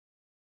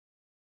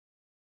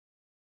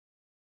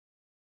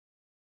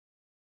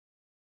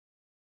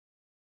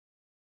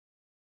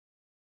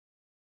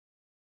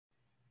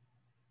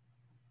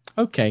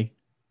Okay.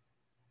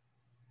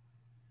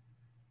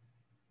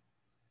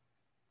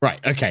 Right.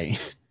 Okay.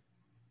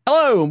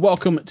 Hello and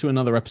welcome to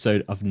another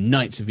episode of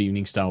Knights of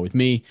Evening Star with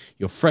me,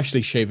 your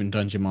freshly shaven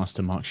Dungeon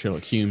Master, Mark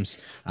Sherlock Humes.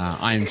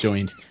 I am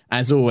joined,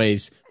 as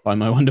always, by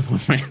my wonderful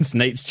friends.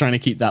 Nate's trying to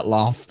keep that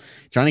laugh,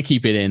 trying to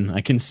keep it in. I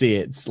can see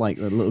it. It's like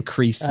the little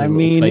crease, the I little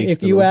mean, face, if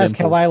the you little ask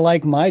how I dimples.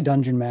 like my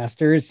dungeon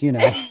masters,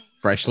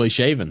 Freshly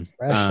shaven.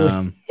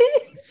 freshly.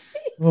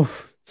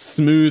 Oof.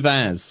 Smooth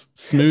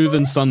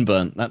and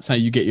sunburnt. That's how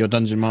you get your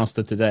dungeon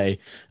master today.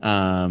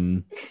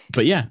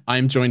 But yeah, I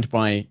am joined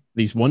by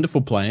these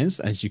wonderful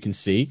players, as you can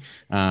see.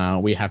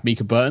 We have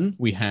Mika Burton,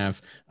 we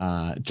have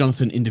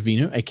Jonathan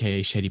Indovino,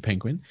 aka Shady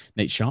Penguin,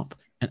 Nate Sharp,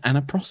 and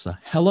Anna Prosser.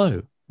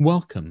 Hello,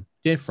 welcome,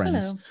 dear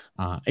friends.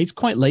 Hello. It's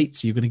quite late,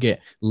 so you're going to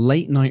get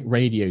late night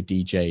radio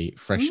DJ,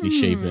 freshly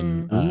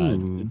shaven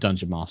Ooh.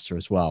 dungeon master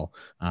as well.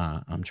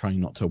 I'm trying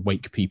not to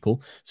wake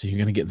people, so you're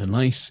going to get the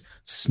nice,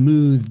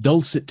 smooth,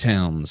 dulcet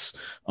tones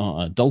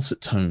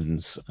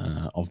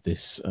of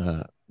this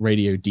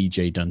radio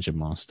DJ Dungeon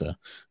Master.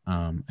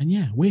 And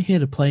yeah, we're here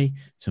to play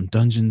some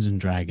Dungeons and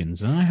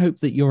Dragons, and I hope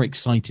that you're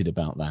excited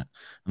about that.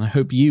 And I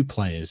hope you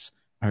players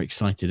are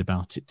excited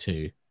about it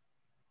too.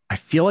 I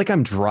feel like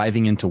I'm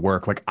driving into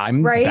work. Like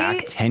I'm Right?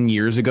 back 10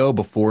 years ago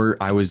before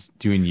I was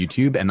doing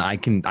YouTube and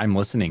I'm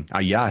listening.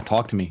 Yeah,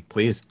 talk to me,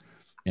 please.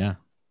 Yeah.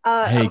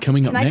 Hey,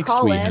 coming up can I next,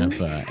 call we in?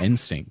 have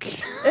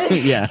NSYNC.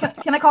 Yeah.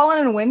 Can I call in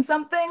and win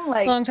something?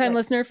 Long time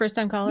listener, first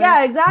time caller.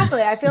 Yeah,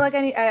 exactly. I feel like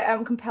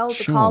I'm compelled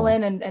to call Sure.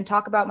 in and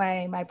talk about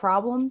my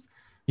problems.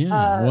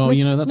 Yeah, well,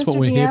 that's what Mr.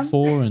 we're here GM?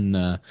 for,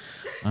 and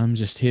I'm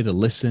just here to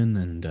listen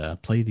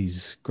and play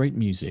these great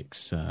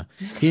musics.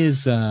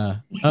 Here's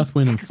Earth,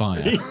 Wind, and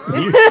Fire.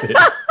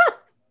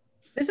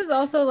 This is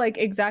also like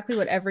exactly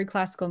what every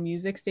classical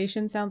music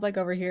station sounds like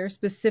over here,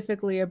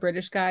 specifically a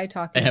British guy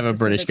talking. They have a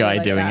British specifically guy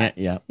like doing that.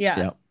 it. Yeah,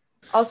 Yeah.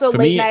 Also, For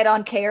late me- night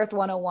on K Earth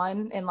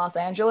 101 in Los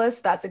Angeles.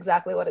 That's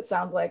exactly what it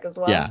sounds like as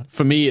well. Yeah,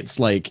 for me, it's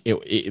like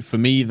for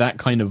me that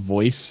kind of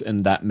voice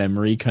and that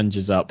memory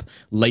conjures up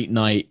late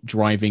night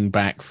driving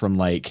back from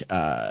like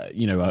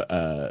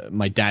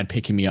my dad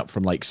picking me up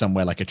from like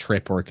somewhere like a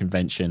trip or a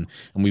convention,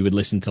 and we would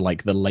listen to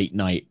like the late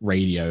night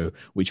radio,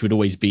 which would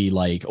always be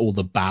like all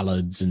the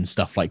ballads and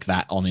stuff like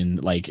that on in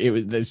like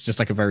it's just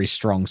like a very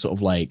strong sort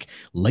of like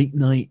late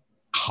night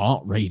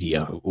heart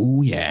radio.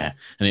 Oh yeah,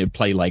 and it would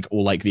play like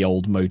all like the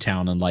old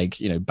Motown and like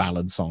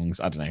ballad songs.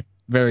 I don't know,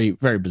 very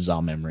very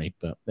bizarre memory,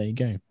 but there you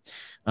go.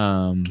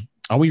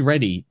 Are we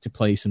ready to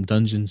play some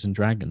Dungeons and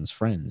Dragons,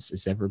 friends?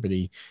 Is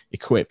everybody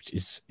equipped?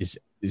 Is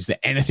there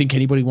anything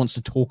anybody wants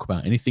to talk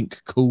about? Anything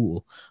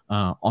cool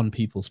on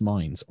people's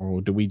minds, or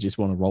do we just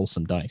want to roll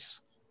some dice?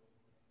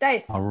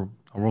 Dice. I'll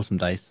roll some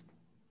dice.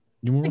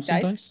 You want to roll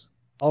Like some dice? dice?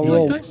 I'll You like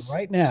roll dice?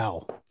 right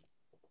now.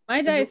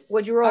 My dice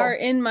What'd you roll? are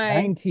in my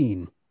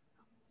 19.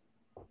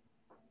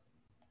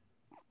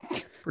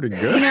 Pretty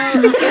you good.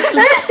 know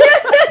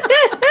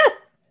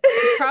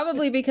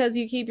probably because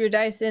you keep your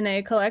dice in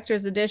a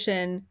collector's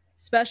edition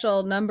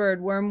special numbered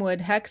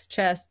wormwood hex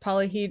chest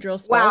polyhedral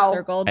spell Wow.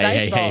 circle Hey,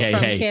 dice hey, vault hey,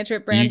 from hey.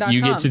 cantripbrand.com.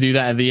 You get to do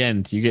that at the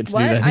end. You get to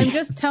What? do that. I'm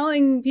just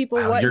telling people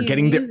Wow, what you're he's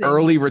getting using. the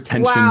early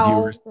retention Wow,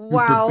 viewers. Super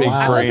wow. big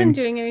I I brain. wasn't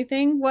doing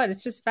anything. What?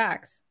 It's just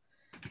facts.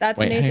 That's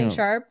Wait, hang Nathan on.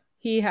 Sharp.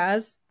 He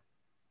has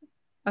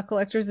a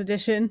collector's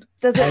edition.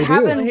 Does I it do.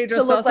 happen Polyhedral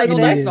to look spell like circle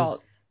It dice is. this?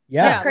 vault.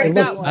 Yeah, That's crazy. it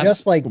looks That one.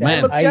 just like that.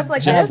 Man, looks just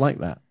like just this? like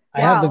that.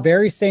 I have the Wow.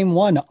 very same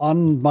one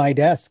on my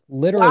desk.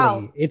 Literally,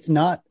 Wow. it's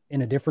not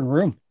in a different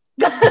room.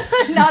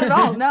 Not at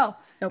all. No.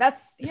 Nope.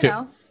 That's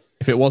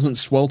If it wasn't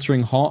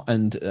sweltering hot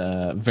and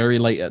very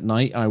late at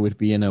night, I would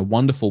be in a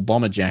wonderful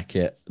bomber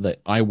jacket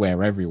that I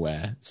wear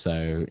everywhere.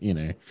 So,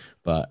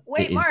 but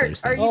Wait, it is Mark,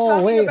 those are things. you Oh,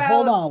 talking wait, about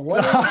hold on.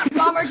 What?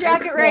 bomber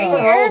jacket right Oh,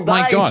 here? Oh,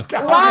 My nice, God.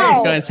 guys. Wow.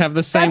 You guys have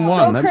the same That's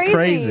one. so That's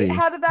crazy.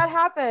 How did that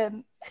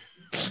happen?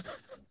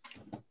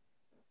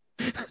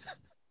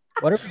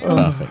 What are we doing?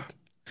 Perfect.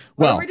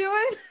 What Well, are we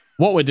doing?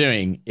 what we're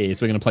doing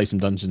is we're going to play some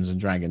Dungeons and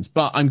Dragons,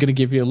 but I'm going to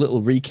give you a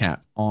little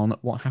recap on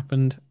what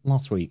happened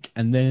last week,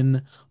 and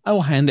then I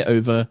will hand it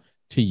over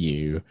to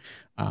you.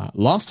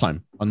 Last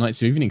time on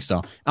Knights of Evening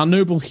Star, our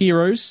noble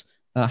heroes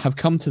have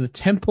come to the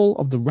Temple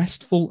of the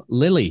Restful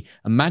Lily,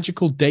 a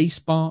magical day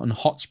spa and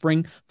hot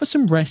spring for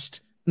some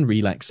rest and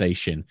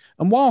relaxation.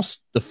 And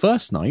whilst the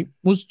first night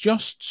was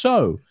just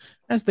so,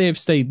 as they have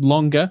stayed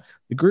longer,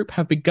 the group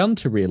have begun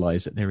to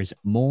realize that there is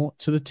more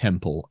to the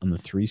temple and the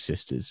three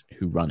sisters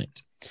who run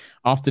it.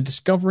 After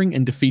discovering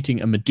and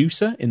defeating a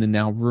Medusa in the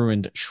now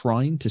ruined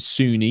shrine to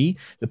Suni,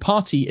 the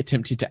party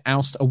attempted to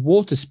oust a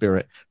water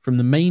spirit from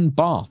the main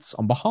baths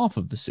on behalf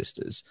of the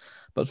sisters.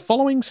 But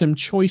following some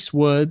choice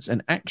words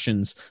and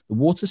actions, the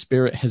water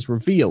spirit has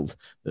revealed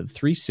that the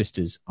three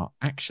sisters are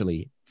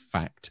actually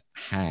fact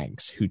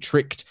hags who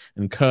tricked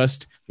and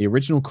cursed the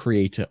original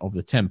creator of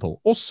the temple,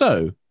 or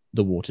so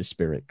the water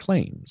spirit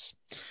claims.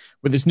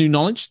 With this new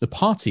knowledge, the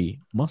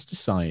party must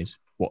decide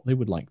what they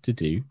would like to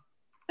do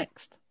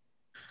next.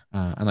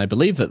 And I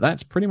believe that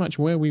that's pretty much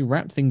where we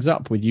wrap things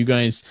up with you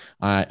guys.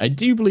 I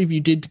do believe you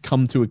did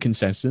come to a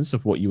consensus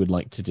of what you would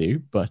like to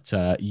do, but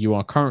you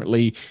are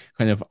currently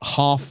kind of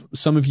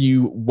some of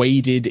you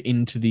waded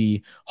into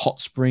the hot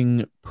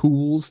spring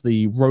pools,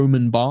 the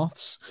Roman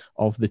baths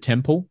of the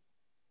temple.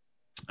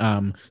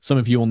 Some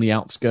of you on the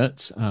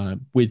outskirts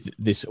with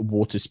this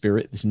water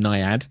spirit, this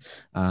Naiad,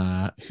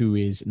 who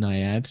is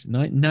Naiad?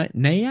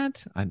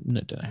 Naiad? I don't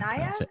know how to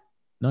pronounce it.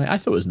 No, I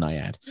thought it was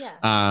Naiad.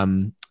 Yeah.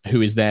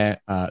 Who is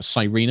there?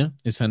 Cyrena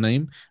is her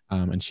name,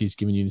 and she's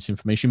given you this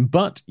information.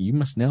 But you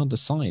must now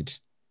decide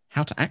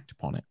how to act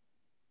upon it.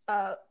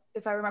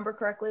 If I remember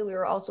correctly, we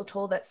were also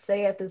told that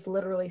Saith is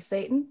literally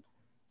Satan.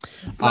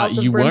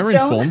 You were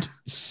informed.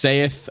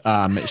 Saith,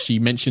 she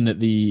mentioned that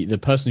the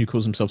person who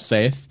calls himself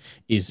Saith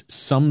is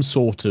some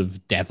sort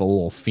of devil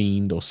or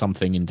fiend or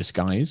something in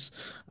disguise,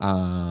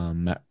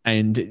 and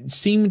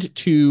seemed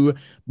to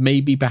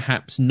maybe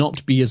perhaps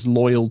not be as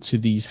loyal to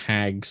these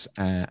hags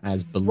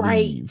as believed.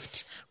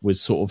 Right. Was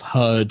sort of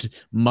heard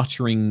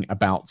muttering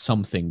about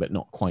something, but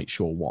not quite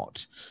sure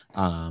what.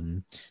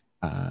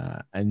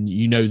 And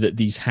you know that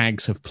these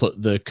hags have put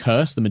the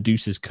curse, the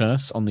Medusa's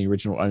curse, on the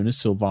original owners,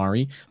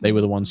 Silvari. They were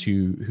the ones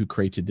who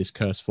created this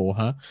curse for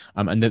her,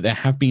 and that there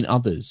have been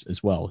others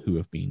as well who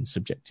have been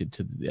subjected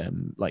to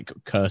like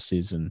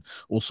curses and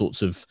all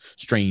sorts of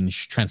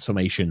strange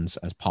transformations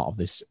as part of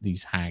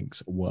these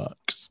hags'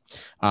 works.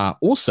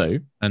 Also,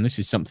 and this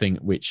is something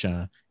which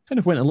kind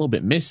of went a little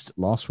bit missed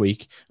last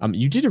week.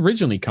 You did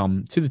originally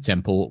come to the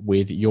temple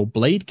with your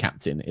blade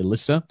captain,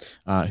 Elissa,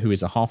 who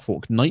is a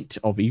half-orc knight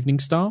of Evening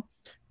Star.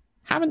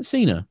 Haven't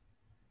seen her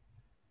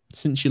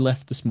since you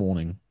left this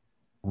morning.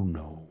 Oh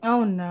no.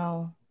 Oh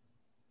no.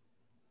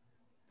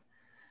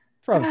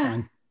 Probably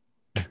fine.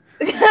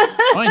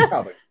 Fine.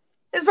 Probably.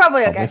 It's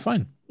probably okay. Probably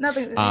fine.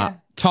 Nothing. Yeah.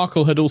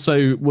 Tarkle had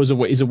also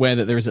is aware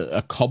that there is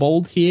a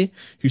kobold here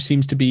who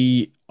seems to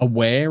be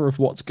aware of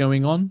what's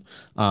going on.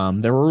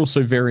 There are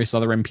also various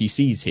other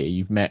NPCs here.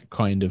 You've met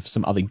kind of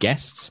some other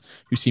guests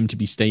who seem to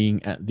be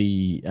staying at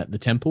the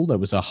temple. There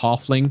was a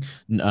halfling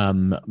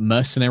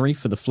mercenary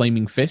for the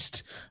Flaming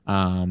Fist,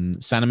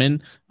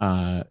 Sanamin,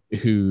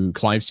 who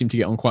Clive seemed to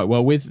get on quite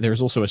well with.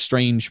 There's also a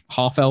strange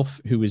half-elf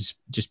who is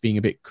just being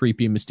a bit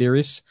creepy and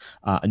mysterious,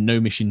 a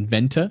gnomish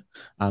inventor,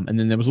 and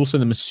then there was also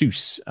the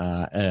masseuse,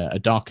 a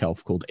dark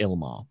elf called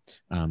Ilmar,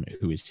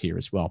 who is here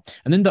as well.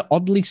 And then the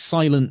oddly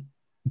silent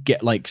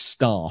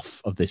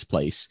staff of this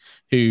place,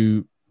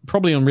 who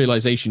probably on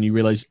realization you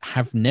realize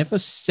have never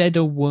said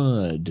a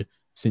word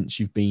since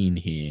you've been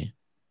here.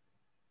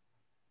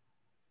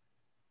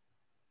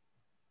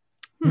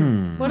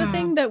 What a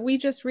thing that we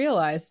just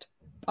realized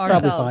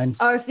Probably ourselves.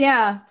 fine.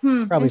 Yeah.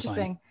 Probably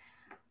Interesting.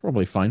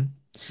 Probably fine.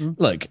 Hmm.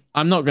 Look,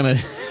 I'm not gonna.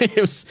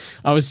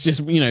 I was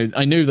just,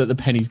 I knew that the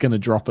penny's gonna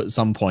drop at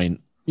some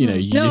point.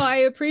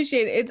 I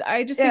appreciate it.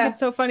 I just think it's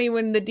so funny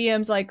when the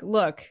DM's like,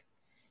 look,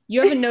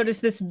 you haven't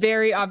noticed this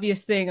very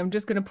obvious thing. I'm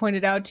just going to point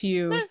it out to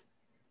you.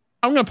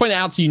 I'm going to point it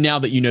out to you now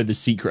that you know the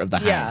secret of the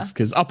hags,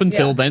 because up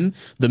until then,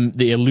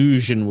 the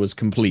illusion was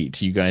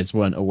complete. You guys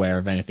weren't aware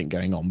of anything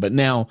going on, but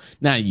now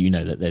you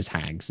know that there's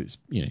hags. It's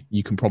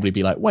you can probably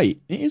be like,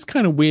 wait, it is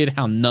kind of weird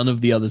how none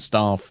of the other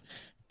staff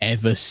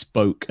ever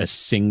spoke a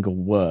single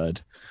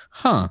word.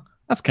 Huh?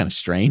 That's kind of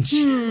strange.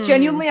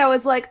 Genuinely, I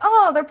was like,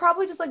 oh, they're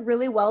probably just like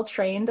really well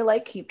trained to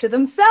like keep to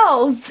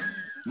themselves.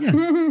 Yeah.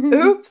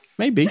 Oops.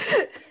 Maybe.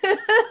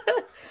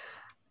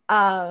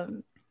 I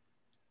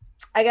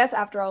guess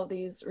after all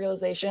these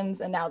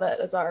realizations, and now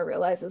that Azara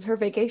realizes her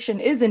vacation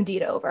is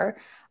indeed over,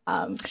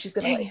 she's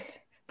gonna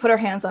put her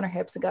hands on her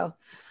hips and go,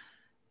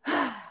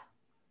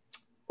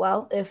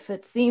 well, if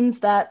it seems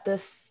that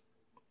this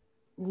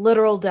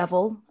literal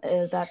devil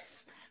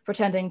that's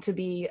pretending to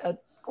be a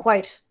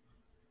quite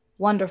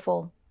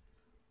wonderful,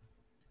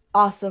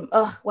 awesome,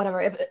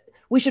 whatever,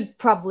 we should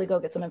probably go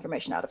get some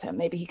information out of him.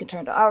 Maybe he can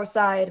turn to our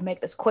side, make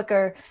this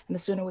quicker, and the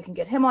sooner we can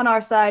get him on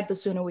our side, the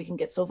sooner we can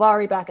get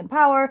Silvari back in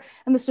power,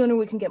 and the sooner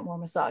we can get more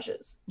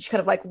massages. She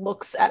kind of like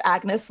looks at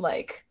Agnes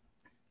like,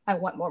 I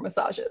want more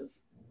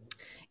massages.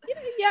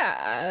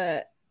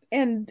 Yeah,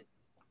 and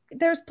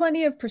there's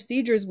plenty of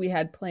procedures we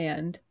had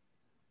planned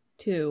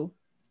too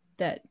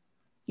that,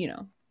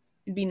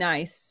 it'd be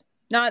nice.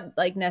 Not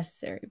like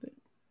necessary, but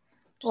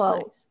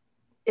just nice.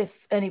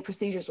 If any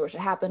procedures were to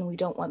happen, we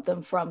don't want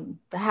them from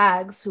the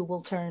hags who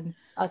will turn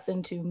us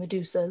into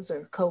Medusas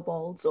or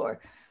kobolds or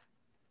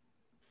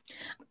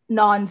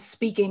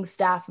non-speaking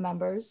staff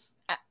members.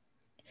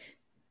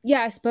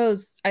 Yeah, I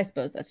suppose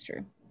that's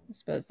true. I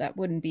suppose that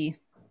wouldn't be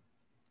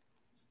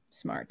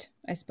smart,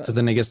 I suppose. So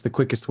then I guess the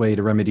quickest way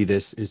to remedy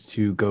this is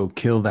to go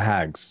kill the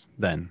hags,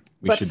 then.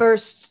 But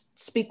first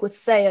speak with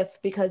Saith,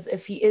 because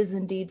if he is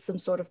indeed some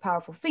sort of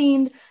powerful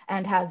fiend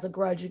and has a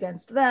grudge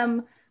against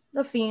them,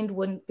 the fiend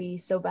wouldn't be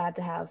so bad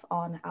to have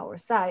on our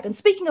side. And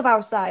speaking of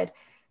our side,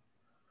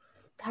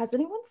 has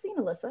anyone seen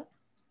Elissa?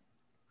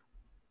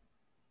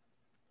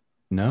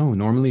 No,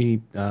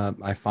 normally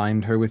I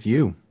find her with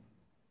you.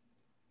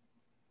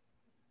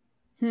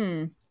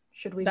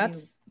 Should we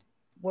That's be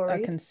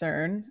worried? a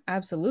concern.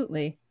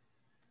 Absolutely.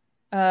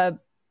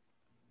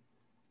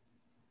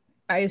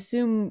 I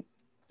assume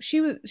she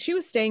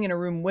was staying in a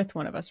room with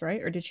one of us,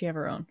 right? Or did she have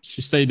her own?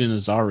 She stayed in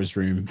Azara's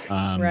room.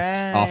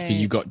 After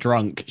you Right. got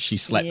drunk, she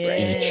slept in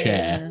a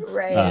chair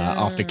Right.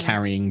 after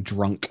carrying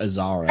drunk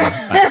Azara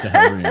back to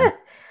her room.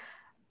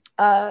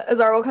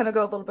 Azara will kind of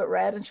go a little bit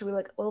red, and she'll be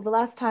like, well, the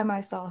last time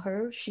I saw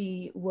her,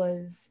 she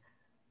was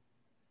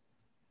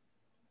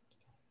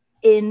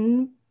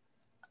in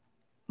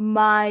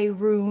my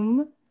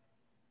room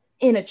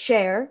in a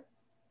chair,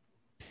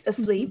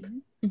 asleep,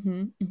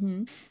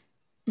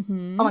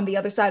 on the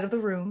other side of the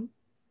room,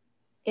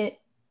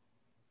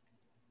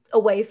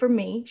 away from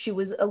me. She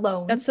was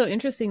alone. That's so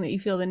interesting that you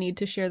feel the need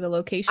to share the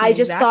location I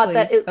just thought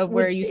that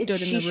where you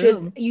stood in the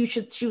room.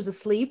 She was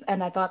asleep,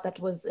 and I thought that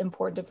was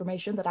important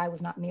information, that I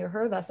was not near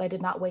her, thus I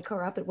did not wake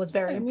her up. It was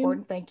very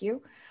important. Thank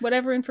you.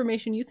 Whatever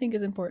information you think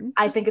is important.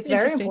 I think it's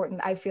very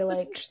important. I feel Just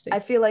like interesting. I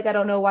feel like I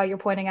don't know why you're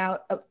pointing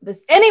out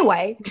this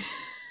anyway.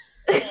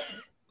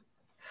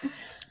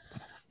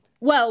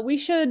 Well, we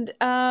should.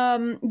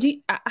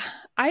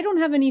 I don't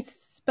have any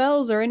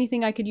spells or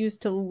anything I could use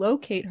to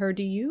locate her.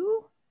 Do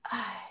you?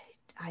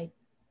 I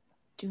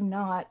do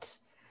not.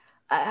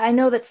 I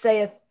know that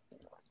Saith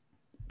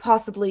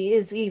possibly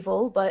is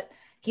evil, but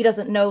he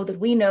doesn't know that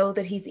we know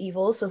that he's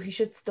evil, so he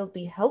should still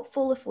be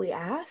helpful if we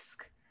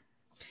ask.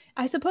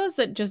 I suppose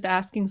that just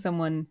asking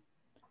someone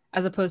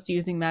as opposed to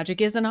using magic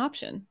is an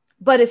option.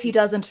 But if he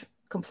doesn't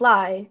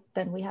comply,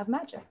 then we have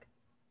magic.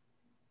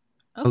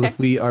 Okay. Well, if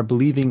we are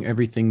believing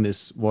everything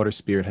this water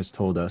spirit has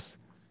told us,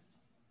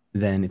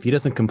 then if he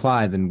doesn't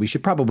comply, then we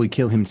should probably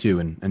kill him too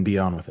and be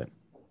on with it.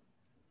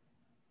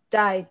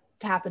 I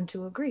happen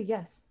to agree,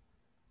 yes.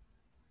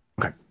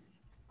 Okay.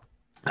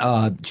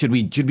 Should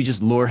we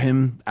just lure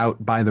him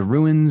out by the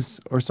ruins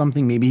or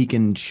something? Maybe he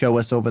can show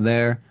us over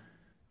there,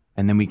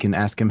 and then we can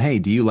ask him, hey,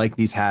 do you like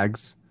these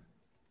hags?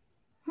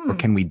 Or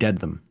can we dead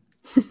them?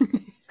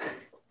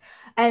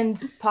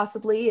 And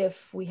possibly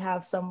if we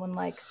have someone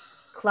like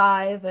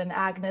Clive and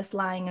Agnes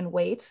lying in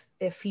wait,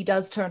 if he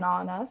does turn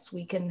on us,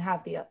 we can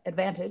have the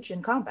advantage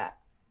in combat.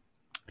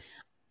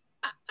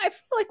 I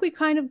feel like we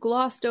kind of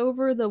glossed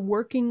over the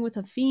working with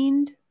a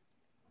fiend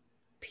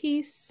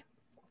piece.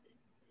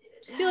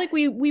 I feel like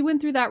we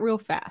went through that real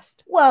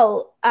fast.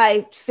 Well,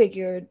 I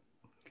figured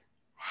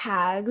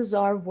hags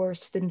are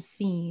worse than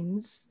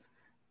fiends.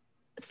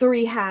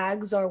 3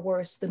 hags are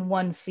worse than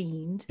 1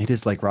 fiend. It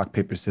is like rock,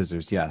 paper,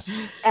 scissors, yes.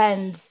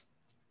 And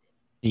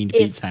Fiend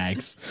If- beats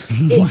hags.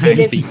 if- Or hags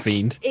if- beat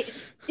fiend.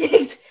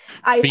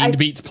 I Fiend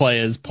beats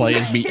players.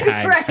 Players beat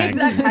hags. right, Hags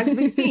exactly. beat- Hags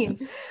beat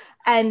fiends.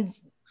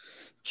 And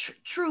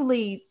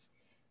truly,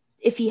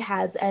 if he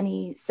has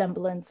any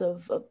semblance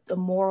of a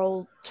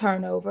moral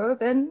turnover,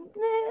 then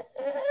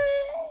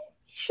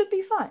he should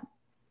be fine.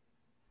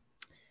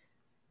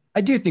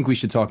 I do think we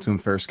should talk to him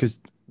first, because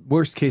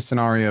worst case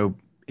scenario,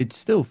 it's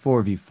still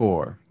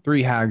 4v4.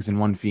 3 hags and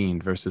 1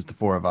 fiend versus the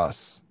 4 of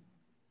us.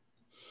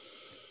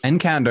 And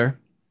Candor.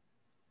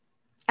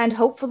 And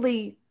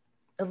hopefully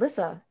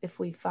Alyssa, if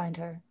we find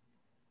her.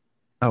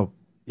 Oh,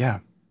 yeah,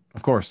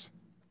 of course.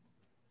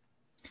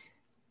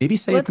 Maybe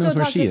Sayeth Let's go knows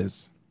where talk she to-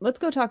 is. Let's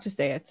go talk to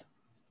Sayeth.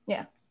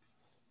 Yeah.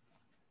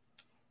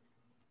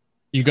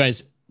 You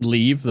guys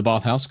leave the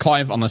bathhouse.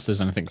 Clive, unless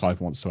there's anything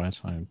Clive wants to add,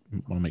 I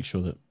want to make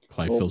sure that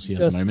Clive Well, feels he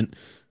has a just- moment.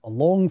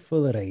 Along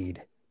for the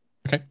raid.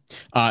 Okay.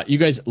 You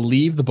guys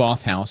leave the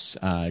bathhouse,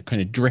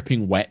 kind of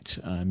dripping wet.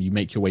 You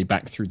make your way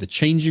back through the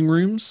changing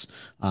rooms,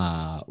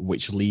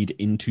 which lead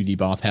into the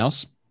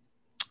bathhouse,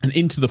 and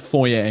into the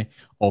foyer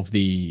of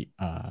the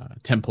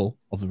Temple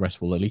of the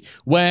Restful Lily,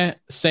 where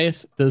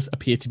Sayeth does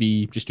appear to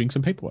be just doing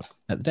some paperwork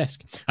at the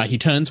desk. He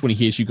turns when he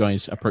hears you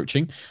guys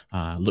approaching,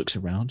 looks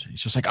around.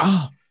 He's just like,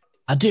 our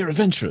dear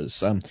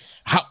adventurers.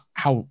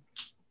 How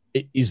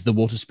is the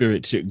water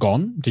spirit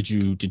gone? Did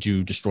you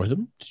destroy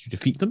them? Did you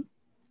defeat them?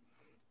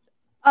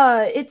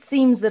 It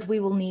seems that we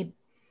will need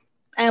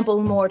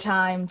ample more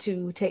time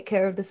to take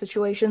care of the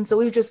situation, so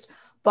we've just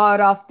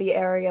barred off the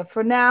area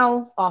for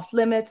now, off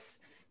limits,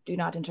 do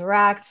not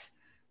interact.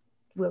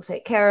 We'll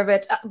take care of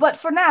it. But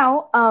for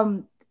now,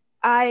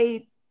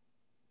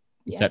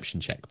 Deception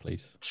check,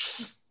 please.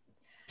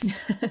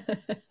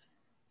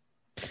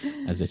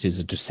 As it is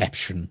a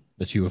deception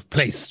that you have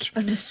placed.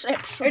 A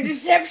deception. A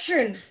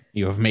deception!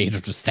 You have made a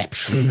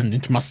deception, and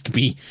it must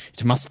be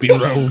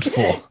rolled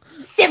for.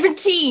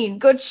 17,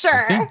 good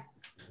sir.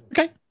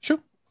 Okay, sure.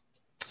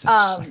 So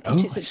it's just like,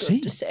 It is I a see.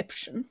 good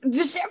deception.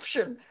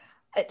 Deception.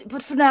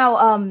 But for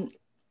now,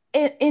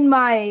 in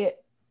my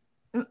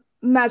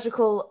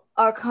magical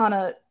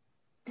arcana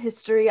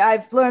history,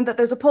 I've learned that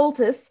there's a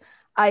poultice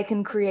I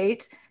can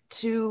create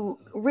to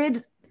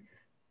rid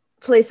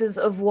places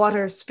of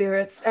water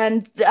spirits,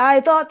 and I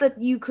thought that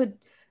you could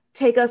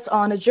take us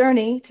on a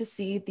journey to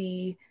see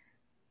the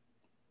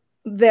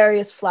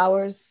various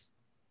flowers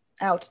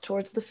out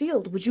towards the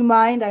field. Would you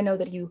mind? I know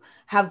that you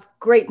have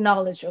great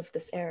knowledge of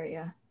this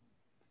area.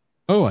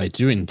 Oh, I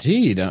do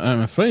indeed.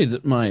 I'm afraid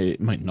that my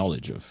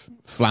knowledge of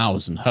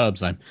flowers and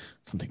herbs, I'm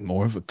something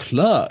more of a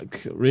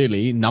clerk,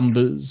 really.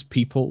 Numbers,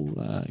 people,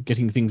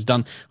 getting things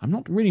done. I'm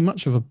not really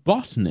much of a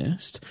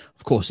botanist.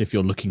 Of course, if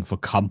you're looking for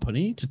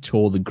company to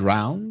tour the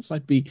grounds,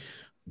 I'd be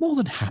more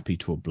than happy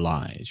to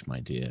oblige, my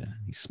dear.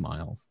 He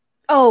smiles.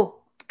 Oh,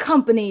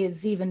 company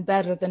is even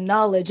better than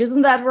knowledge.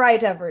 Isn't that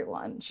right,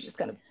 everyone? She just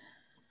kind of.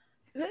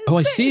 Oh,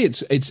 I see.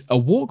 It's a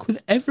walk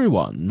with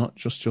everyone, not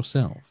just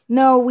yourself.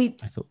 No, I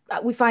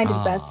thought. we find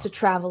it best to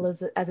travel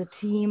as a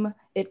team.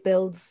 It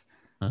builds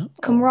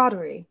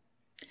camaraderie.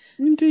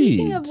 Indeed.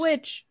 Speaking of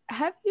which,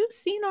 have you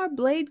seen our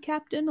blade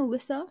captain,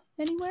 Alyssa,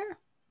 anywhere?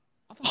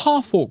 The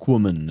half-orc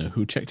woman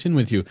who checked in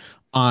with you,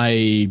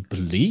 I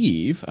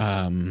believe,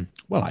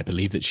 I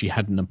believe that she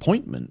had an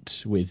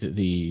appointment with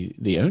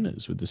the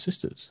owners, with the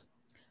sisters.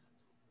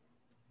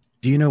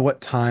 Do you know what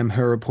time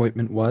her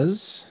appointment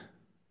was?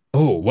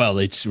 Oh, well,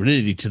 it's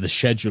really to the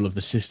schedule of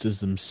the sisters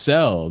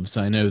themselves.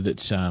 I know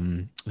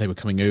that they were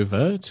coming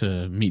over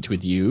to meet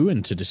with you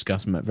and to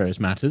discuss various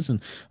matters,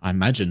 and I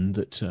imagine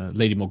that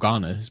Lady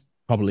Morgana has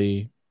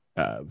probably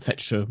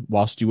fetched her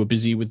whilst you were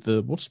busy with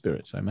the water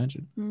spirits, I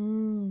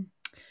imagine.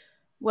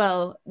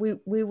 Well,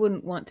 we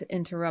wouldn't want to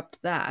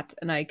interrupt that,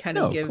 and I kind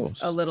of give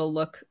a little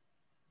look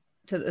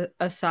to the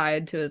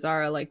aside to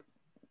Azara, like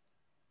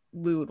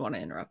we would want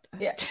to interrupt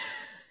that. Yeah.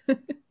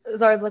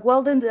 Azara's like,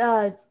 well, then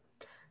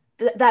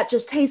that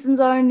just hastens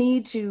our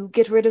need to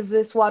get rid of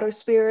this water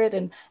spirit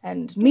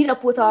and meet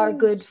up with our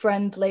good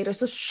friend later.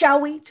 So shall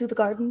we to the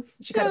gardens?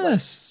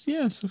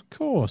 Yes, of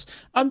course.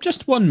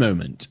 Just one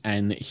moment,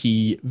 and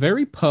he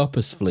very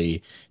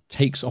purposefully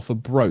takes off a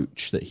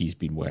brooch that he's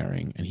been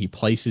wearing and he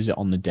places it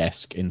on the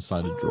desk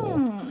inside a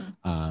drawer.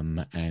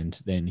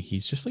 And then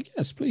he's just like,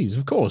 yes, please,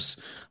 of course.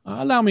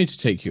 Allow me to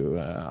take you.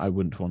 I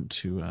wouldn't want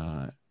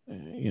to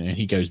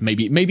he goes,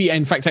 maybe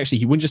in fact actually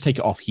he wouldn't just take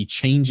it off, he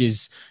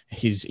changes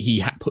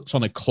puts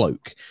on a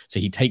cloak, so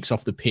he takes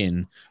off the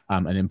pin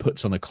and then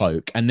puts on a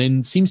cloak and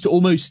then seems to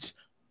almost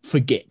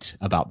forget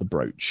about the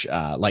brooch,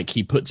 like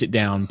he puts it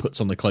down,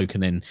 puts on the cloak,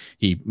 and then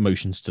he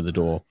motions to the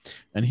door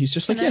and he's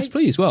just like, yes,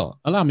 please, well,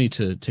 allow me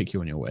to take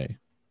you on your way.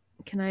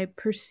 Can I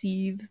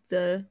perceive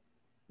the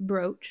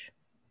brooch?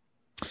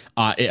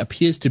 It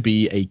appears to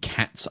be a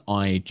cat's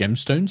eye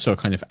gemstone, so a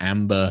kind of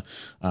amber,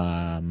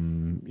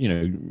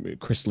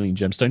 crystalline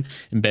gemstone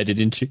embedded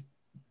into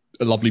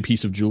a lovely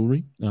piece of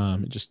jewelry.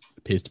 It just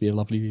appears to be a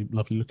lovely,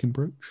 lovely looking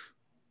brooch.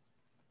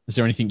 Is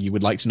there anything you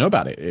would like to know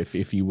about it?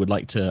 If you would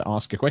like to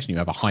ask a question, you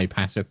have a high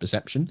passive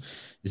perception.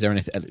 Is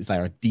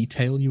there a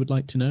detail you would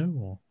like to know?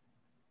 Or?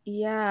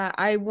 Yeah,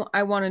 I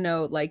want to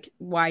know, like,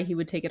 why he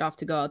would take it off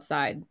to go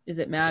outside. Is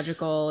it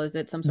magical? Is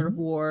it some sort of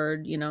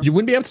ward? You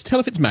wouldn't be able to tell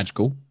if it's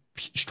magical.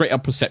 Straight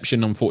up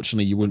perception,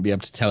 unfortunately, you wouldn't be able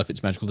to tell if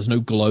it's magical. There's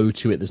no glow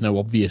to it. There's no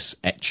obvious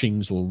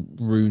etchings or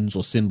runes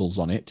or symbols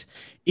on it.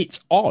 It's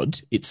odd.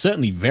 It's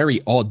certainly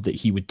very odd that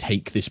he would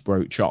take this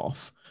brooch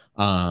off.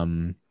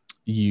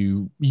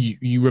 You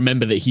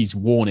remember that he's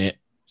worn it,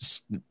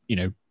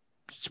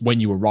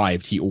 when you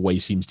arrived, he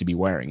always seems to be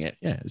wearing it.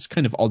 Yeah, it's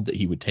kind of odd that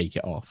he would take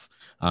it off.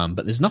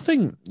 But there's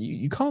nothing,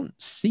 you can't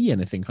see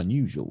anything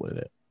unusual with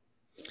it.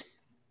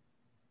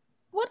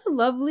 What a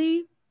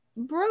lovely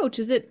brooch.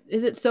 Is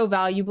it so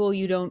valuable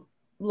you don't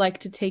like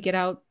to take it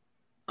out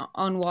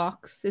on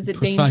walks? Is it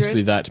dangerous?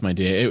 Precisely that, my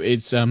dear.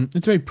 It's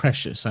very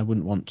precious. I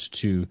wouldn't want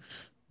to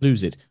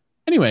lose it.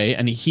 Anyway,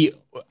 and he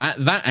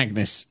at that,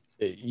 Agnes,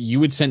 you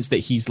would sense that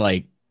he's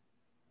like,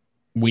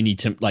 we need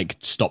to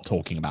stop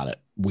talking about it.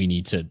 We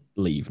need to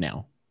leave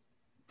now.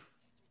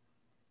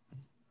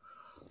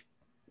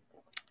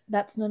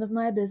 That's none of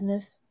my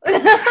business.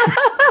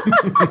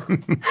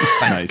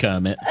 Thanks,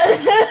 Kermit.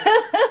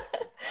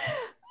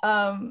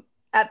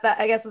 At that,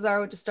 I guess Azara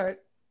would just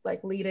start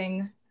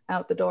leading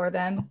out the door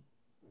then.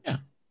 Yeah.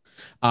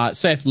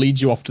 Seth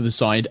leads you off to the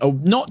side. Oh,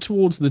 not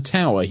towards the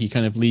tower. He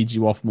kind of leads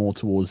you off more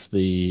towards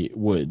the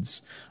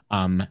woods.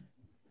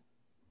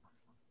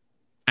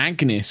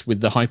 Agnes,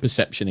 with the high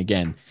perception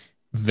again,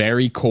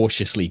 very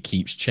cautiously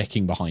keeps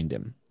checking behind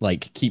him.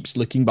 Keeps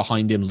looking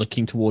behind him,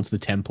 looking towards the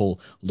temple,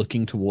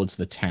 looking towards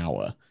the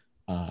tower.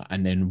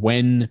 And then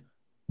when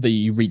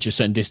you reach a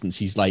certain distance,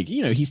 he's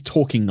he's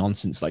talking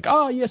nonsense,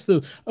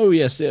 the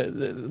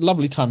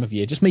lovely time of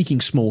year, just making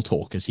small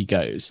talk as he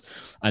goes.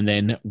 And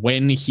then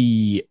when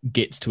he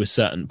gets to a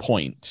certain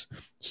point,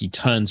 he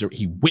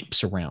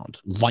whips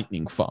around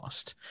lightning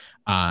fast.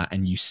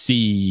 And you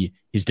see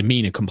his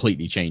demeanor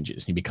completely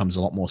changes. He becomes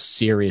a lot more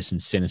serious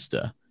and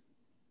sinister.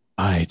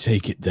 I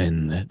take it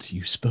then that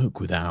you spoke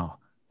with our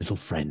little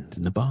friend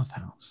in the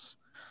bathhouse.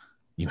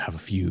 You have a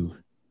few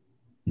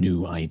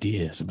new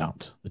ideas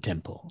about the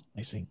temple,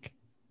 I think.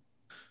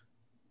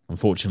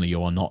 Unfortunately,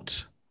 you are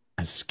not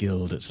as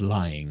skilled at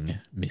lying,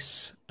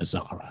 Miss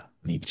Azara.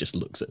 And he just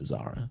looks at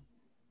Azara.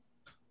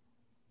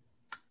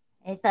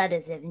 I thought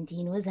a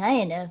 17 was high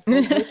enough.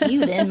 Look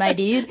you then, my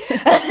dude.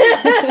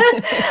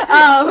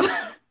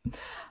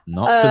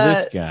 Not to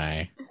this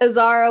guy.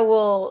 Azara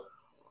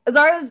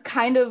is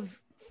kind of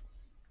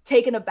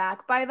taken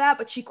aback by that,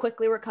 but she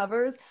quickly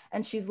recovers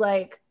and she's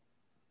like,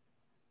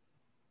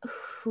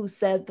 Who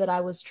said that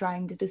I was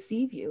trying to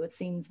deceive you? It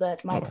seems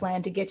that my Oh.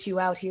 plan to get you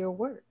out here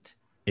worked.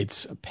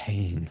 It's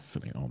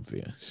painfully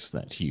obvious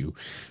that you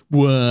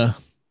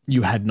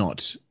had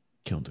not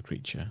killed the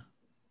creature.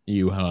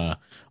 You were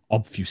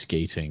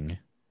obfuscating,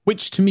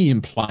 which to me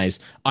implies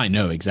I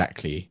know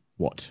exactly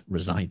what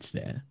resides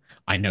there.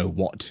 I know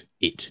what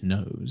it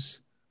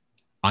knows.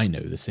 I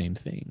know the same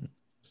thing.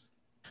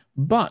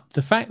 But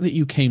the fact that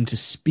you came to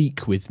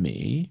speak with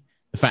me,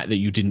 the fact that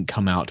you didn't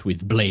come out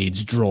with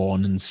blades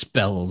drawn and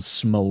spells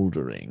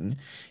smoldering,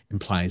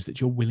 implies that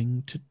you're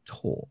willing to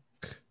talk.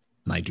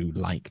 And I do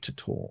like to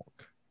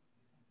talk.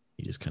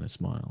 He just kind of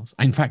smiles.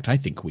 In fact, I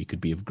think we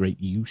could be of great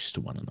use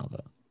to one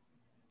another.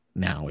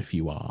 Now, if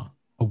you are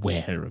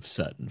aware of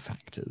certain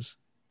factors.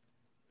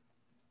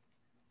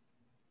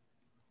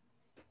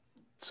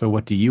 So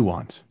what do you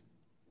want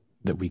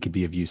that we could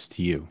be of use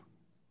to you?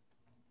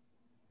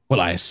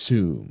 Well, I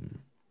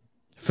assume.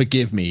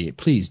 Forgive me.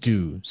 Please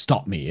do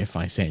stop me if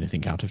I say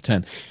anything out of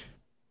turn.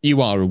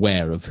 You are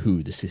aware of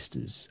who the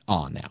sisters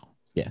are now.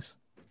 Yes.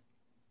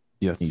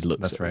 Yes, He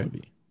looks that's at all right. of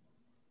you.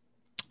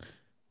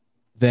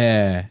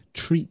 Their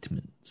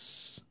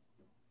treatments.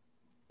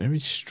 Very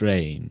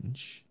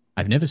strange.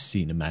 I've never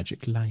seen a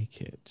magic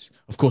like it.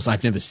 Of course,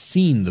 I've never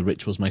seen the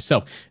rituals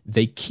myself.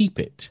 They keep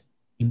it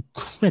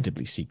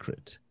incredibly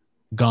secret,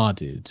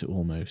 guarded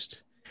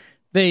almost.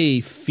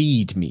 They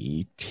feed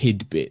me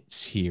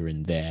tidbits here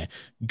and there,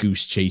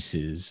 goose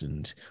chases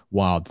and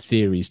wild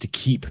theories to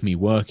keep me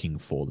working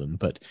for them.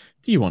 But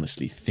do you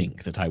honestly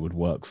think that I would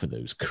work for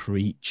those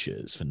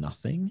creatures for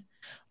nothing?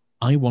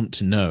 I want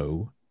to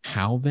know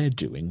how they're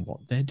doing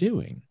what they're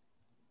doing.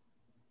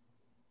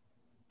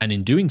 And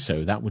in doing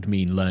so, that would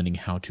mean learning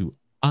how to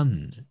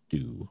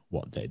undo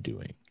what they're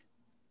doing.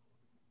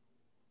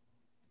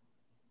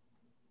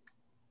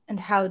 And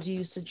how do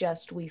you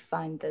suggest we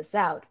find this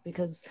out?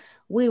 Because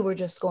we were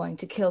just going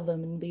to kill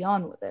them and be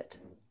on with it.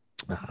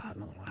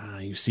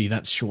 You see,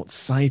 that's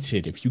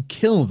short-sighted. If you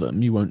kill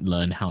them, you won't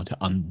learn how to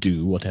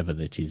undo whatever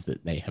it is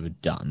that they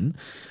have done.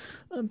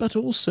 But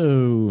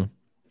also,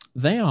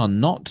 they are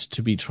not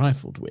to be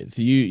trifled with.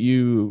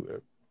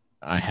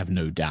 I have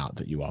no doubt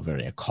that you are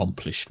very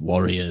accomplished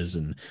warriors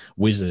and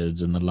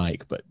wizards and the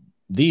like, but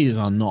these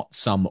are not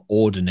some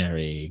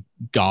ordinary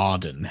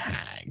garden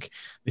hag.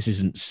 This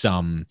isn't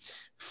some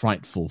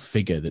frightful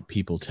figure that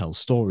people tell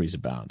stories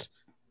about.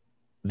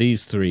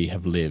 These three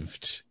have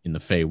lived in the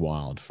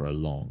Feywild for a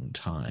long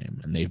time,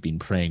 and they've been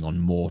preying on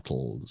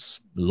mortals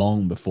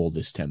long before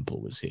this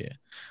temple was here.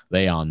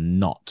 They are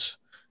not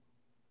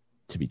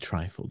to be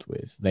trifled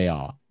with. They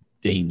are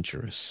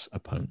dangerous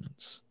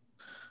opponents.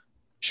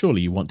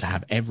 Surely you want to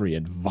have every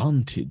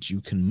advantage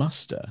you can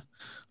muster.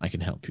 I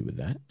can help you with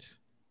that.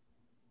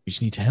 We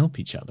just need to help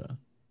each other.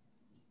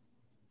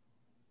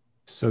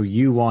 So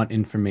you want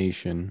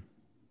information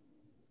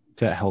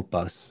to help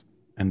us,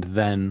 and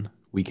then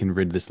we can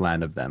rid this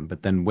land of them.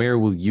 But then where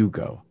will you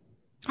go?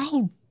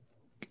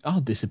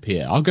 I'll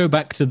disappear. I'll go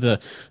back to the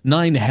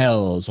Nine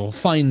Hells, or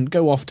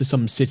go off to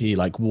some city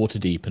like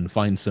Waterdeep and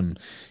find some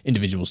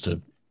individuals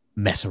to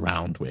mess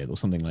around with, or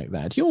something like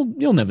that.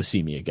 You'll never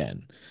see me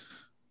again.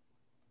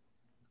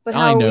 But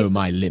I know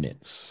my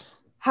limits.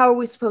 How are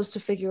we supposed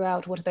to figure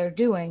out what they're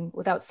doing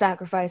without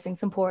sacrificing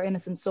some poor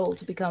innocent soul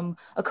to become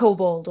a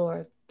kobold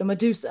or the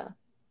Medusa?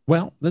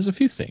 Well, there's a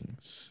few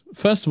things.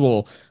 First of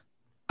all,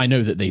 I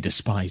know that they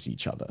despise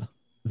each other.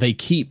 They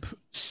keep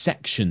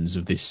sections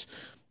of this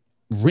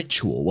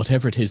ritual,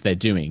 whatever it is they're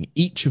doing.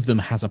 Each of them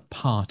has a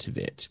part of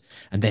it,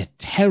 and they're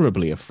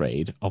terribly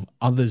afraid of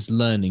others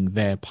learning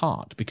their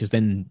part, because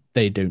then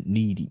they don't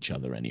need each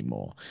other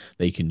anymore.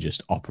 They can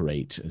just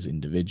operate as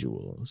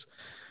individuals.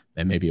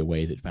 There may be a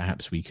way that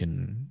perhaps we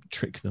can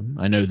trick them.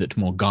 I know that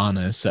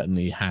Morgana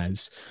certainly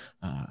has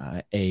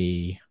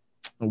a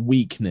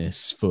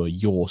weakness for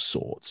your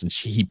sorts, and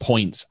he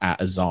points at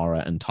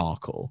Azara and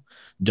Tarkle,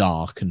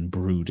 dark and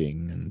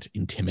brooding and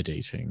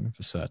intimidating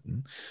for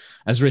certain.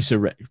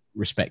 Azrissa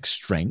respects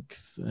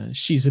strength.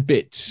 She's a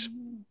bit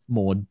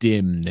more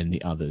dim than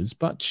the others,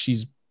 but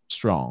she's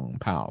strong,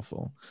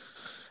 powerful.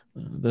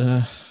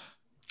 The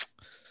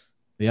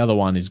other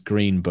one is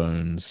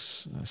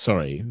Greenbones.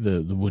 Sorry,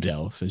 the wood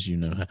elf, as you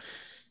know her.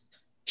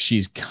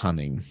 She's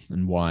cunning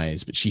and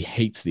wise, but she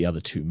hates the other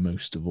two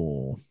most of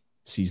all.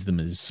 Sees them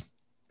as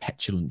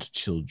petulant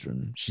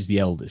children. She's the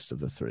eldest of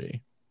the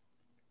three.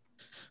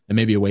 There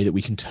may be a way that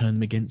we can turn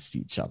them against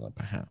each other,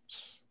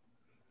 perhaps.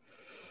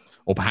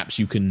 Or perhaps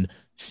you can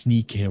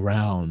sneak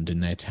around in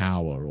their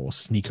tower, or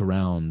sneak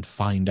around,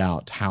 find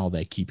out how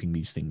they're keeping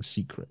these things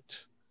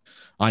secret.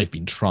 I've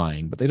been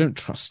trying, but they don't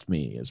trust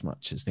me as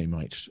much as they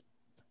might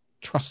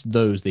trust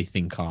those they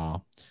think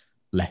are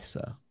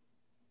lesser.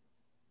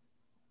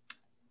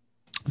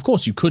 Of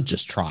course, you could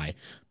just try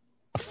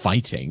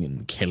fighting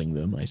and killing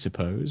them, I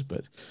suppose,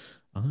 but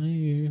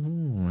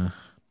I'm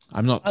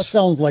not. That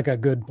sounds like a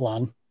good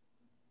plan.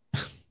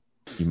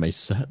 You may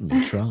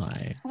certainly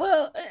try.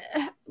 Well,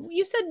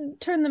 you said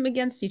turn them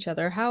against each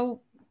other. How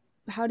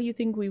do you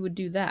think we would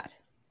do that?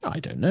 I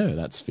don't know.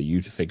 That's for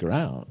you to figure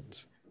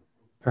out.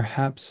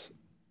 Perhaps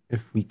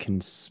if we can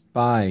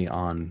spy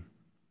on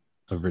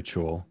a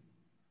ritual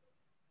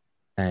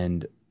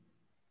and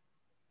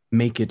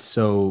make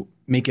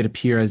it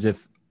appear as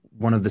if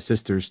one of the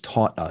sisters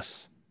taught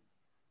us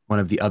one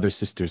of the other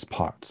sisters'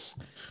 parts.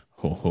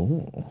 Ho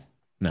ho.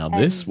 Now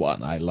this And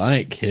one, I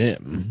like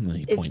him. And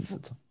he if- points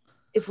at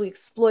If we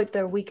exploit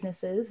their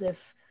weaknesses,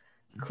 if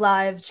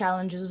Clive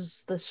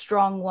challenges the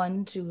strong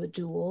one to a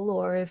duel,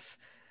 or if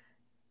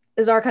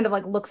Azar kind of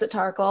like looks at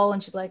Tarkal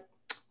and she's like,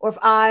 or if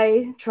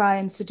I try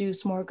and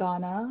seduce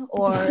Morgana,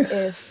 or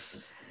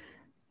if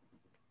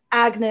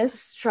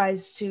Agnes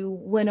tries to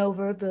win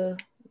over the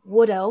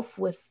wood elf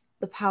with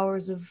the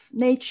powers of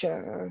nature,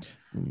 or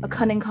a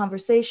cunning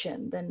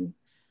conversation, then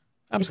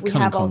Perhaps if a we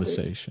cunning have all the-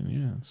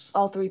 conversation, yes.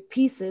 all three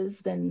pieces,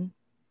 then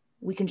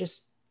we can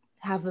just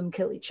have them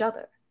kill each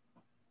other.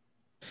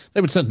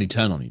 They would certainly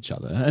turn on each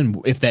other, and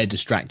if they're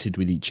distracted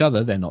with each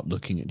other, they're not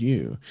looking at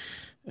you.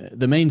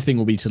 The main thing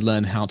will be to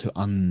learn how to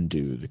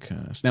undo the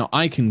curse. Now,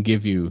 I can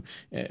give you,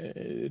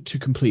 to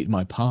complete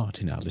my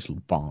part in our little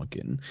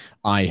bargain,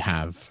 I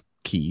have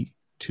key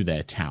to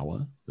their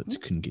tower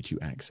that can get you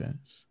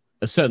access.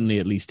 Certainly,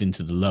 at least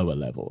into the lower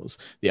levels.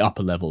 The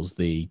upper levels,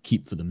 they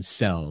keep for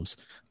themselves.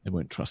 They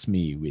won't trust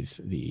me with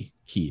the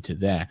key to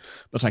there.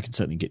 But I can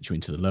certainly get you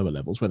into the lower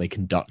levels where they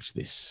conduct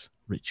this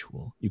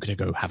ritual. You could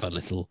go have a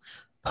little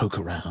poke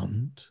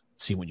around,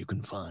 see what you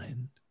can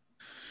find.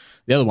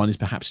 The other one is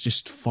perhaps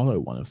just follow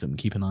one of them,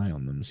 keep an eye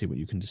on them, see what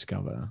you can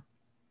discover.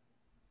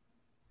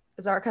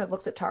 Azar kind of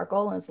looks at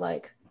Tarkal and is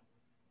like,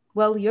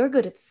 well, you're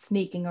good at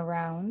sneaking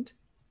around.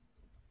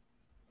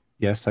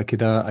 Yes, I could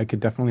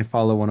definitely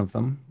follow one of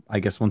them. I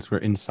guess once we're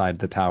inside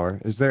the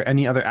tower. Is there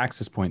any other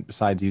access point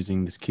besides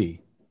using this key?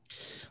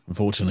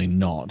 Unfortunately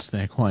not.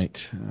 They're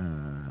quite...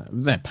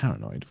 they're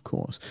paranoid, of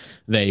course.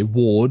 They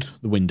ward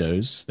the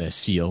windows. They're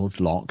sealed,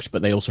 locked,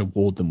 but they also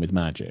ward them with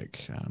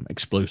magic.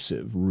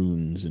 Explosive,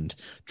 runes, and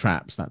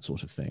traps, that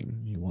sort of thing.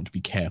 You want to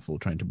be careful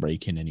trying to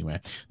break in anywhere.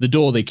 The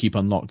door they keep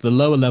unlocked. The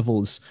lower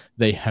levels,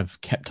 they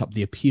have kept up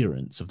the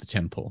appearance of the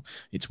temple.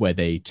 It's where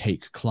they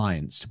take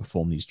clients to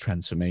perform these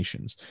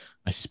transformations.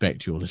 I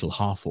suspect your little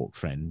half-orc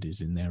friend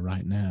is in there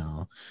right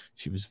now.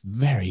 She was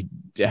very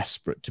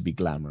desperate to be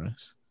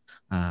glamorous.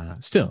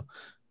 Still,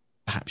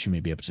 perhaps you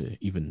may be able to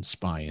even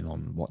spy in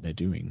on what they're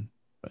doing.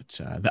 But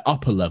the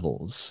upper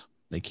levels,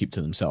 they keep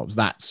to themselves.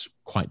 That's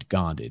quite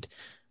guarded.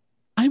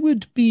 I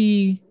would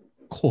be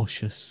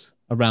cautious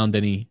around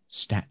any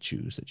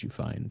statues that you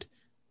find.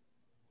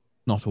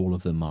 Not all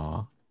of them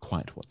are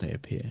quite what they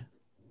appear.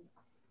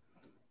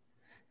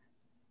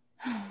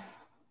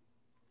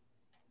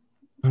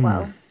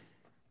 Well,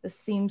 this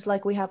seems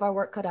like we have our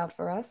work cut out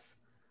for us.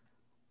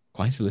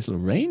 Quite a little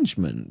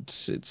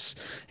arrangement. It's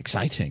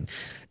exciting.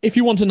 If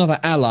you want another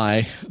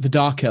ally, the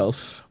Dark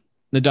Elf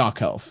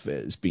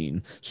has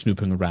been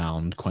snooping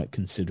around quite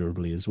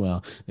considerably as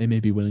well. They may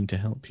be willing to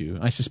help you.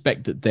 I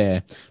suspect that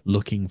they're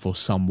looking for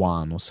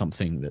someone or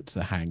something that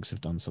the hags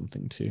have done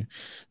something to.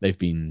 I've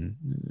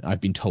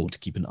been told to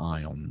keep an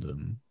eye on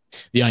them.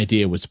 The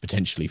idea was to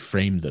potentially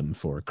frame them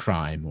for a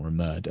crime or a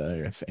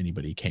murder if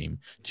anybody came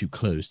too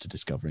close to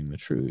discovering the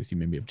truth. You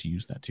may be able to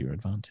use that to your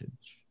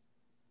advantage.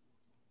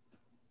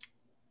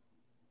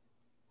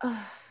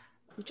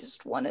 We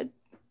just wanted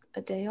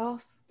a day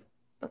off.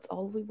 That's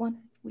all we wanted.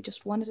 We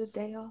just wanted a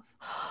day off.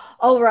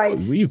 All right.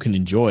 You can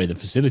enjoy the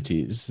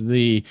facilities.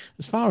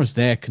 As far as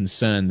they're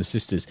concerned, the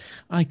sisters,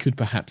 I could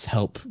perhaps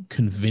help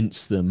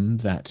convince them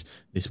that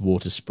this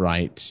water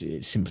sprite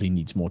simply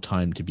needs more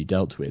time to be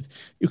dealt with.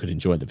 You could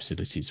enjoy the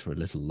facilities for a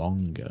little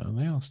longer.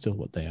 They are still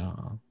what they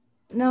are.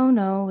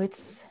 No,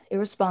 it's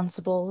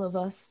irresponsible of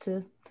us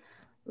to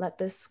let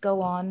this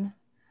go on.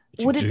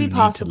 But Would you it do be need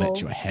possible? to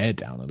let your hair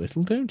down a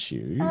little, don't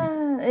you?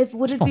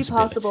 Would it be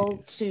possible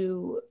Responsibilities.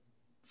 to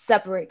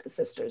separate the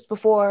sisters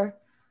before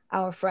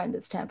our friend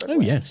is tampered Oh,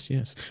 with?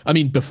 yes. I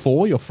mean,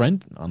 before your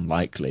friend,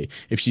 unlikely.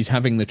 If she's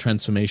having the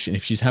transformation,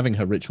 if she's having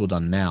her ritual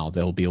done now,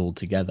 they'll be all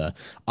together.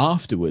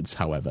 Afterwards,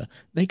 however,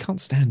 they can't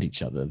stand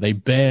each other. They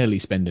barely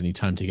spend any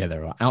time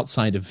together.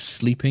 Outside of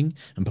sleeping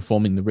and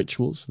performing the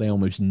rituals, they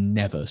almost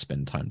never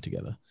spend time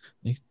together.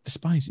 They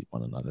despise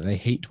one another. They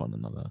hate one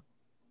another.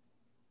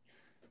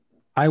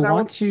 I So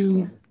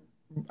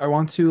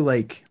want to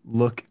like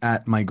look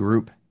at my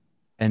group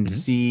and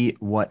see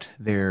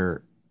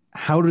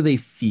how do they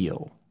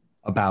feel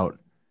about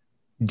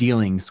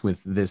dealings with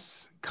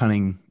this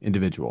cunning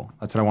individual.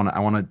 That's what I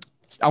want to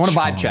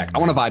vibe check. I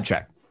want to vibe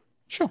check.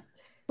 Sure.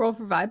 Roll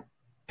for vibe.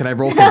 Can I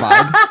roll for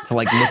vibe to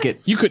like look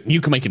at? You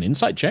can make an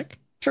insight check.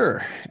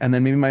 Sure. And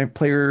then maybe my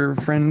player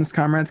friends,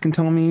 comrades can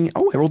tell me,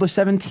 oh, I rolled a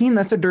 17.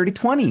 That's a dirty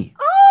 20.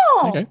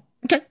 Oh!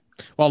 Okay.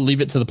 Well, I'll leave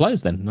it to the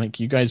players then. Like,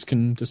 you guys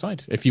can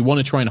decide. If you want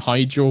to try and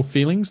hide your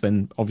feelings,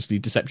 then obviously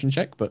deception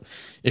check. But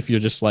if you're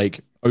just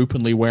like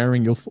openly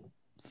wearing your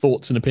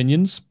thoughts and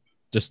opinions,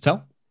 just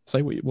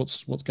say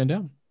what's going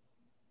down.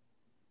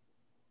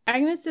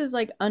 Agnes is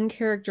like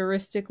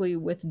uncharacteristically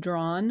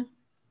withdrawn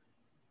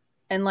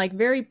and like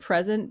very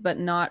present, but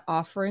not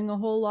offering a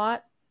whole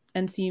lot,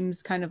 and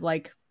seems kind of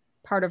like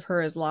part of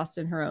her is lost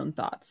in her own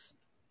thoughts.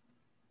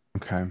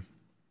 Okay.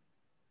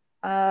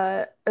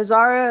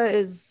 Azara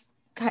is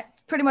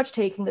pretty much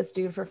taking this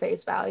dude for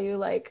face value.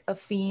 Like a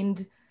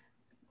fiend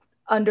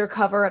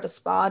undercover at a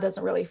spa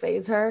doesn't really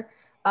faze her.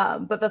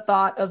 But the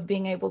thought of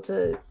being able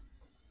to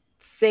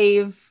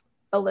save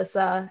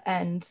Alyssa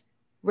and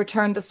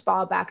return the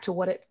spa back to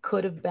what it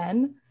could have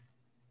been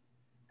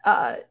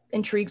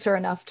intrigues her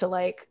enough to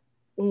like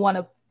want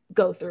to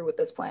go through with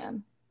this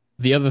plan.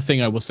 The other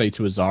thing I will say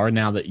to Azara,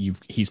 now that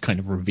he's kind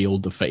of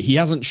revealed the face, he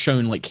hasn't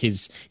shown like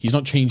he's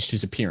not changed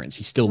his appearance.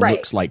 He still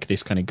looks like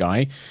this kind of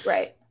guy.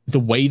 Right. The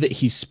way that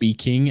he's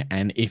speaking,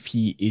 and if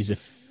he is a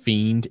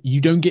fiend,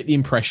 you don't get the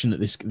impression that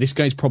this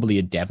guy's probably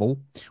a devil,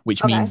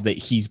 which means that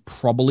he's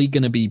probably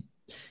going to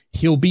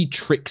he'll be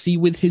tricksy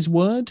with his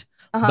word.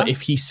 But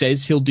if he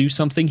says he'll do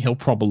something, he'll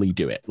probably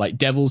do it. Like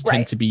devils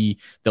tend to be,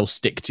 they'll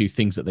stick to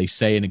things that they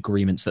say and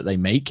agreements that they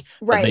make,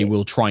 but they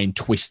will try and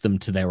twist them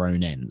to their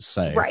own ends.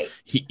 So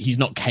he's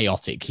not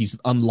chaotic. He's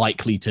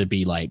unlikely to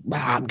be like,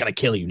 I'm going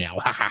to kill you now.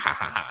 Ha ha ha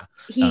ha.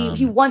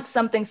 He wants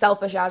something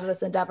selfish out of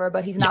this endeavor,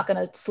 but he's not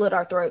going to slit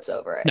our throats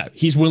over it. No,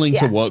 he's willing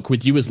to work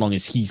with you as long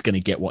as he's going to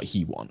get what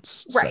he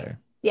wants. Right. So,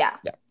 yeah.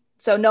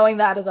 So knowing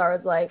that,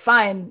 Azara's like,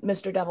 fine,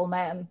 Mr. Devil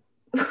Man.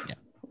 Yeah.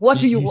 What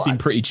do you want? You seem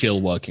pretty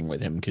chill working with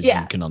him because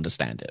you can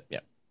understand it. Yeah.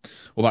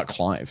 What about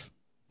Clive?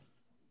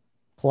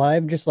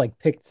 Clive just like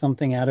picked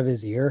something out of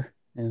his ear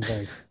and is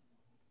like,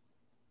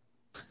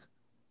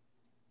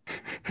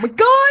 oh my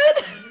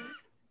God!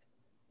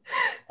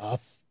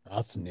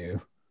 That's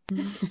new.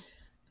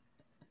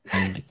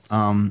 And,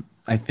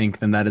 I think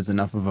then that is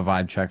enough of a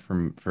vibe check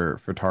for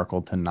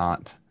Tarkle to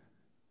not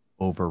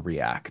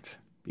overreact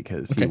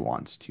because he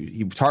wants to.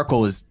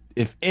 Tarkle is,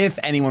 if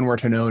anyone were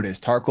to notice,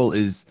 Tarkle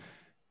is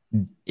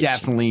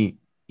definitely,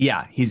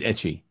 he's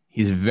itchy.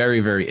 He's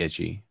very, very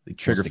itchy. Like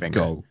trigger finger.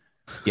 Go.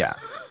 Yeah.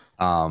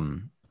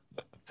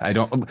 I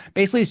don't.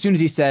 Basically, as soon as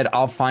he said,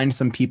 "I'll find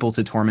some people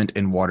to torment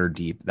in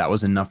Waterdeep," that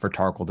was enough for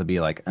Tarkle to be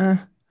like,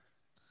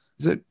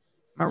 "Is it?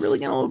 Am I really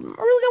gonna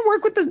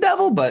work with this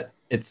devil?" But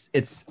it's.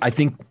 I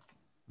think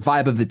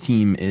vibe of the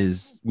team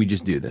is we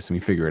just do this and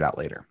we figure it out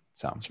later.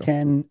 So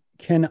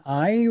can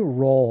I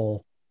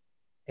roll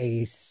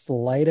a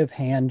sleight of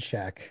hand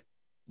check?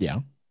 Yeah.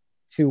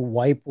 To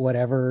wipe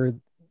whatever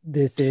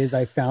this is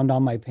I found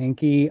on my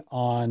pinky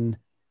on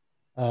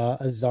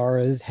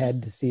Azara's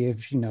head to see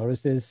if she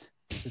notices.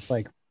 It's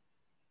like,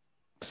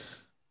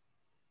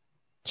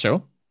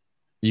 sure.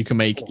 You can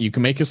make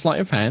a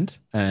sleight of hand,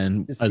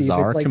 and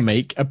Azara can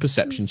make a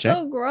perception check.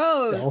 So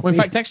gross. Stealthy. Well, in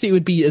fact, actually, it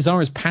would be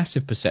Azara's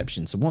passive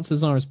perception. So, what's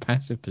Azara's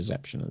passive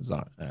perception?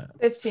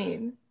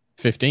 15.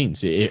 15.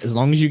 So, as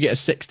long as you get a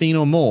 16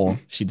 or more,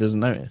 she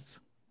doesn't notice.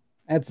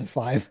 That's a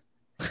 5.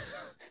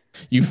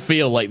 You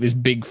feel like this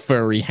big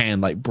furry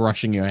hand like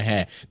brushing your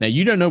hair. Now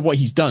you don't know what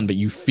he's done, but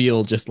you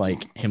feel just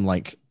like him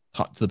like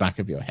touch the back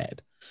of your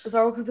head.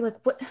 Azara could be like,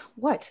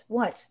 what?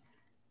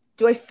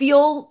 Do I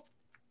feel?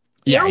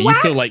 Yeah, earwax? you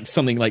feel like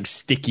something like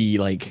sticky,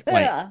 like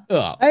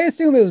ugh. I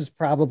assume it was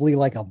probably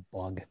like a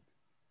bug.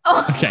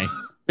 Oh. Okay.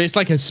 But it's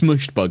like a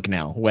smushed bug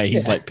now, where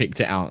he's like picked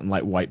it out and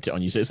like wiped it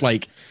on you. So it's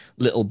like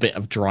a little bit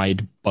of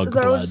dried bug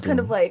Azara blood. just kind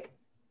of like,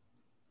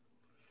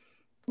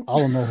 I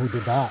don't know who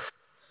did that.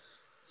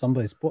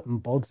 Somebody's putting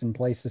bugs in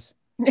places.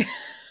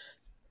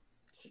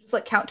 just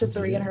like count to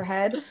 3 in her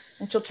head,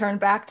 and she'll turn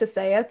back to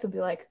Sayeth and be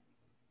like,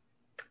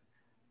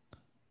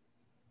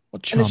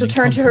 and then she'll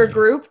turn to her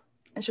group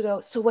and she'll go,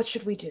 so what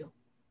should we do?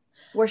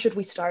 Where should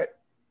we start?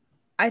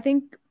 I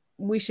think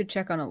we should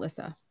check on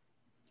Alyssa.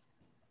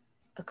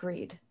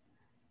 Agreed.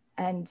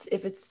 And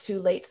if it's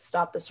too late to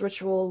stop this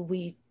ritual,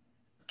 we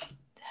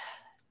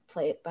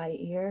play it by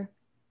ear.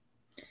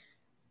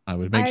 I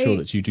would make sure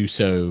that you do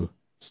so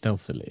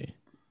stealthily.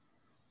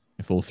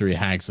 If all 3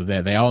 hags are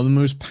there, they are the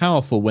most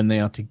powerful when they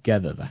are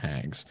together, the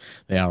hags.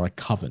 They are a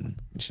coven,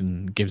 which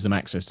gives them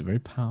access to very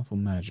powerful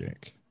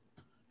magic.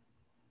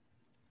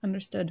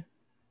 Understood.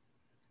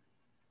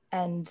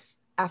 And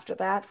after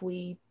that,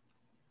 we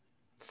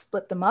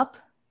split them up,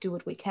 do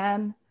what we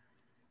can,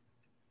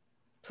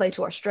 play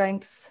to our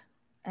strengths,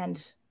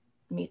 and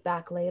meet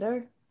back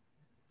later.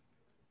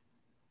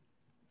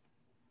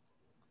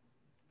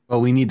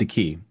 Well, we need the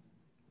key.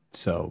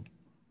 So.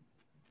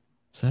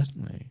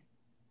 Certainly.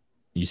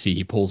 You see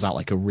he pulls out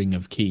like a ring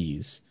of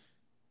keys.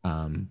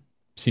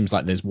 Seems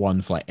like there's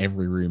one for like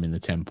every room in the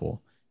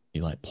temple.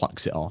 He like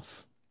plucks it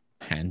off,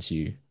 hands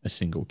you a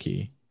single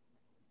key.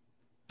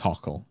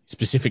 Tarkle,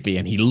 specifically,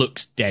 and he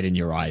looks dead in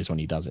your eyes when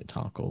he does it,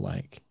 Tarkle,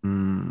 like,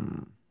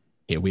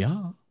 here we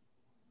are.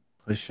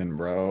 Pushing,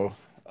 bro.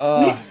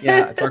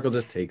 Yeah, Tarkle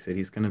just takes it.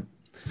 He's gonna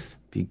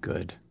be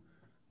good.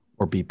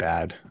 Or be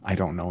bad. I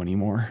don't know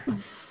anymore.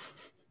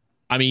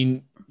 I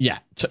mean, yeah.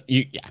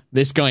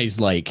 This guy's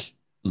like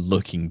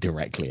looking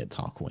directly at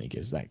Tarkle when he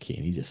gives that key,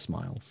 and he just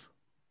smiles.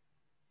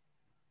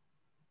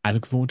 I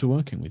look forward to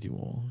working with you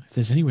all. If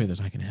there's any way that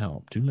I can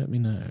help, do let me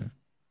know.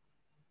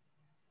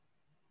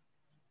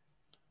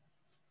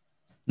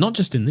 Not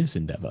just in this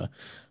endeavor,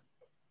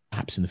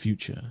 perhaps in the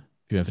future,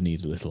 if you ever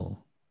need a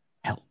little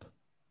help.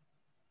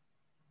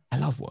 I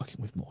love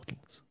working with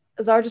mortals.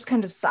 Azar just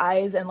kind of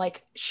sighs and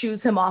like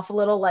shoos him off a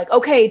little, like,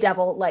 okay,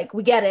 devil, like,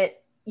 we get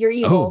it. You're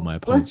evil. Oh, my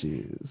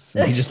apologies.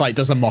 And he just like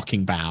does a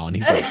mocking bow and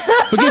he's like,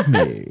 forgive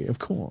me, of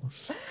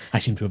course. I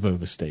seem to have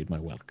overstayed my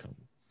welcome.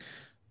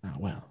 Ah,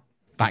 well,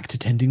 back to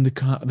tending the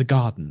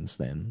gardens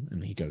then.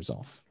 And he goes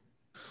off.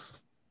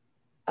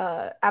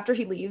 After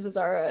he leaves,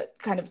 Azara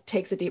kind of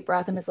takes a deep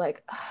breath and is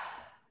like,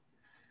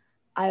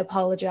 I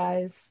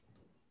apologize.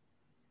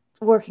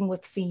 Working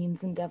with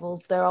fiends and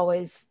devils, they're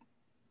always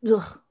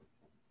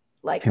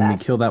like Can that.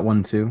 we kill that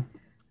one too?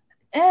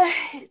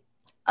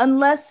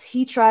 Unless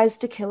he tries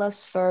to kill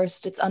us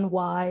first, it's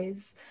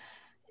unwise.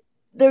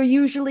 They're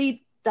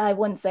usually, I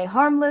wouldn't say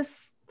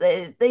harmless.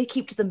 They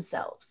keep to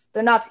themselves.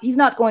 He's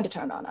not going to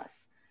turn on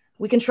us.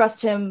 We can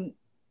trust him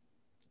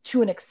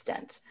to an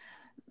extent.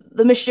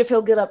 The mischief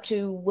he'll get up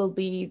to will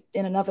be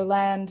in another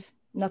land,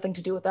 nothing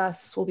to do with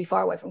us. We'll be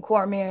far away from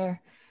Cormyr.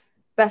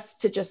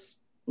 Best to just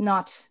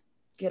not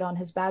get on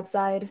his bad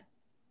side.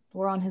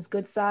 We're on his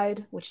good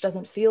side, which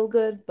doesn't feel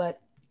good,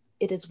 but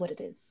it is what it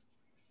is.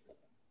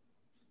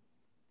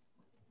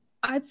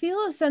 I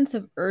feel a sense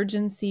of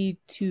urgency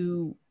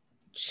to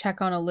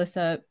check on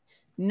Alyssa,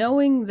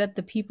 knowing that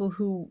the people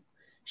who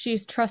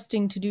she's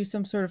trusting to do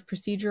some sort of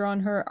procedure on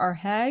her are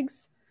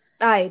hags.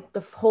 I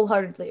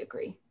wholeheartedly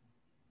agree.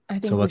 I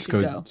think So we let's should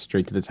go go.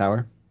 straight to the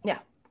tower. Yeah,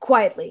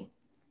 quietly.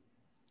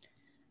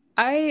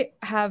 I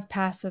have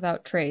passed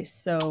without trace,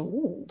 so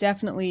Ooh.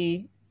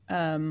 definitely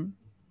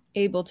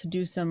able to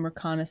do some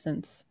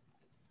reconnaissance.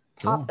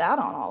 Cool. Pop that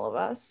on all of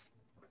us.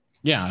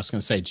 Yeah, I was going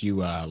to say, do you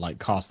like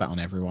cast that on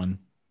everyone,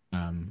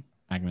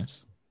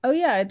 Agnes? Oh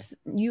yeah, it's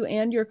you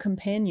and your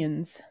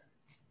companions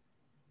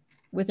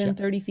within Yeah.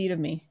 30 feet of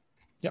me.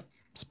 Yep.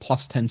 It's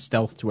plus 10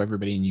 stealth to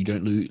everybody, and you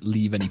don't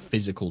leave any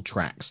physical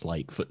tracks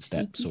like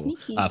footsteps Sneaky, or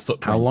sneaky.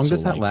 footprints. How long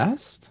does or, that like,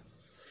 last?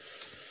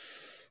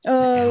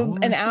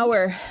 An I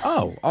hour.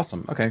 Oh,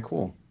 awesome. Okay,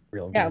 cool.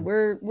 Real Yeah,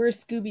 good. we're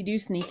Scooby-Doo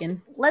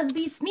sneaking. Let's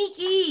be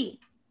sneaky.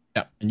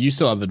 Yeah, and you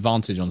still have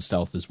advantage on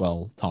stealth as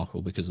well,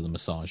 Tarkle, because of the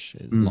massage.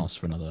 It lasts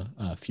for another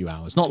few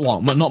hours. Not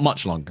long, but not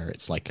much longer.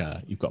 It's like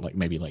you've got like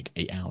maybe like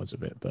 8 hours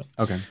of it. But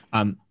Okay.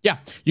 yeah,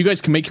 you guys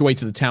can make your way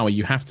to the tower.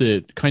 You have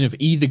to kind of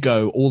either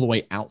go all the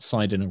way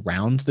outside and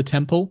around the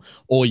temple,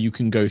 or you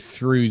can go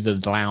through the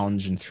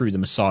lounge and through the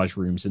massage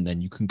rooms, and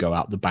then you can go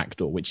out the back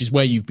door, which is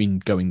where you've been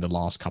going the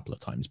last couple of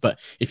times. But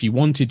if you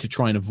wanted to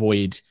try and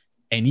avoid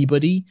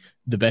anybody,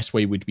 the best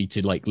way would be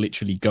to like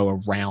literally go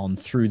around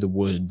through the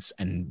woods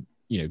and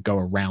go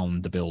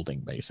around the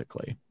building,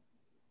 basically.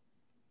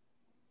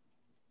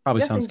 Probably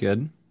Guessing- sounds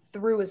good.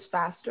 Through is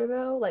faster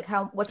though. Like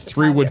what's the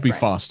Through time would be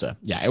difference? faster.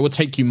 Yeah, it will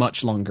take you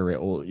much longer.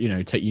 It will,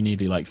 take you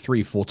nearly like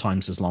 3-4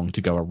 times as long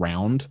to go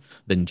around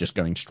than just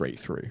going straight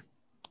through.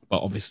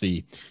 But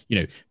obviously,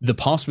 the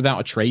pass without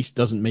a trace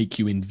doesn't make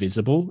you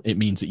invisible. It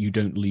means that you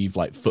don't leave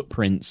like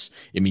footprints.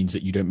 It means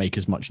that you don't make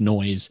as much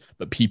noise,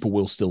 but people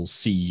will still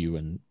see you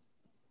and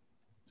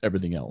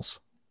everything else.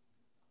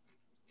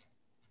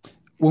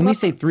 When we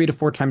say 3 to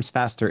 4 times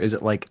faster, is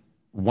it like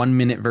 1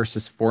 minute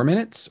versus 4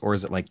 minutes, or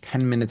is it like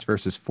 10 minutes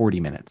versus 40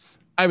 minutes?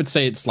 I would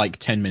say it's like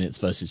 10 minutes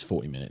versus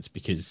 40 minutes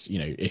because,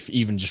 if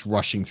even just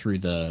rushing through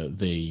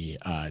the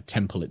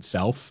temple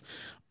itself,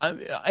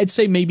 I'd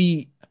say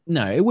maybe,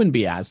 no, it wouldn't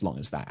be as long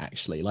as that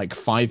actually, like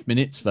 5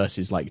 minutes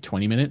versus like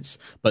 20 minutes.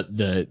 But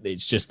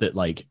it's just that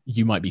like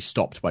you might be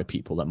stopped by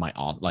people that might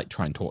like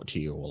try and talk to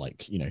you, or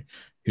like,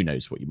 who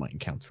knows what you might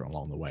encounter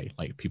along the way.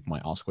 Like people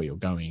might ask where you're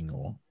going,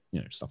 or,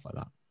 stuff like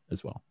that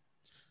as well.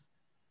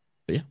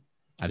 But yeah.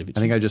 I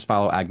think I just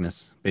follow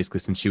Agnes, basically,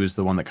 since she was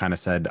the one that kind of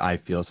said, I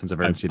feel a sense of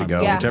urgency to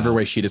go. Yeah. Whichever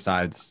way she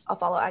decides. I'll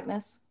follow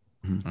Agnes.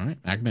 All right,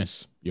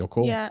 Agnes, you're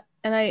cool. Yeah,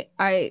 and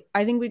I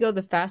think we go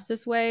the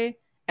fastest way,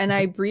 and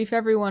I brief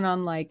everyone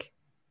on like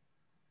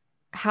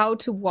how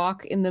to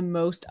walk in the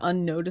most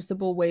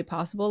unnoticeable way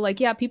possible. Like,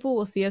 yeah, people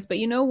will see us, but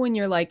when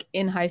you're like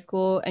in high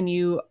school and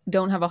you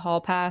don't have a hall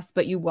pass,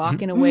 but you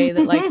walk in a way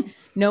that like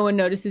no one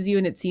notices you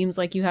and it seems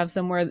like you have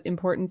somewhere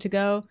important to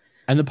go.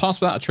 And the pass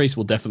without a trace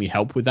will definitely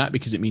help with that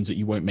because it means that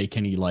you won't make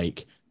any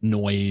like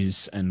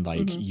noise and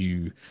like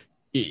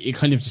it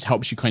kind of just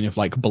helps you kind of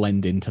like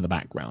blend into the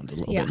background a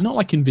little bit. Not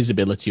like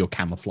invisibility or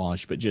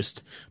camouflage, but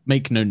just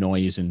make no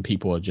noise and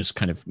people are just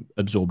kind of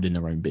absorbed in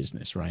their own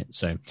business, right?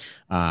 So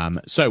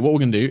so what we're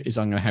going to do is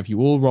I'm going to have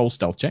you all roll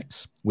stealth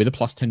checks with a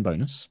plus 10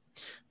 bonus.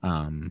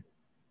 And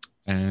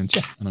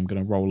I'm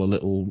going to roll a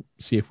little,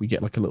 see if we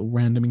get like a little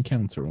random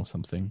encounter or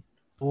something.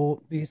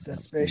 Don't be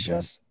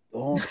suspicious.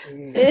 Don't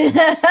be.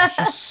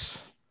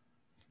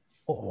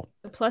 Oh,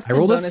 The plus I 10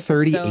 rolled a bonus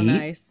is so 38.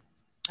 nice.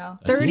 Oh.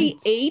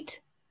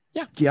 38?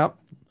 Yep.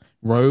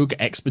 Rogue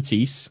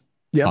expertise,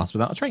 Yep. pass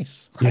without a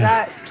trace. I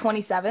got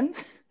 27.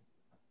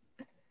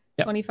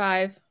 Yep.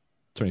 25.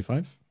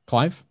 25.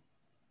 Clive?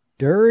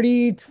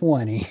 dirty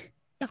 20.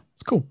 Yeah,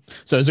 Cool.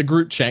 So as a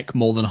group check,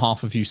 more than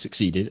half of you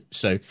succeeded.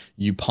 So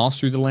you pass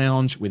through the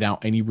lounge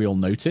without any real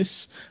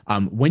notice.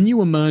 When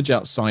you emerge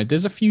outside,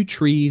 there's a few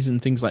trees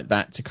and things like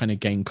that to kind of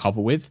gain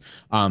cover with.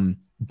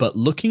 But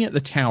looking at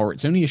the tower,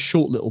 it's only a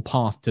short little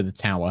path to the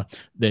tower.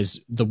 There's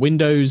the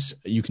windows.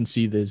 You can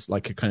see there's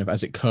like a kind of,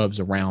 as it curves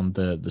around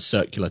the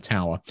circular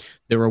tower,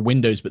 there are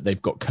windows, but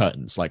they've got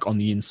curtains. Like on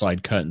the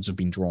inside, curtains have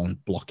been drawn,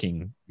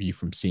 blocking you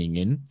from seeing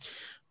in.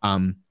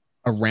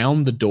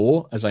 Around the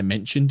door, as I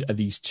mentioned, are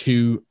these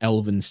two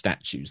elven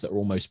statues that are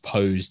almost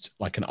posed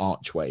like an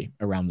archway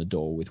around the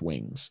door with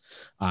wings.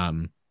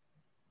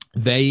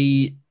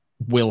 They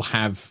will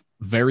have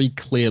very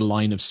clear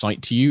line of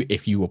sight to you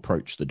if you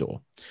approach the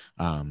door.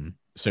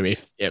 So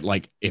if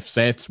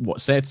Seth,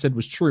 what Seth said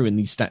was true, and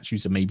these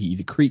statues are maybe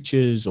either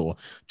creatures or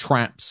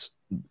traps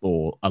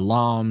or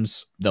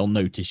alarms, they'll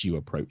notice you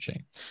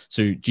approaching.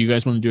 So do you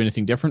guys want to do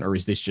anything different, or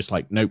is this just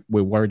like, nope,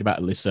 we're worried about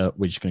Alyssa,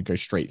 we're just going to go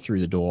straight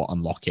through the door,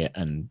 unlock it,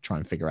 and try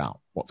and figure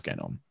out what's going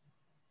on?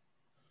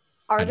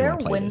 Are there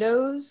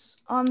windows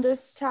on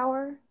this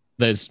tower?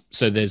 There's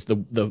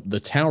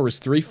the tower is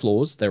 3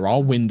 floors. There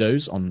are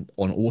windows on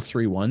all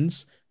 3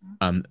 ones.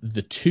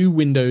 The 2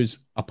 windows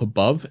up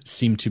above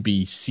seem to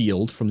be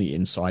sealed from the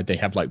inside. They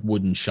have like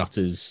wooden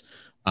shutters,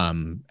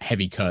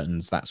 heavy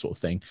curtains, that sort of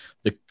thing.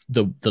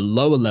 The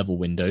lower level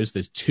windows,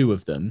 there's 2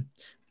 of them.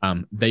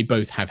 They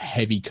both have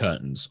heavy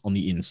curtains on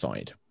the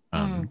inside,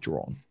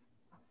 drawn.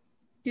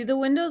 Do the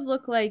windows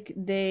look like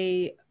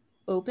they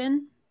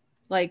open?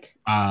 Like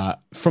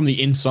from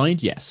the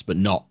inside, yes, but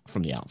not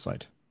from the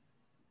outside.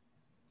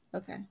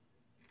 Okay.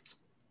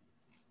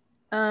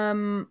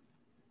 Ooh.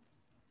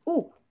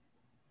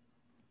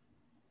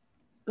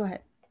 Go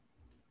ahead.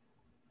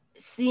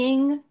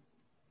 Seeing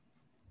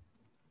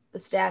the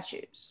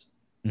statues.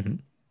 Mm-hmm.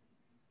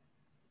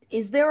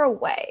 Is there a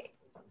way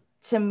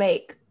to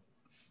make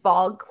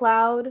fog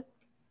cloud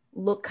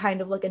look kind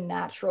of like a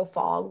natural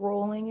fog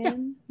rolling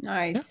in?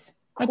 Nice.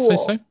 Yeah, I'd say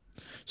so.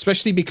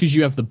 Especially because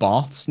you have the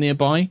baths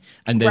nearby,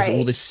 and there's all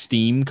Right. this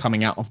steam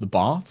coming out of the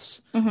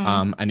baths,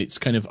 and it's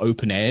kind of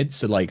open aired.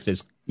 So like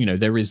there's,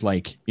 there is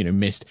like,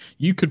 mist.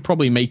 You could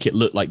probably make it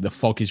look like the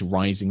fog is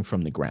rising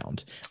from the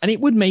ground, and it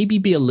would maybe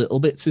be a little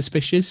bit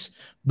suspicious.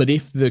 But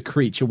if the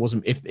creature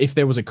wasn't, if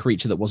there was a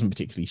creature that wasn't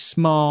particularly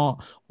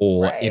smart,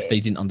 or if they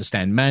didn't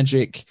understand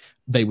magic,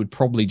 they would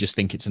probably just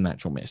think it's a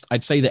natural mist.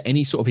 I'd say that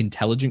any sort of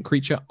intelligent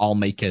creature, I'll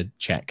make a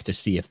check to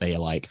see if they are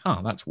like,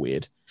 that's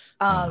weird.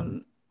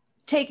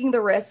 Taking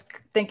the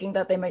risk, thinking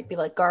that they might be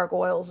like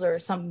gargoyles or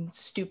some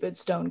stupid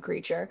stone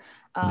creature,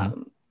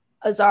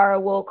 Azara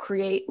will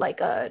create like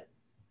a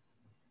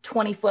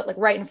 20-foot, like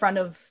right in front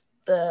of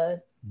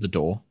the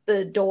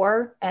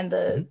door and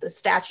the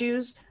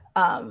statues,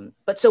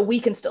 but so we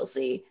can still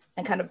see,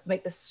 and kind of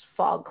make this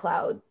fog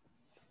cloud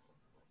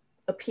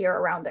appear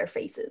around their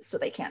faces so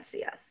they can't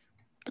see us.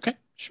 Okay,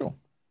 sure.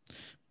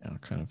 I'll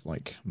kind of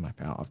like map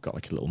out. I've got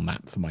like a little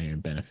map for my own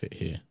benefit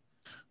here.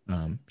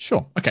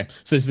 Sure. Okay.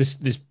 So there's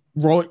this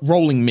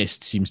rolling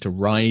mist seems to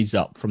rise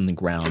up from the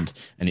ground,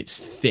 and it's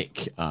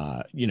thick,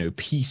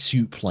 pea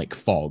soup like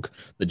fog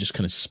that just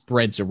kind of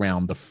spreads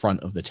around the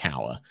front of the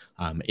tower,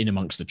 in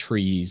amongst the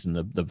trees and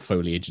the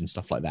foliage and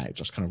stuff like that. It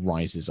just kind of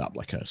rises up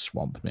like a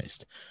swamp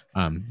mist.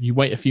 You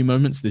wait a few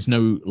moments. There's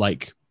no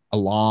like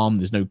alarm.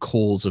 There's no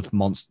calls of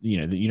monster.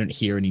 That you don't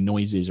hear any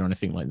noises or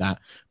anything like that.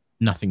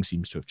 Nothing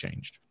seems to have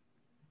changed.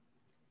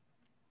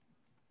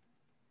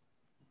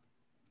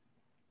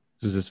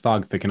 Is this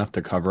fog thick enough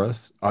to cover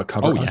us?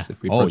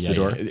 If we approach the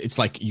door? Yeah. It's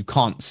like you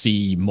can't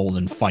see more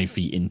than 5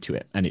 feet into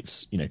it, and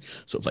it's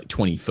sort of like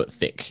 20-foot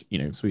thick,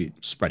 Sweet.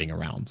 spreading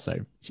around. So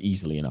it's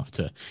easily enough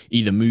to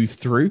either move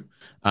through,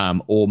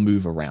 or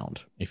move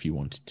around if you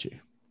wanted to.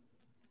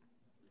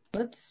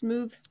 Let's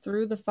move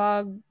through the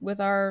fog with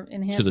our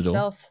enhanced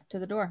stealth to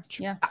the door.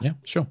 Yeah. Yeah,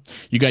 sure.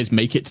 You guys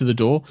make it to the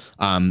door.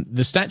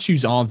 The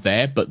statues are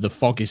there, but the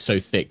fog is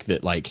so thick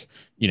that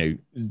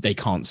they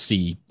can't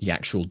see the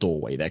actual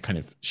doorway. They're kind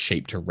of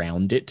shaped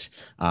around it.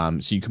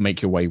 So you can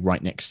make your way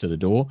right next to the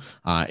door.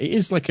 It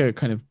is like a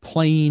kind of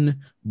plain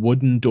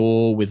wooden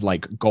door with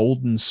like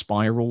golden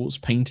spirals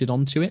painted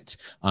onto it.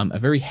 A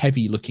very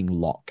heavy looking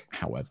lock,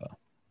 however.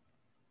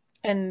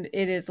 And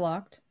it is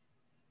locked?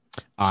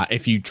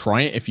 If you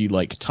try it, if you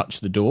like touch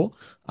the door,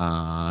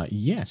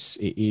 yes,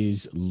 it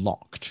is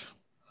locked.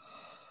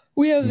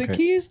 We have the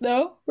keys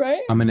though,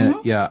 right? I'm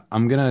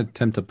gonna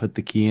attempt to put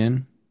the key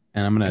in,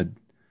 and I'm gonna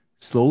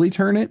slowly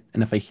turn it,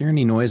 and if I hear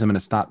any noise, I'm gonna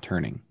stop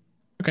turning.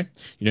 Okay.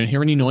 You don't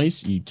hear any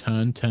noise. You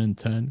turn,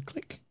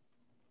 click.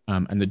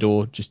 And the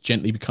door just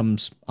gently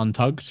becomes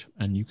untugged,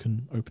 and you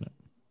can open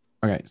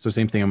it. Okay, so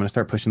same thing. I'm gonna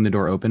start pushing the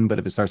door open, but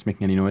if it starts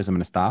making any noise, I'm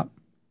gonna stop.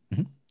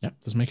 Yeah,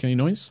 doesn't make any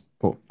noise.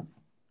 Cool.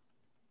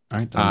 All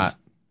right.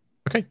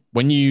 Okay.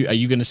 Are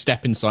you going to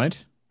step inside?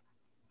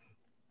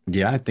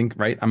 Yeah, I think,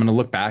 right. I'm going to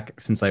look back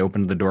since I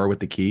opened the door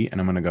with the key,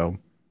 and I'm going to go.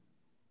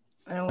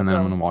 And then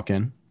I'm going to walk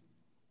in.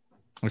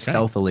 Okay.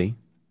 Stealthily.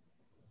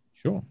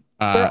 Sure.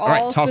 We're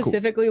all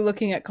specifically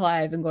looking at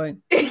Clive and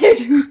going,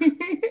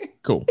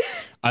 Cool.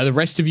 Are the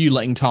rest of you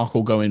letting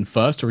Tarkle go in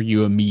first, or are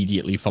you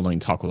immediately following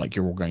Tarkle, like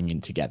you're all going in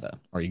together?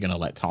 Or are you going to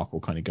let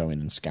Tarkle kind of go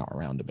in and scout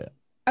around a bit?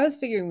 I was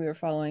figuring we were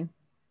following.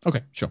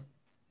 Okay, sure.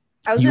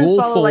 I was You going all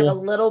to follow like a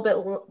four- little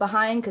bit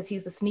behind because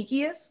he's the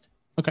sneakiest.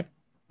 Okay.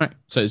 All right.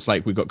 So it's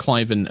like we've got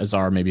Clive and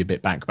Azara maybe a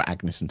bit back, but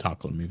Agnes and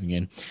Tarkle are moving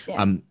in.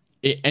 Yeah.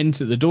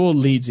 The door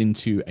leads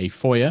into a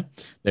foyer.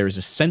 There is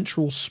a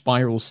central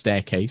spiral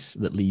staircase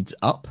that leads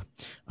up,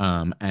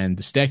 and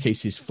the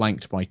staircase is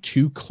flanked by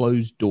two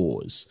closed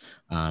doors,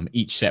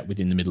 each set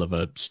within the middle of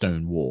a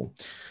stone wall.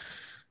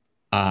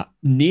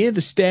 Near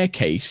the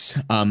staircase,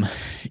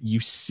 you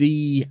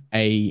see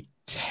a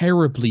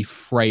terribly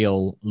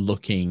frail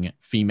looking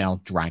female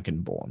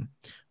dragonborn,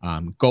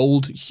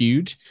 gold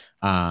hued.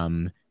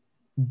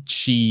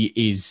 She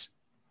is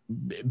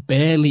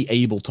barely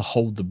able to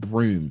hold the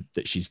broom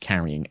that she's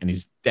carrying and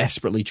is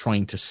desperately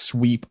trying to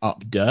sweep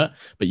up dirt,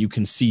 but you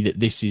can see that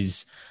this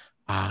is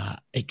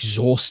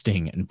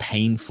exhausting and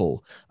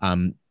painful.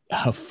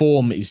 Her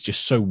form is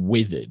just so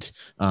withered,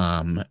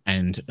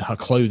 and her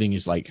clothing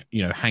is like,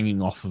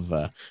 hanging off of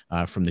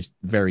her from this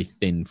very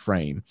thin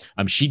frame.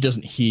 She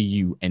doesn't hear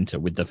you enter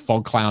with the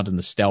fog cloud and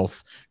the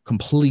stealth,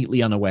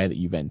 completely unaware that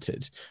you've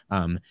entered.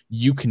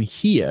 You can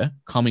hear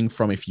coming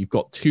from, if you've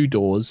got two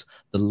doors,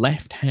 the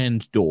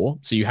left-hand door.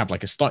 So you have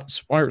like a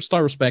spiral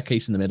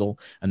staircase in the middle,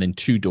 and then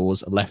two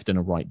doors, a left and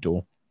a right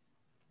door.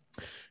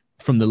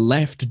 From the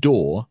left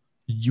door,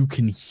 you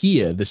can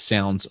hear the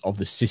sounds of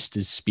the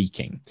sisters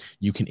speaking.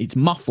 It's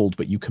muffled,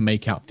 but you can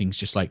make out things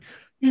just like,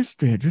 yes,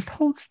 dear, just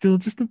hold still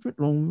just a bit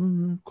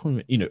longer.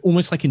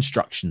 Almost like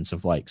instructions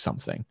of like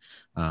something,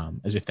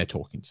 as if they're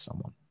talking to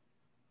someone.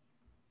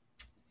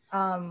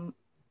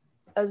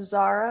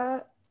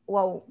 Azara,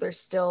 while they're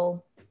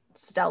still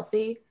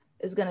stealthy,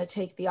 is going to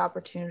take the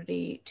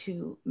opportunity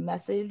to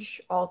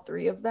message all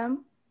three of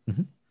them,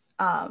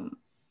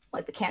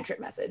 like the cantrip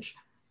message,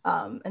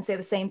 and say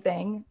the same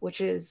thing, which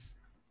is,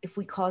 if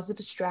we cause a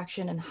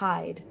distraction and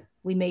hide,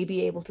 we may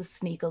be able to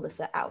sneak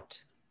Alyssa out.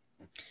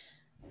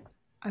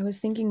 I was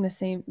thinking the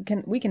same.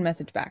 We can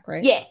message back,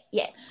 right? Yeah.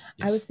 Yes.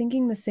 I was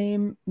thinking the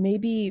same.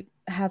 Maybe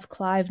have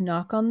Clive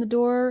knock on the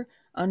door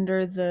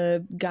under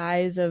the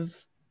guise of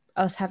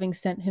us having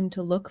sent him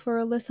to look for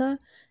Alyssa,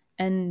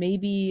 and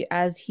maybe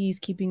as he's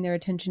keeping their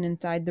attention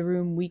inside the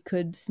room, we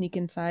could sneak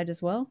inside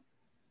as well.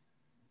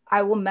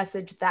 I will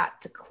message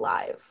that to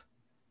Clive.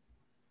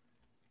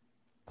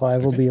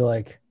 Clive will be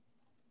like,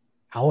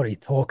 how are you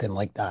talking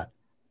like that?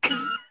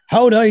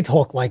 How do I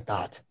talk like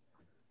that?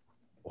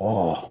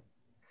 Oh,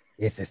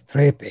 this is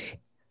trippy.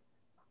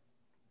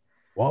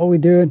 What are we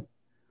doing?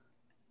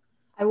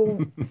 I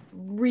will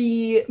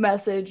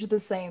re-message the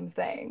same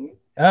thing.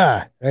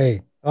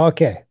 Right.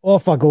 Okay.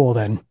 Off I go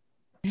then.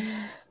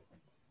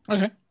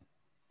 Okay.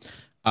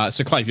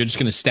 So Clive, you're just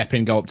going to step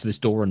in, go up to this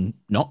door and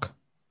knock?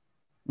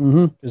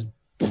 Just...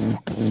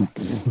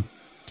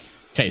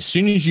 Okay, as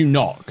soon as you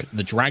knock,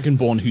 the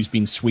Dragonborn who's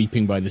been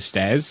sweeping by the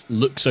stairs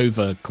looks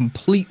over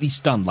completely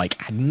stunned, like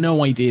had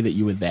no idea that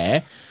you were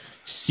there,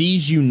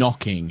 sees you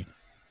knocking,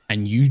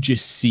 and you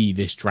just see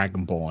this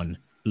Dragonborn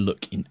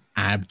look in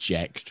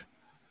abject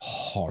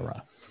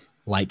horror.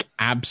 Like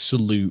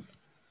absolute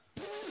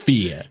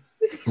fear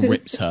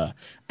grips her,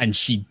 and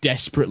she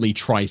desperately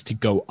tries to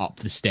go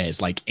up the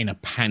stairs, like in a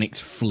panicked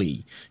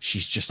flee.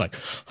 She's just like,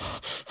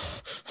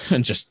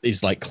 and just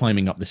is like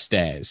climbing up the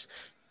stairs.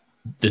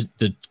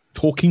 The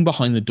talking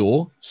behind the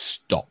door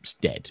stops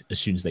dead as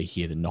soon as they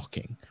hear the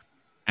knocking,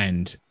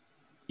 and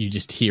you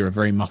just hear a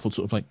very muffled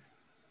sort of like,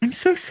 I'm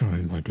so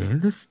sorry, my dear.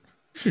 This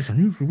is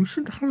unusual. We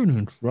shouldn't have any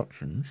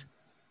interruptions.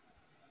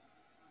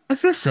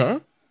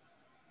 Alyssa,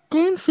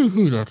 go and see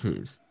who that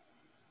is.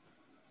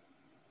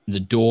 The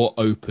door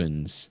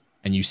opens,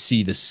 and you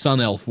see the sun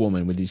elf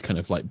woman with these kind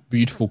of like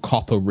beautiful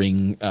copper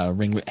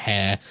ringlet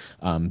hair,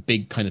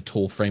 big kind of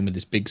tall frame with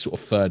this big sort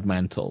of furred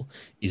mantle,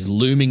 is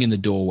looming in the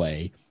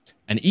doorway.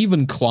 And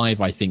even Clive,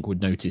 I think,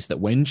 would notice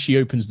that when she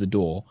opens the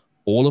door,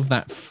 all of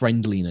that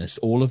friendliness,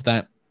 all of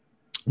that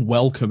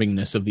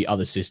welcomingness of the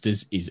other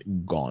sisters is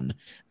gone,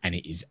 and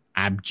it is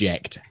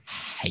abject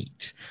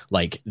hate.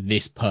 Like,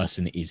 this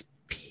person is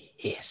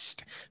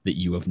pissed that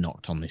you have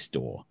knocked on this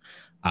door.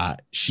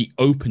 She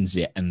opens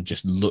it and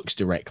just looks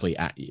directly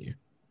at you.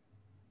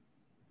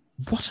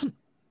 What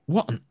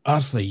on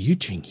earth are you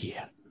doing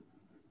here?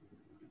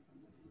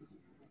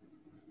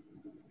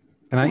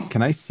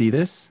 Can I see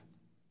this?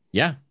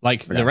 Yeah,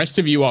 like the rest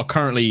of you are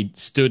currently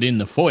stood in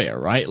the foyer,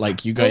 right?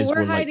 Like you guys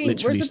were hiding. like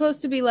literally. We're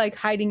supposed to be like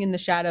hiding in the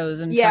shadows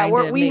and Yeah,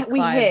 trying to we make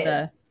Clive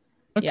hid.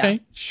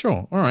 Okay,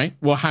 sure, all right.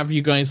 Well, have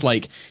you guys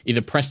like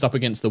either pressed up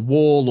against the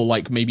wall or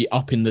like maybe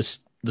up in the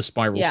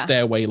spiral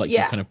stairway, like you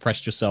kind of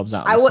pressed yourselves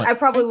out? I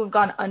probably would have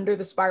gone under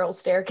the spiral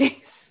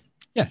staircase.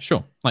 Yeah,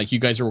 sure. Like you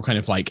guys are all kind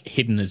of like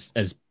hidden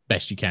as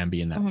best you can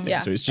be in that thing. Yeah.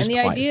 So it's just. And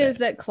the idea is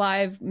that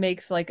Clive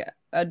makes like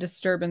a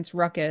disturbance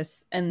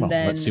ruckus, and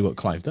then let's see what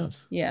Clive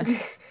does. Yeah.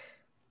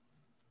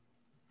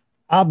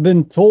 I've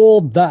been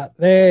told that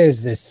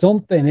there's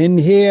something in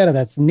here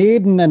that's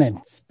needing an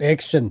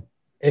inspection.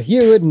 If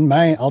you wouldn't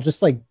mind, I'll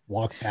just like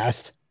walk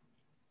past.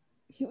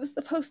 He was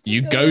supposed to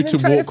You go go in to and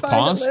try walk to find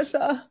past.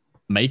 Alyssa.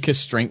 Make a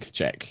strength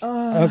check.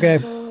 Okay.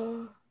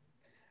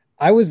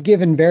 I was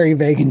given very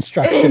vague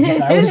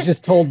instructions. I was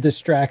just told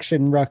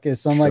distraction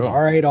ruckus. I'm like, Sure.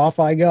 all right, off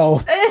I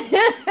go.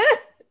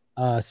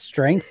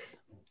 Strength.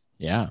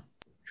 Yeah.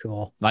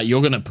 Cool. Like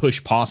you're going to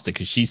push past her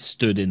because she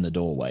stood in the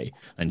doorway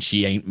and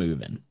she ain't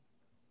moving.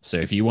 So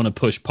if you want to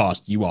push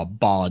past, you are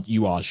barred.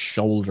 You are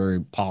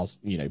shoulder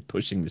past,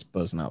 pushing this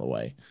person out of the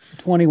way.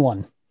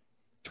 21.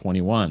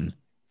 21.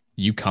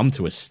 You come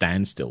to a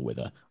standstill with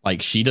her.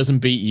 Like she doesn't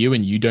beat you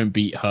and you don't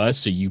beat her.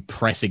 So you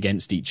press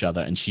against each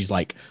other and she's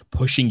like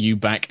pushing you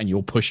back and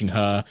you're pushing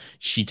her.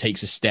 She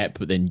takes a step,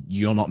 but then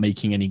you're not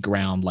making any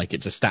ground. Like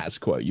it's a status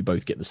quo. You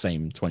both get the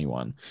same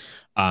 21.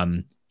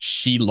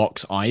 She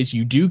locks eyes.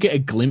 You do get a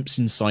glimpse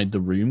inside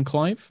the room,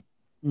 Clive.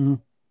 Mhm.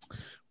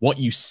 What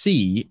you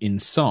see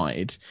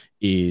inside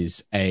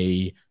is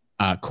a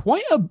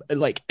quite a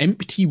like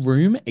empty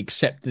room,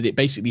 except that it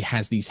basically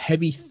has these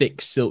heavy,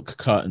 thick silk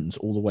curtains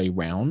all the way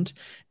round.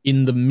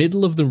 In the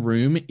middle of the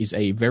room is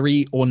a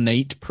very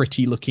ornate,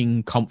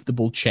 pretty-looking,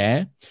 comfortable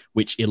chair,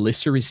 which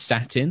Alyssa is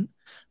sat in.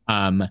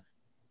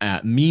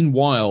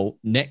 Meanwhile,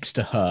 next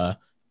to her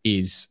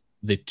is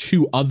the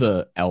two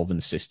other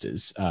elven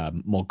sisters,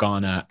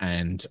 Morgana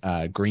and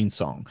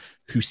Greensong,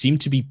 who seem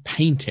to be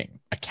painting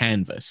a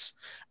canvas.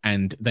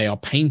 And they are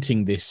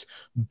painting this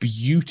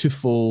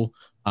beautiful,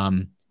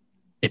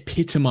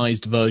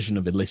 epitomized version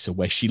of Alyssa,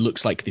 where she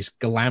looks like this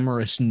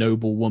glamorous,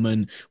 noble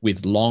woman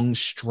with long,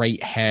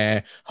 straight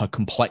hair, her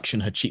complexion,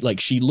 her cheek. Like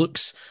she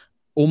looks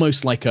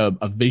almost like a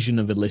vision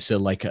of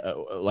Alyssa,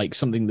 like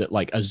something that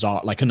like an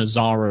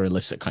Azara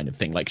Alyssa kind of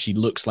thing. Like she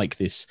looks like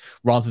this,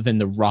 rather than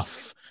the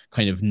rough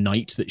kind of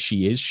knight that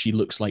she is. She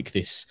looks like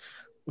this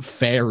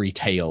fairy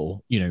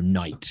tale,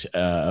 knight,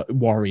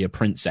 warrior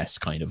princess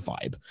kind of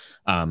vibe.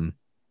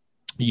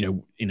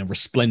 In a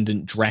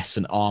resplendent dress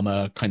and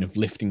armor, kind of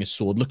lifting a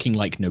sword, looking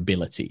like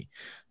nobility.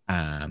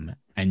 And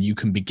you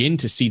can begin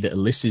to see that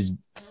Alyssa's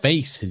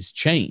face has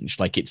changed.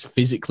 Like it's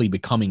physically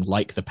becoming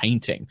like the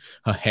painting.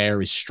 Her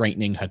hair is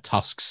straightening. Her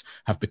tusks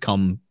have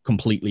become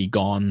completely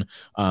gone.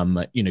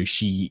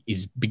 She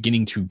is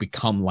beginning to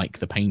become like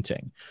the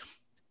painting.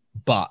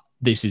 But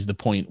this is the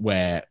point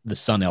where the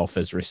Sun Elf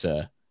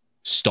Ezrissa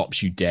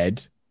stops you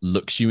dead,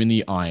 looks you in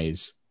the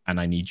eyes, and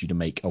I need you to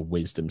make a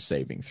wisdom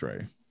saving throw.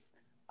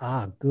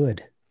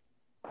 Good.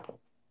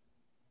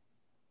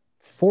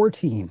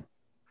 14.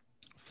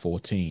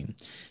 14.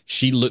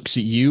 She looks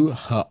at you,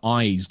 her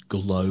eyes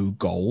glow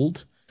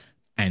gold,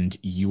 and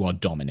you are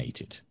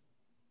dominated.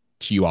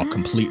 You are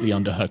completely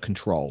under her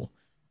control.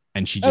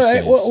 And she just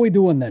says, what are we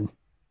doing then?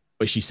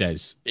 But she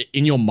says,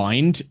 in your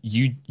mind,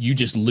 you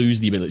just lose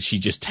the ability. She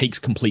just takes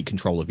complete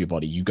control of your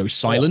body. You go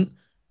silent,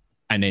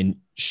 and then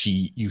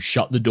you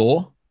shut the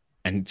door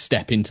and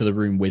step into the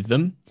room with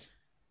them.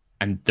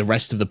 And the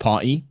rest of the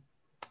party,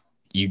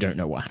 you don't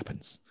know what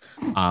happens.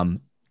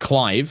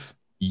 Clive,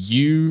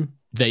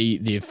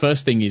 the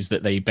first thing is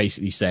that they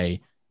basically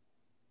say,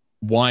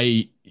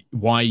 why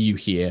are you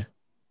here?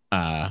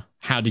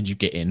 How did you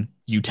get in?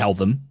 You tell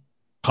them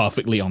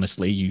perfectly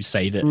honestly. You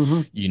say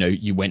that,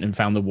 you went and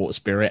found the water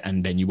spirit,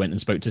 and then you went and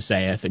spoke to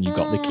Saeth, and you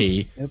got the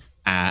key. Yep.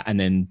 And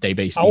then they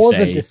basically I was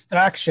say, a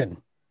distraction.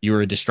 you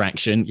were a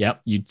distraction.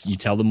 Yep. You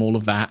tell them all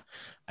of that,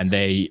 and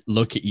they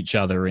look at each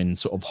other in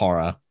sort of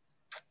horror.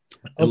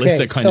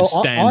 Alyssa kind of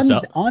stands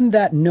up. On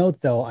that note,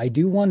 though, I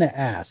do want to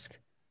ask.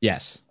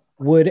 Yes.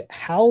 Would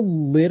how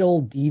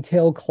little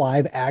detail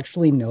Clive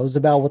actually knows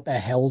about what the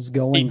hell's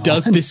going on? It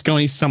does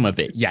disguise some of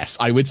it. Yes,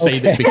 I would say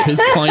that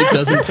because Clive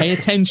doesn't pay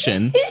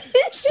attention,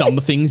 some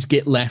things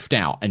get left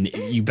out. And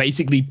you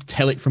basically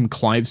tell it from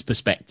Clive's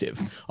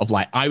perspective of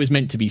like, I was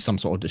meant to be some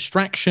sort of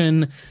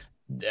distraction.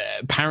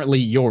 Apparently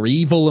you're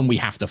evil and we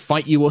have to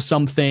fight you or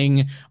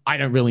something. I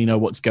don't really know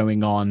what's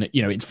going on.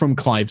 It's from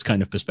Clive's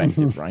kind of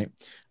perspective, right?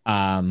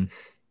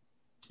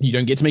 You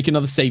don't get to make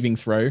another saving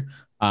throw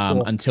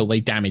until they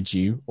damage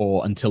you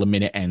or until a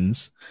minute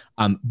ends.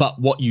 But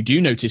what you do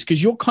notice,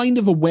 because you're kind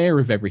of aware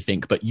of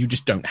everything, but you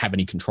just don't have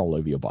any control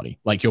over your body.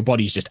 Like your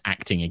body's just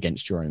acting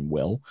against your own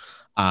will.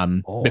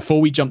 Before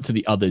we jump to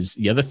the others,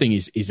 the other thing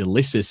is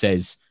Alyssa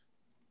says,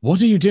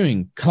 "What are you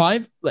doing,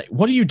 Clive? Like,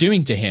 what are you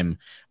doing to him?"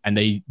 And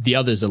the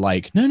others are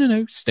like,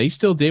 no, stay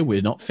still, dear.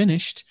 We're not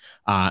finished.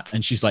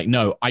 And she's like,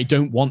 "No, I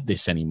don't want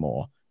this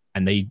anymore."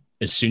 And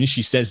as soon as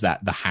she says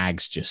that, the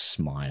hags just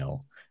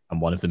smile,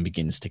 and one of them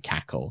begins to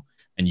cackle.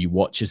 And you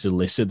watch as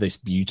Alyssa, this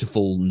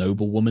beautiful,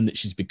 noble woman that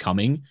she's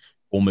becoming,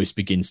 almost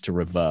begins to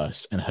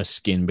reverse, and her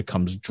skin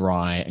becomes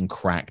dry and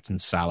cracked and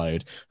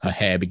sallowed. Her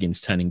hair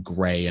begins turning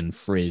gray and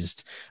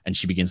frizzed, and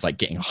she begins like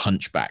getting a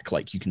hunchback.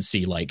 Like you can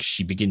see, like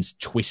she begins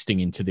twisting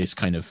into this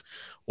kind of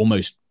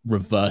almost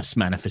reverse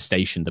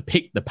manifestation.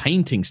 The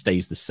painting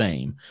stays the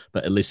same,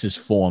 but Alyssa's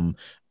form,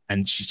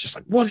 and she's just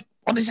like,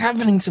 what is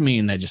happening to me?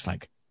 And they're just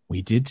like,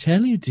 "We did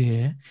tell you,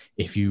 dear,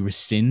 if you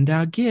rescind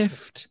our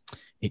gift,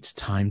 it's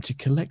time to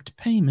collect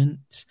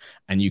payment."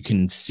 And you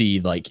can see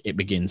like it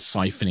begins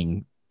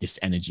siphoning this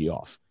energy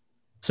off.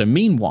 So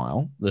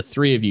meanwhile, the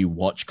three of you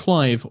watch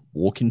Clive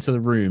walk into the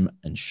room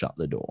and shut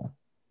the door.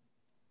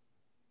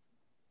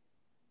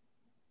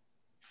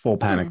 full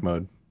panic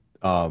mode.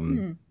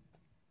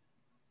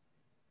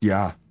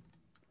 Yeah,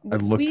 I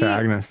looked to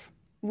Agnes.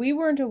 We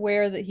weren't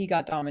aware that he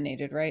got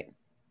dominated, right?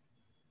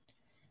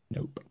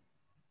 Nope.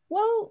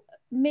 Well,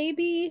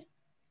 maybe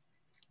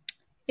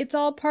it's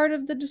all part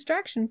of the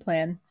distraction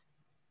plan.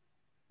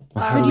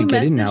 Well, how do we you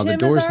get in now? message The him,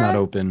 door's Azara? not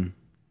open.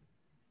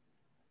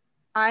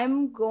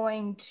 I'm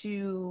going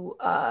to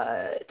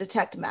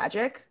detect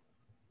magic.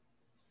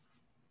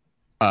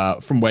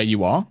 From where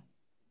you are,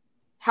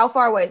 How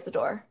far away is the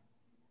door?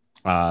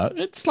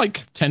 it's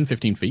like 10,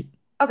 15 feet.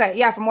 Okay,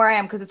 yeah, from where I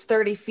am, because it's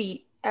 30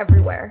 feet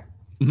everywhere.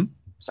 Mhm.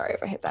 Sorry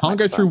if I hit that. Can't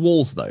go microphone. through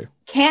walls, though.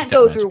 Can't Detect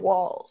go magic. through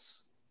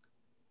walls.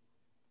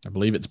 I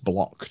believe it's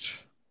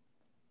blocked.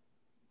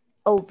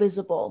 Oh,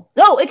 visible.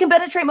 No, it can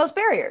penetrate most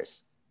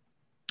barriers.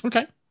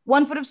 Okay.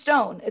 1 foot of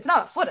stone. It's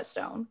not a foot of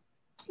stone.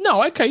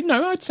 No, okay.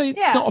 No, I'd say it's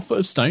Yeah. not a foot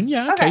of stone.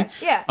 Yeah, okay.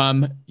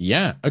 Yeah.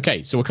 Yeah,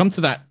 okay. So we'll come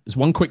to that. There's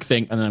one quick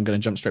thing, and then I'm going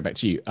to jump straight back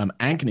to you.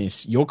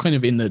 Agnes, you're kind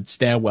of in the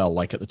stairwell,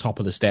 like at the top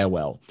of the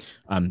stairwell.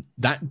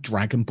 That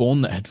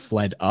dragonborn that had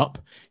fled up,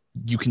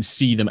 you can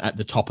see them at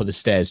the top of the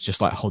stairs, just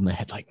like holding their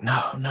head, like,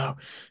 no,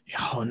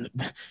 oh,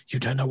 you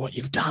don't know what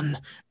you've done.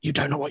 You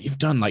don't know what you've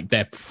done. Like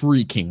they're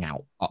freaking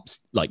out up,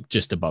 like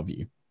just above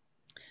you.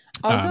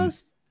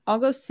 I'll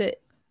go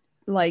sit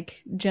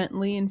like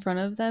gently in front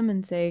of them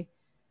and say,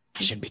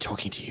 I shouldn't be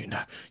talking to you.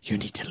 No, you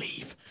need to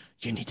leave.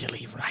 You need to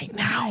leave right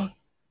now.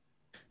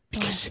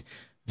 Because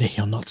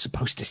you're not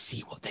supposed to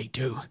see what they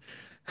do.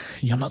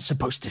 You're not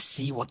supposed to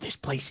see what this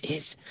place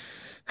is.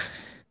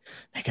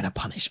 They're going to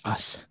punish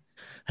us.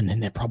 And then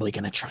they're probably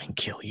going to try and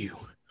kill you.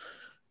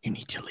 You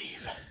need to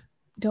leave.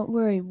 Don't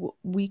worry.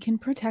 We can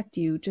protect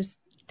you. Just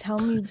tell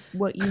me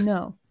what you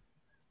know.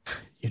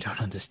 You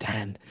don't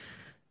understand.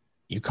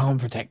 You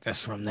can't protect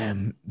us from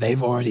them.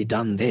 They've already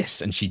done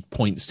this. And she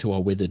points to a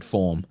withered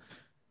form.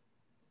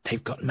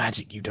 They've got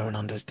magic you don't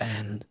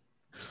understand.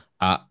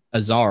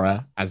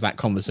 Azara, as that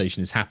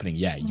conversation is happening,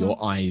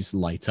 your eyes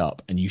light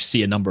up and you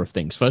see a number of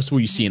things. First of all,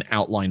 you see an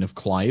outline of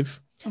Clive.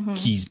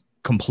 He's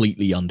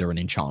completely under an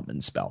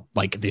enchantment spell.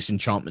 Like this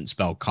enchantment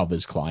spell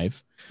covers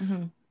Clive.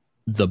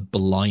 The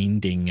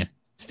blinding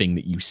thing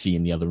that you see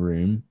in the other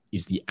room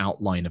is the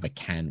outline of a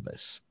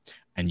canvas.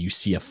 And you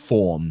see a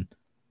form.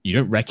 You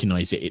don't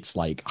recognize it. It's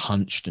like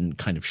hunched and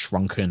kind of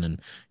shrunken and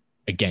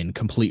again,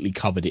 completely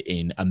covered it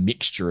in a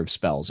mixture of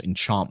spells,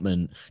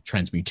 enchantment,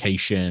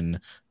 transmutation,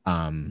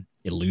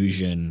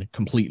 illusion,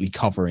 completely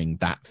covering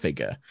that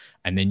figure.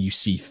 And then you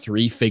see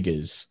 3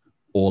 figures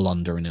all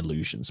under an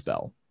illusion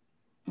spell.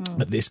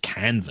 But this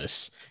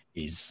canvas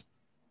is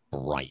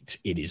bright.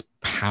 It is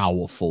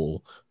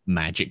powerful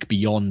magic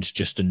beyond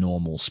just a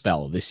normal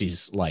spell. This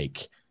is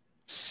like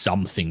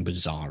something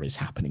bizarre is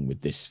happening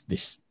with this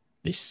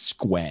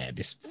square,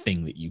 this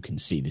thing that you can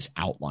see, this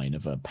outline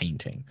of a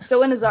painting.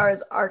 So in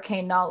Azara's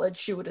arcane knowledge,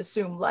 she would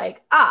assume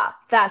like,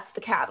 that's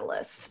the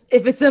catalyst.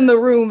 If it's in the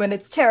room and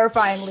it's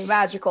terrifyingly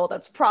magical,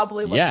 that's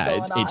probably what's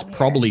going on. It's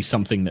probably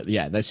something that,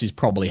 this is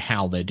probably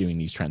how they're doing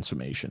these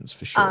transformations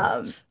for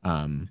sure.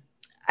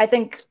 I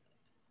think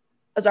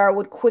Azara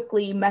would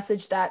quickly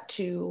message that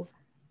to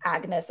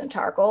Agnes and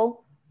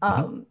Tarkle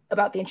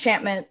about the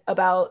enchantment,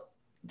 about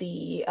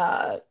the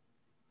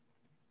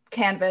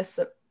canvas,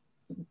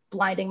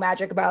 blinding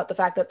magic, about the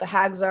fact that the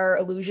hags are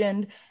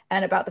illusioned,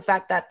 and about the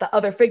fact that the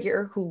other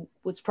figure, who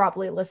was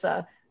probably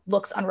Alyssa,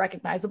 looks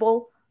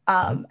unrecognizable.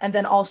 And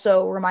then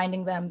also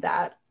reminding them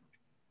that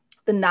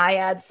the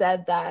Naiad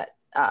said that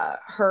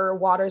her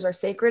waters are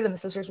sacred and the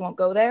sisters won't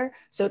go there,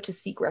 so to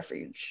seek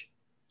refuge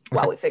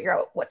while we figure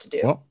out what to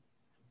do. Well,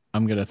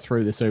 I'm going to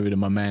throw this over to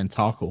my man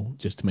Tarkle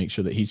just to make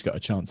sure that he's got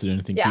a chance to do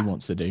anything he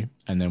wants to do,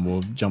 and then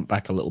we'll jump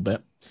back a little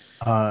bit.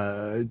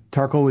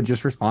 Tarkle would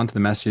just respond to the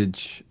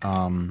message.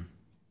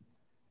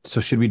 So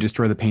should we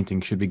destroy the painting?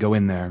 Should we go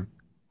in there?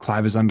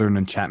 Clive is under an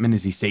enchantment.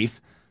 Is he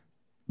safe?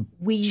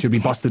 Should we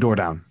bust the door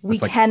down? We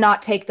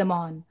cannot take them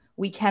on.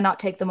 We cannot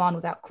take them on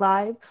without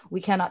Clive.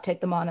 We cannot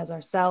take them on as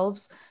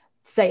ourselves.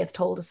 Saith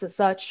told us as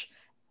such.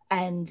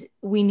 And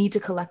we need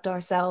to collect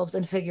ourselves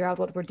and figure out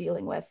what we're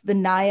dealing with. The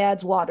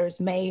Naiad's waters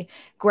may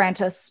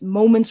grant us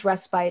moments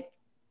respite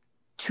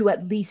to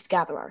at least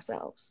gather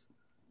ourselves.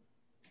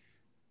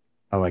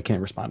 Oh, I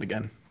can't respond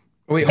again.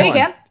 Oh, wait, Yeah, hold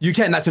you on. can. You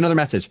can. That's another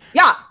message.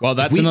 Yeah. Well,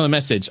 that's another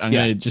message. I'm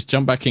going to just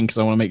jump back in because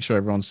I want to make sure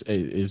everyone's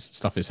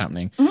stuff is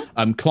happening.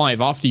 Clive,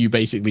 after you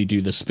basically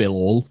do the spill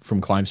all from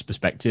Clive's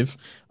perspective,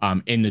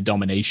 in the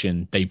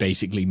domination, they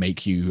basically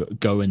make you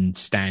go and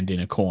stand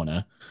in a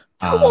corner.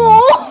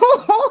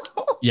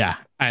 Yeah,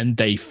 and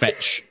they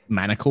fetch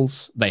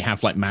manacles. They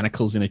have like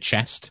manacles in a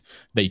chest.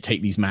 They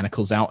take these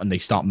manacles out and they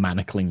start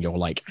manacling your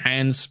like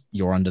hands.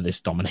 You're under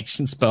this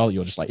domination spell.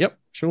 You're just like, yep,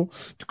 sure.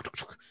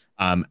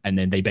 And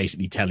then they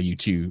basically tell you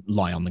to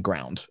lie on the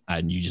ground,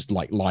 and you just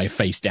like lie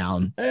face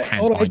down,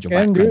 hands behind your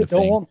back, kind of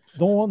thing.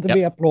 Don't want to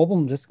be a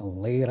problem. Just gonna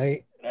lay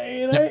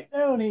right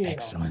down here.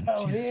 Excellent.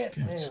 Yes,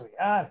 good. there we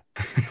are.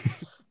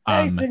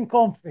 Nice and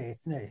comfy.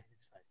 It's nice.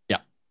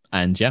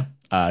 And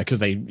because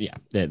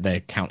they're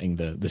counting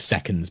the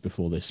seconds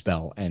before this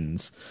spell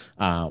ends,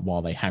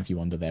 while they have you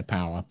under their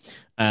power.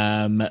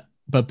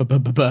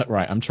 but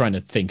right, I'm trying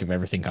to think of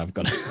everything I've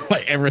got,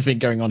 like everything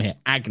going on here.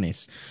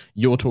 Agnes,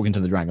 you're talking to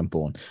the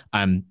Dragonborn.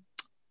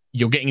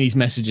 You're getting these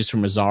messages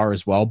from Azar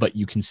as well, but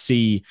you can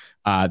see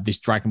this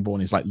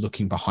Dragonborn is like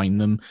looking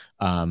behind them,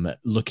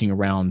 looking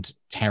around,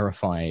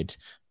 terrified.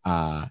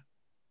 Yeah,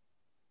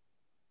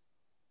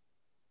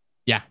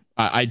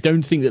 I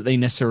don't think that they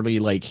necessarily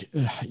like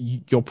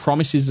your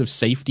promises of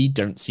safety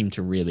don't seem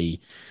to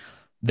really.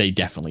 They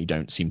definitely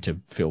don't seem to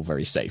feel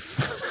very safe,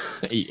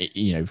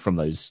 from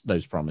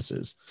those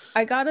promises.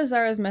 I got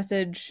Azara's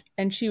message,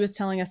 and she was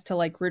telling us to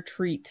like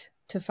retreat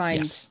to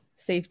find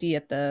safety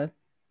at the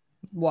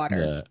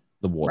water.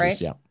 The waters,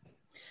 right? yeah.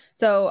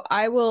 So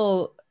I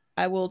will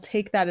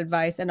take that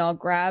advice, and I'll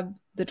grab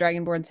the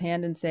Dragonborn's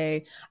hand and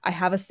say, I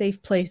have a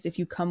safe place if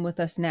you come with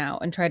us now,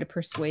 and try to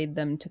persuade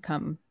them to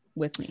come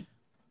with me.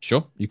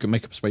 Sure, you can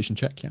make a persuasion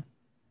check, yeah.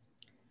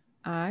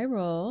 I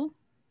roll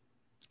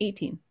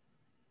 18.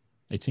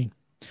 18.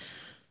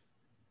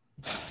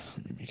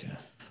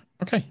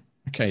 Okay.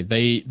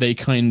 They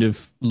kind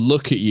of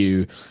look at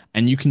you,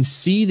 and you can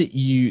see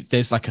that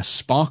there's like a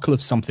sparkle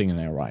of something in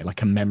their eye,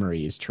 like a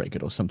memory is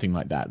triggered or something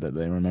like that they're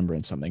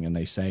remembering something, and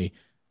they say,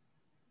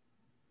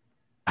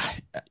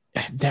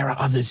 there are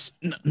others,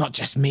 not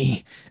just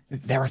me.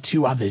 There are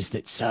 2 others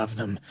that serve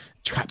them,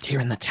 trapped here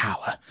in the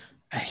tower.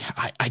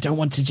 I don't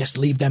want to just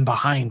leave them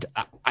behind.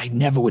 I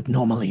never would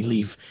normally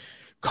leave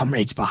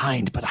comrades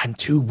behind, but I'm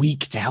too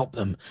weak to help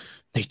them.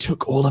 They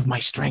took all of my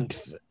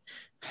strength.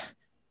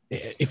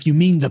 If you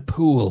mean the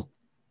pool,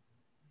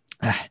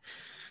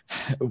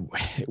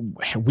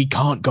 we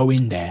can't go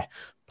in there.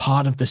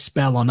 Part of the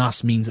spell on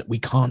us means that we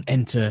can't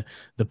enter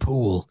the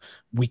pool.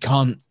 We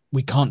can't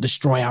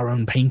destroy our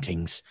own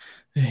paintings.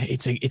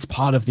 It's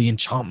part of the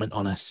enchantment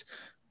on us.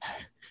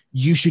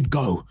 You should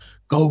go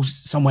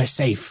somewhere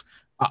safe.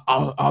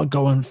 I'll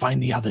go and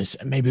find the others,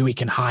 and maybe we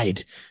can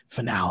hide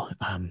for now.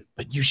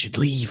 But you should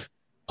leave,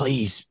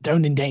 please.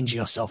 Don't endanger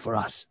yourself for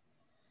us.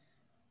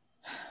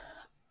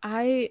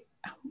 I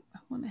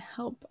want to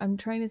help. I'm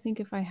trying to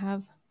think if I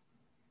have.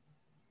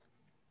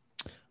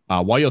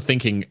 While you're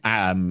thinking,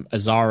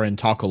 Azara and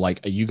Tarkle,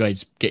 like, are you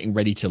guys getting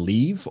ready to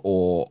leave,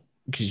 or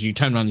because you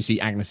turn around and you see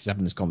Agnes is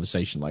having this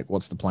conversation? Like,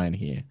 what's the plan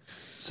here?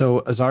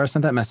 So Azara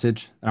sent that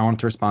message, and I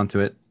wanted to respond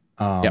to it.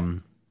 Yep.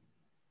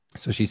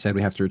 So she said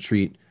we have to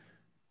retreat.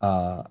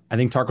 I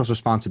think Tarkle's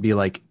response would be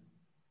like,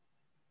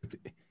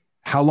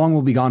 how long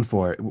will we be gone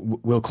for?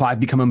 Will Clive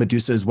become a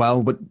Medusa as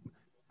well?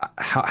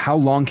 How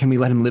long can we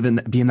let him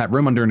be in that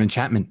room under an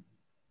enchantment?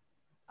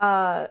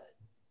 Azara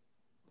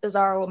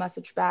will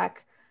message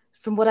back.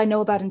 From what I know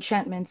about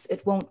enchantments,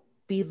 it won't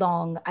be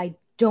long. I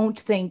don't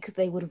think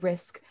they would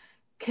risk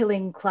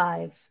killing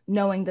Clive,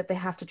 knowing that they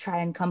have to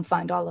try and come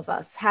find all of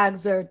us.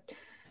 Hags are...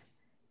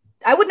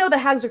 I would know that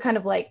hags are kind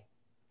of like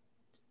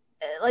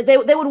they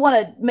would want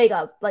to make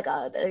an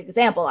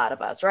example out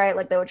of us, right?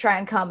 Like they would try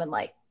and come and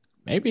like...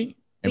 Maybe.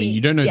 I mean,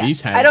 you don't know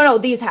these hags. I don't know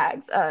these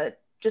hags.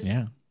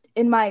 Yeah.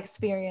 In my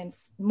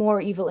experience,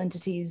 more evil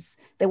entities,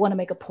 they want to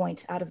make a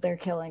point out of their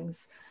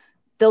killings.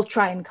 They'll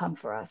try and come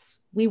for us.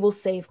 We will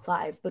save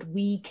Clive, but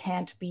we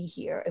can't be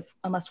here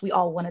unless we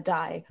all want to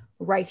die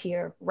right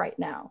here, right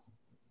now.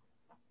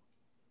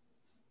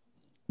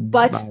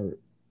 But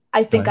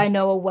I think I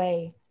know a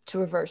way to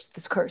reverse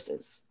this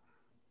curses.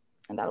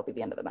 And that'll be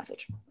the end of the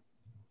message.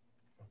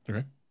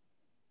 Okay.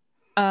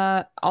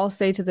 I'll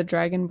say to the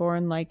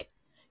Dragonborn, like,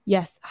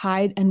 yes,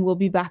 hide and we'll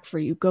be back for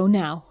you. Go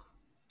now.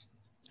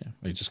 Yeah,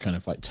 they just kind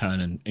of like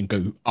turn and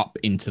go up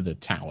into the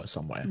tower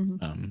somewhere.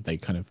 Mm-hmm. They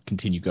kind of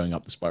continue going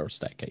up the spiral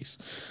staircase.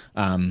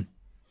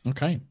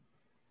 Okay.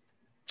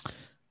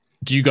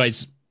 Do you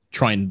guys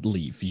try and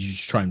leave? You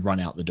just try and run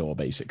out the door,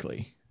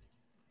 basically?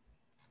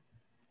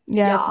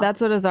 Yeah, if that's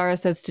what Azara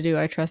says to do.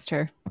 I trust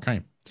her. Okay.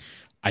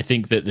 I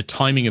think that the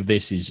timing of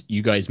this is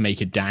you guys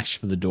make a dash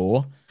for the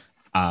door.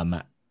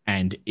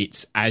 And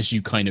it's as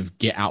you kind of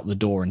get out the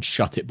door and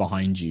shut it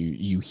behind you,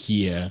 you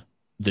hear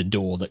the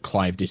door that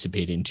Clive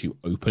disappeared into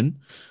open.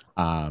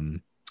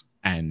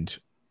 And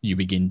you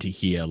begin to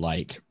hear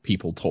like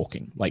people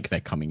talking, like they're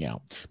coming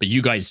out. But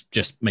you guys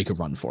just make a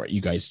run for it.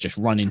 You guys just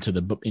run into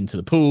the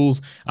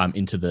pools,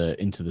 into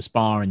the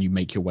spa, and you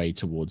make your way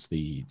towards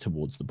the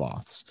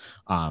baths.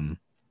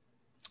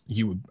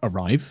 You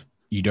arrive.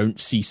 You don't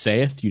see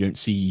Saith. You don't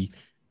see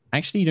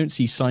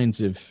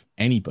signs of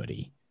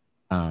anybody.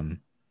 The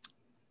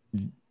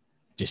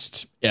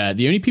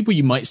only people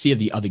you might see are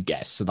the other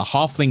guests. So the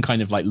halfling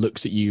kind of like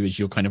looks at you as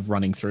you're kind of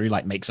running through,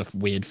 like makes a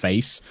weird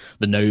face.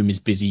 The gnome is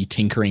busy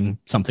tinkering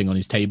something on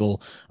his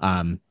table.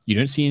 You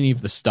don't see any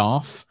of the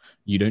staff.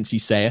 You don't see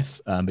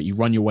Saith, but you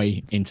run your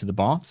way into the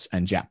baths,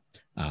 and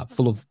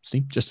full of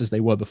steam, just as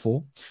they were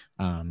before.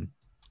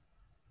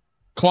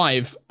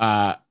 Clive,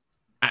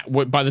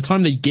 by the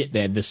time they get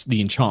there,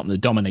 the enchantment, the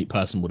dominate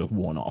person would have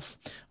worn off.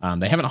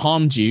 They haven't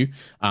harmed you,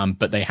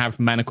 but they have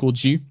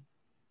manacled you.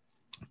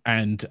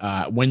 And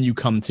when you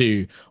come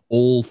to,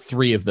 all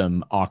 3 of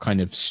them are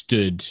kind of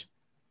stood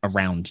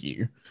around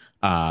you,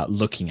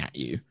 looking at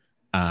you,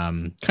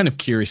 kind of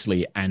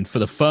curiously. And for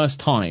the first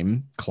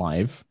time,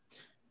 Clive,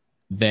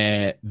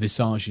 their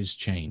visages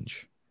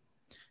change.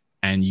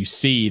 And you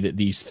see that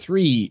these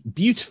three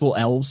beautiful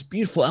elves,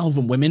 beautiful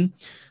elven women,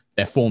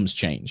 their forms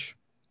change.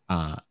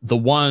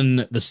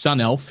 The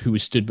sun elf who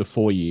was stood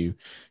before you,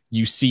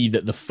 you see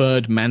that the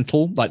furred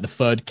mantle, like the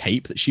furred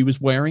cape that she was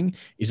wearing,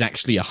 is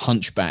actually a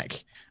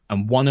hunchback.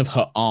 And one of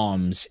her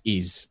arms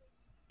is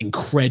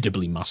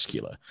incredibly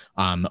muscular,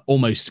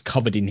 almost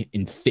covered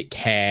in thick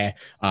hair,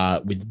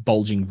 with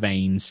bulging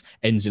veins,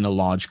 ends in a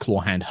large claw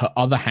hand. Her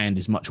other hand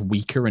is much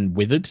weaker and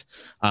withered,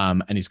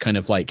 and is kind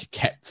of like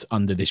kept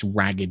under this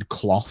ragged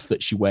cloth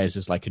that she wears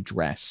as like a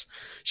dress.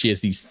 She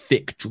has these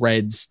thick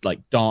dreads,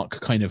 like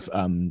dark kind of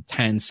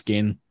tan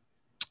skin,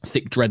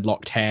 thick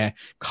dreadlocked hair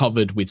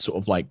covered with sort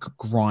of like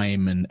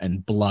grime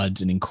and blood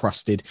and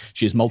encrusted.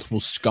 She has multiple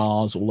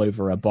scars all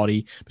over her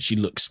body, but she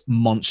looks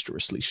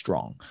monstrously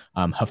strong.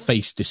 Her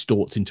face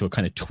distorts into a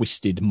kind of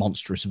twisted,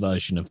 monstrous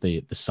version of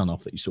the sun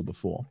elf that you saw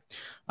before.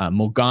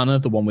 Morgana,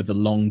 the one with the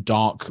long,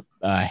 dark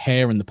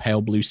hair and the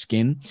pale blue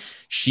skin,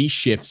 she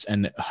shifts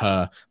and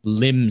her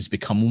limbs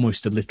become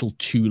almost a little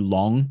too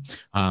long.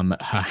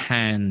 Her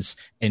hands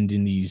end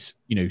in these,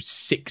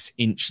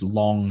 6-inch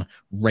long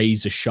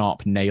razor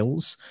sharp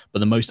nails. But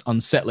the most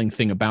unsettling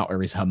thing about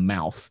her is her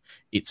mouth.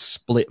 It's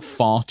split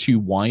far too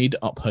wide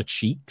up her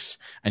cheeks,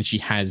 and she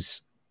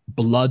has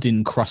blood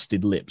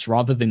encrusted lips.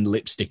 Rather than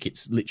lipstick,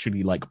 it's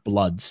literally like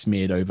blood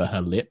smeared over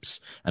her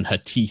lips, and her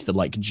teeth are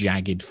like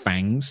jagged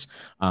fangs.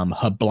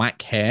 Her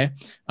black hair,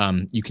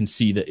 you can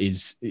see that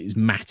is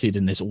matted,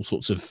 and there's all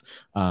sorts of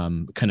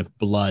kind of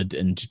blood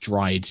and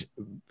dried,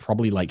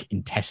 probably like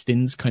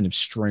intestines kind of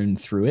strewn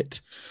through it.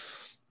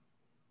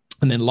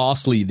 And then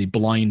lastly, the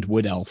blind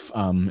wood elf,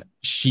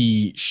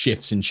 she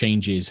shifts and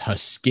changes. Her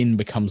skin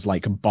becomes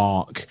like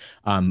bark,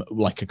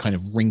 like a kind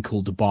of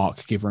wrinkled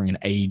bark, giving her an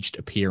aged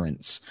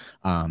appearance.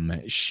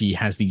 She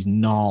has these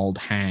gnarled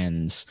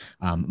hands.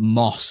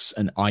 Moss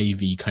and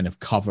ivy kind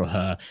of cover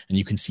her, and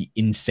you can see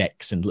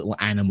insects and little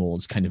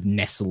animals kind of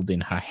nestled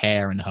in her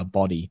hair and her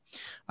body.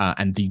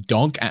 And the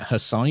dog at her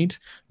side,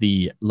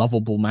 the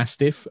lovable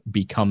mastiff,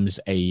 becomes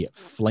a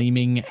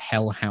flaming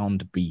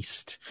hellhound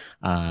beast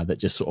that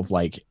just sort of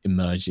like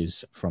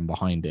emerges from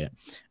behind it.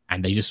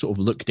 And they just sort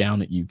of look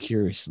down at you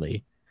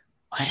curiously.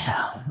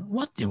 Well,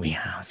 what do we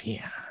have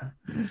here?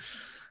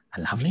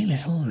 A lovely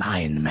little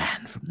lion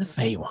man from the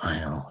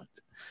Feywild.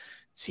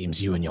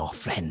 Seems you and your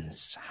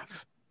friends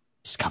have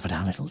discovered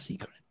our little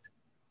secret.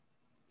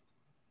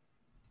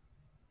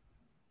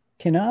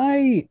 Can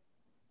I...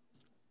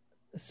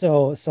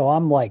 So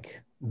I'm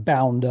like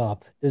bound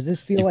up. Does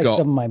this feel like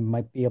something I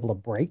might be able to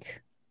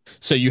break?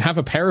 So you have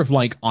a pair of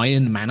like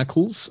iron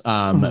manacles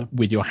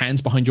with your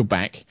hands behind your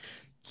back.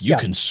 You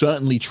can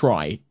certainly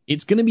try.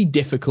 It's going to be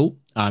difficult.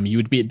 You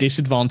would be at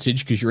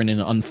disadvantage because you're in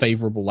an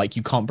unfavorable, like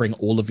you can't bring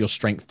all of your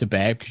strength to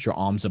bear because your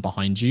arms are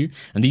behind you.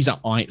 And these are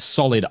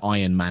solid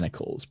iron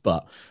manacles.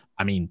 But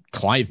I mean,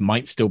 Clive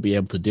might still be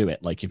able to do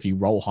it. Like if you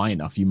roll high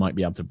enough, you might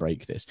be able to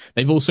break this.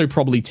 They've also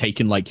probably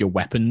taken like your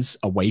weapons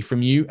away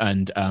from you,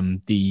 and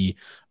the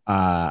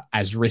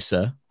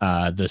Azrissa,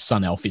 the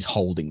sun elf, is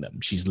holding them.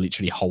 She's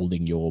literally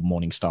holding your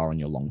Morning Star and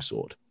your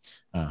longsword.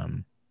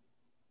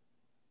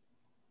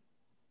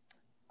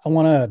 I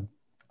want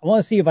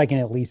to see if I can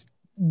at least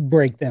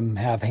break them,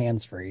 have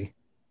hands free.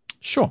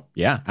 Sure.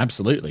 Yeah,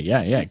 absolutely.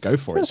 Yeah. Go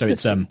for it. So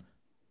it's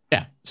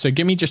yeah. So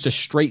give me just a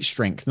straight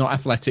strength, not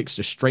athletics,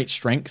 just straight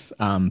strength,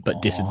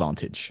 but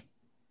disadvantage.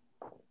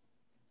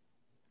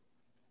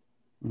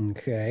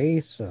 Okay,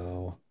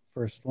 so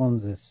first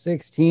one's a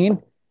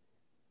 16.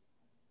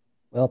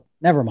 Well,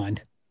 never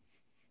mind.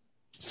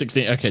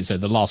 16. Okay, so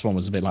the last one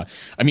was a bit like,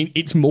 I mean,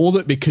 it's more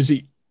that because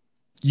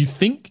you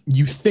think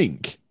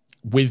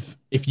with,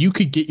 if you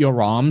could get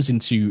your arms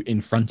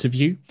in front of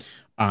you,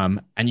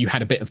 and you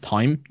had a bit of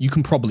time, you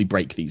can probably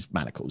break these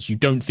manacles. You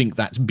don't think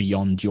that's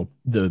beyond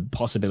the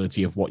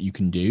possibility of what you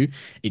can do.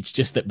 It's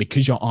just that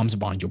because your arms are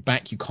behind your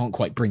back, you can't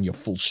quite bring your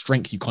full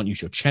strength. You can't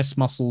use your chest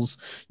muscles.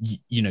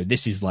 You know,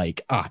 this is like,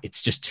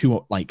 it's just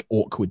too like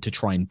awkward to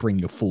try and bring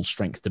your full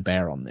strength to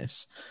bear on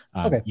this.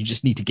 Okay. You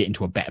just need to get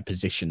into a better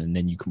position, and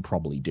then you can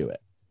probably do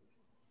it.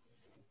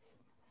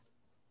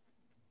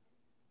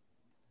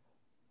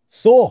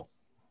 So,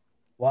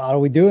 what are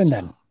we doing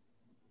then?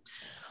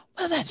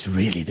 Well, that's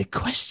really the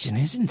question,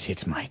 isn't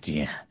it, my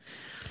dear?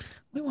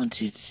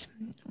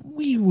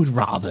 We would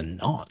rather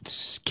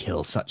not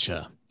kill such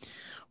a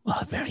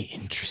very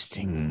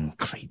interesting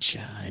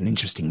creature, an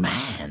interesting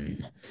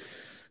man.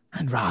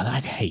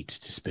 I'd hate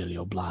to spill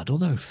your blood,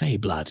 although Fey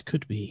blood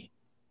could be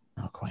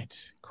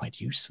quite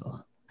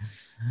useful.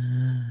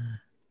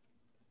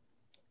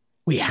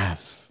 We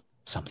have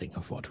something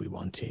of what we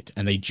wanted.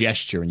 And they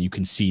gesture, and you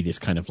can see this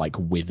kind of like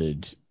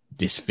withered,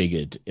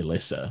 disfigured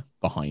Elissa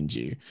behind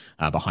you,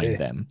 behind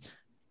them.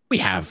 We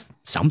have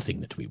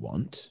something that we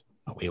want,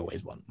 but we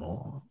always want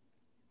more.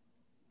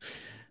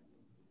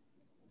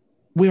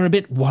 We're a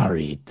bit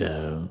worried,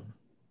 though.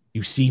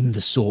 You seem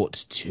the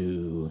sort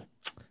to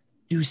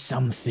do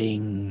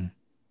something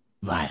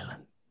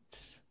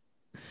violent.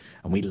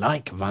 And we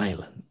like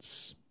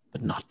violence,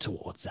 but not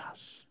towards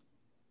us.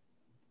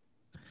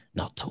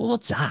 Not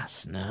towards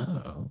us.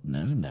 No.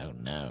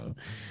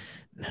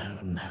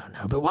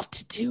 But what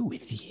to do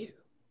with you?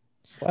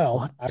 Well,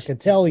 What? I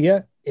could tell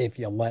you if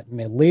you let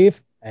me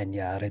leave and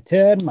you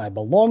return my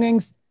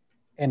belongings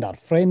and our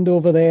friend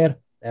over there,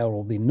 there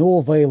will be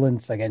no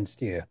violence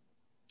against you.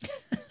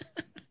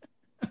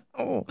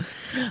 Oh,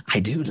 I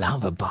do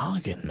love a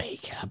bargain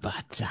maker,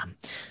 but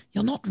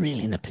you're not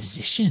really in a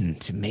position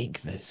to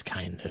make those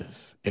kind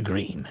of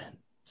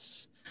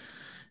agreements.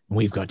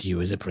 We've got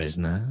you as a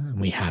prisoner, and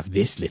we have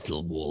this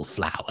little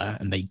wallflower,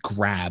 and they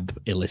grab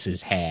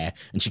Ilyssa's hair,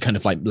 and she kind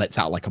of like lets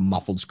out like a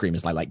muffled scream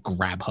as they like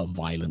grab her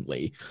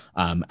violently.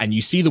 And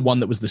you see the one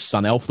that was the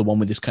sun elf, the one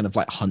with this kind of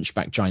like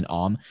hunchback giant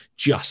arm,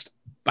 just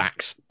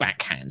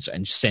backhands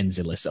and sends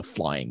Ilyssa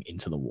flying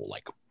into the wall,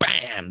 like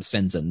bam,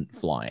 sends her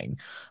flying.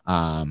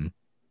 I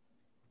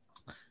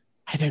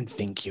don't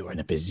think you're in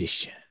a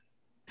position.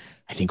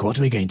 I think what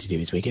we're going to do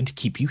is we're going to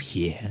keep you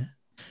here.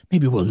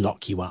 Maybe we'll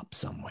lock you up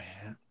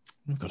somewhere.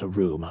 We've got a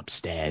room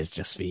upstairs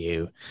just for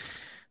you.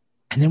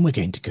 And then we're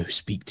going to go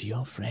speak to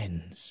your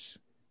friends.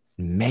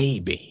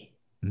 Maybe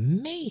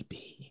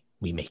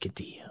we make a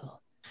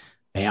deal.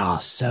 They are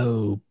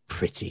so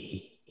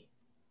pretty.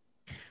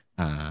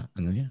 And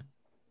then, yeah.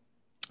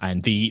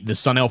 And the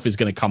sun elf is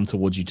going to come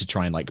towards you to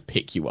try and like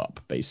pick you up,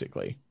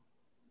 basically.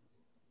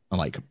 And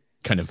like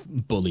kind of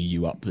bully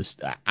you up this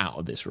out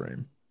of this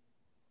room.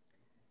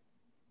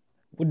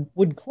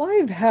 Would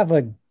Clive have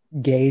a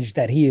gauge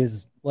that he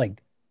is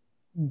like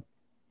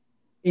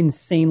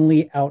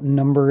insanely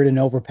outnumbered and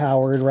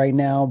overpowered right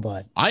now?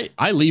 But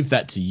I leave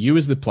that to you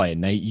as the player,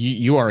 Nate.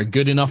 You are a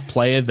good enough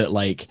player that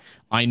like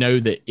I know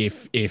that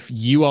if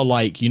you are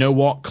like, you know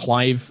what,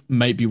 Clive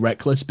may be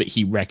reckless, but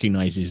he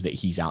recognizes that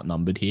he's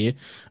outnumbered here.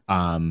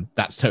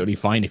 That's totally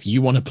fine. If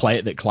you want to play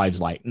it that Clive's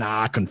like,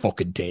 nah, I can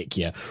fucking take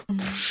you.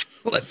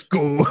 Let's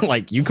go.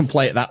 Like you can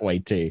play it that way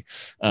too.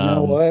 You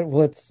know what?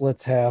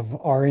 Let's have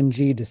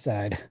RNG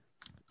decide.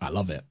 I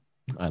love it.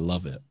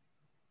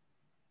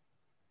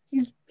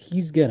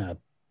 He's gonna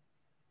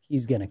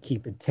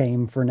keep it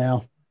tame for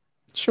now.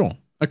 Sure.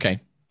 Okay.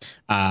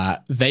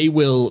 They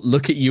will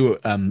look at you.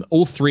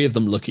 All three of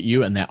them look at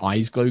you, and their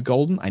eyes glow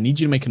golden. I need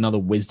you to make another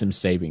wisdom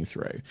saving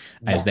throw,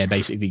 as they're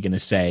basically going to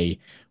say,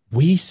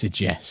 "We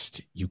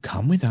suggest you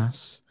come with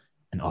us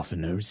and offer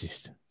no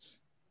resistance."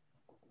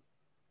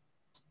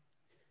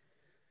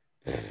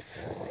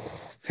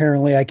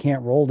 Apparently, I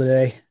can't roll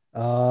today.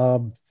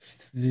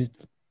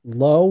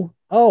 Low.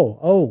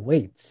 Oh,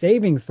 wait.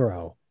 Saving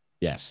throw.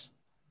 Yes.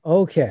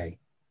 Okay.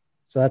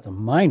 So that's a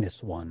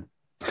 -1.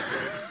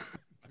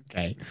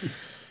 Okay.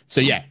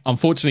 So yeah,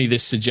 unfortunately,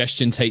 this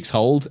suggestion takes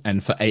hold,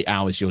 and for 8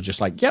 hours, you're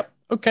just like, "Yep,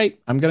 okay,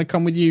 I'm going to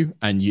come with you."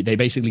 And they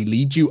basically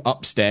lead you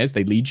upstairs.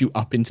 They lead you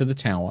up into the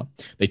tower.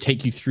 They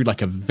take you through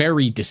like a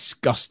very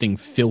disgusting,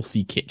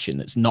 filthy kitchen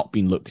that's not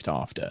been looked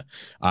after.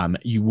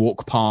 You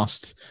walk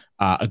past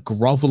a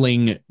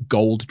groveling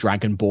gold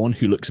dragonborn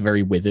who looks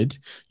very withered.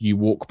 You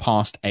walk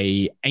past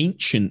a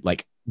ancient,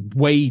 like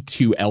way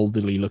too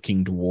elderly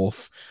looking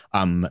dwarf,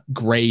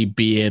 gray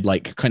beard,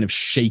 like kind of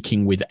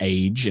shaking with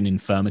age and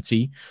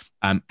infirmity,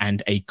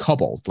 and a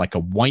kobold, like a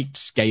white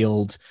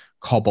scaled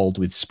kobold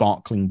with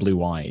sparkling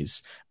blue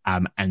eyes.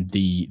 And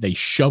they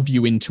shove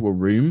you into a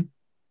room.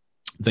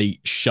 They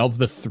shove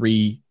the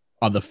 3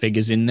 other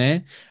figures in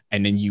there,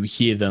 and then you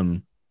hear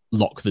them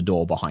lock the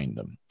door behind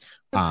them.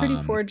 A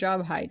pretty poor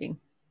job hiding.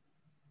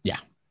 Yeah.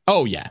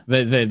 Oh yeah,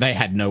 they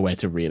had nowhere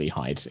to really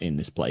hide in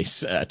this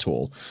place at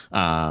all,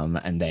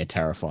 and they're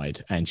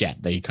terrified. And yeah,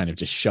 they kind of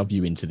just shove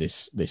you into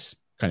this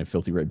kind of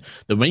filthy room.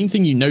 The main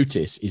thing you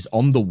notice is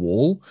on the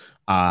wall,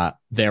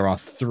 there are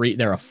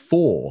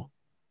 5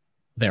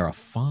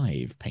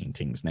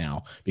 paintings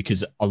now,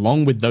 because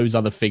along with those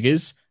other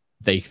figures,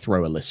 they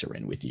throw Alyssa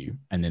in with you,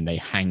 and then they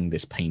hang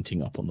this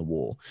painting up on the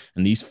wall.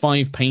 And these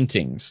 5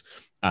 paintings,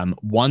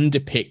 one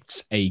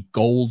depicts a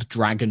gold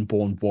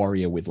dragonborn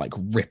warrior with like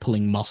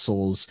rippling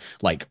muscles,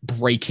 like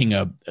breaking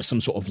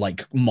some sort of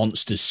like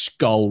monster's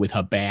skull with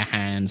her bare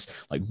hands,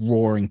 like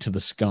roaring to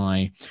the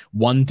sky.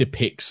 One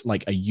depicts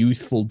like a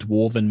youthful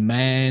dwarven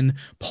man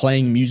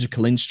playing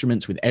musical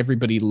instruments with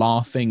everybody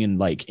laughing and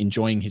like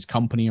enjoying his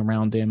company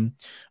around him.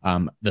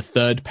 The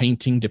third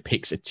painting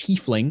depicts a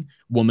tiefling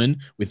woman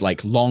with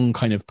like long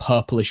kind of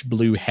purplish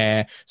blue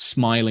hair,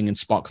 smiling and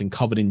sparkling,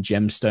 covered in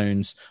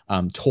gemstones,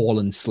 tall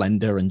and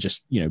slender, and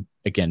just, you know,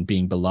 again,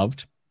 being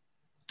beloved.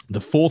 The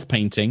fourth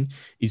painting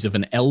is of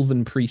an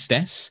elven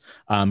priestess,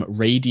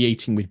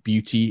 radiating with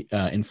beauty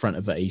in front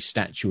of a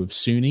statue of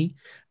Suni.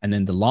 And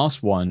then the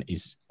last one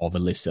is of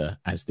Alyssa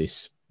as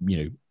this, you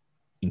know,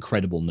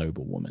 incredible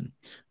noble woman.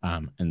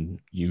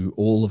 And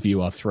all of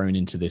you are thrown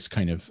into this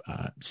kind of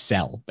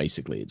cell,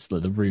 basically. It's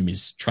the room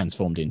is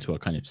transformed into a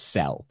kind of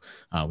cell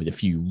with a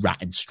few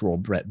ratted straw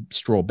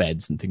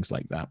beds and things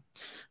like that.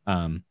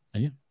 And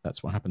yeah,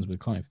 that's what happens with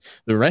Clive.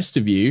 The rest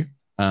of you,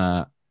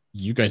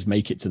 you guys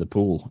make it to the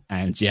pool,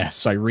 and yeah,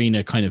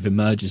 Cyrena kind of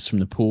emerges from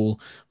the pool,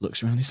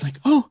 looks around, it's like,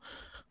 "Oh,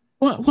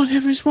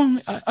 whatever is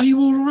wrong? Are you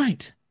all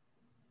right?"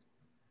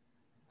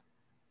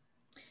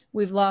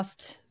 We've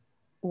lost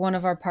one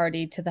of our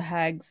party to the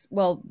hags.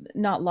 Well,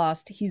 not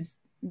lost. He's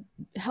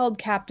held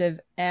captive,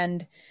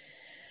 and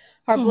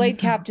our blade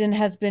captain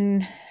has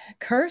been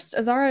cursed.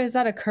 Azara, is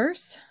that a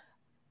curse?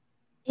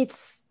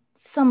 It's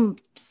some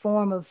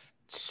form of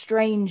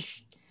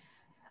strange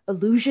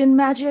illusion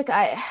magic.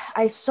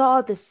 I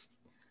saw this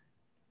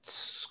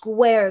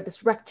square,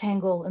 this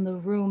rectangle in the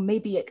room,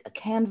 maybe a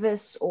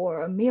canvas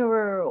or a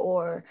mirror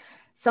or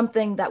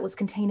something that was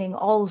containing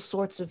all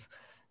sorts of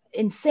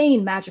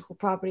insane magical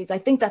properties. I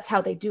think that's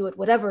how they do it.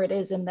 Whatever it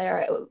is in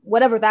there,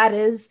 whatever that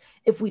is,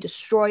 if we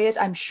destroy it,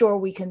 I'm sure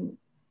we can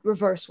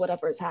reverse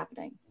whatever is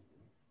happening.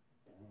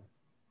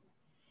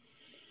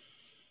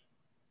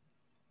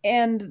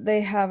 And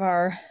they have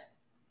our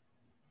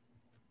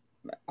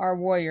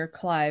warrior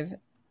Clive.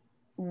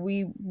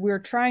 We're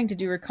trying to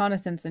do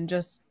reconnaissance and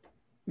just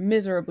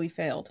miserably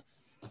failed.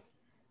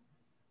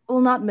 Well,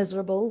 not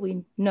miserable.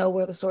 We know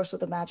where the source of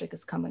the magic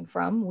is coming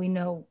from. We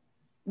know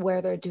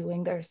where they're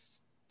doing their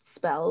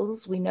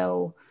spells. We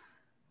know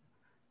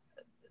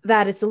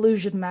that it's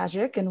illusion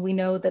magic, and we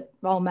know that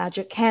all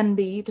magic can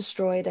be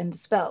destroyed and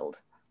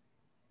dispelled.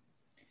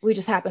 We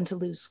just happen to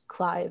lose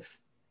Clive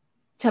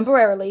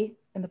temporarily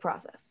in the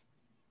process.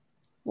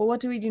 Well, what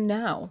do we do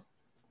now?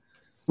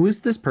 Who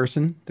is this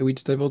person that we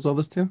just divulged all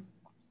this to?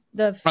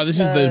 Oh, this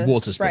is the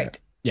water spirit.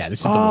 Yeah, this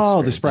is the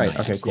water the spirit.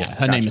 sprite. Okay, cool. Yeah,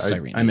 her name is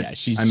Gotcha. Cyrena. Yeah,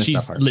 she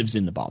lives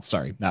in the bath.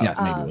 Sorry, that Yes.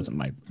 maybe wasn't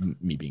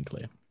me being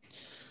clear.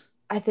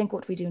 I think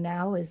what we do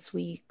now is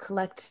we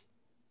collect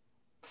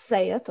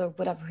Sayeth, or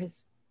whatever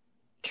his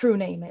true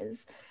name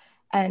is,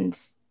 and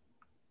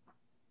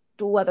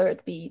whether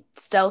it be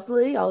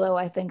stealthily, although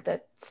I think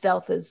that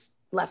stealth has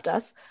left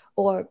us,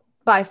 or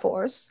by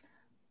force,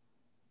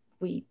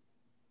 we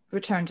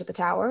return to the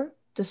tower,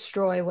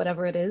 destroy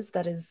whatever it is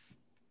that is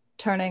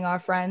turning our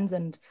friends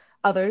and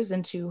others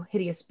into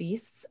hideous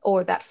beasts,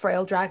 or that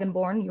frail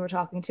dragonborn you were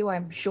talking to.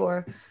 I'm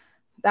sure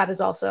that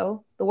is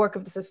also the work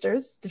of the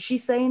sisters. Did she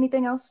say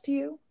anything else to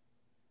you?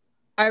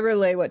 I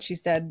relay what she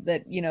said,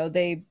 that,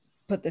 they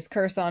put this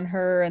curse on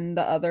her and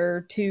the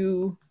other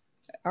two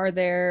are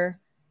there,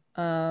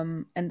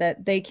 and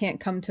that they can't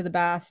come to the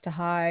baths to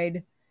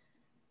hide,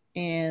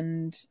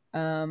 and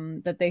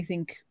that they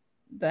think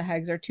the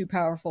hags are too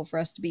powerful for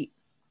us to beat.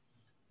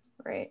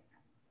 Right.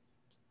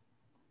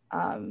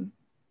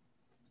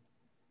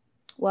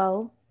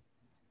 Well,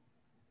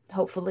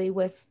 hopefully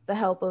with the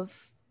help of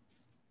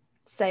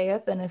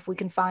Sayeth, and if we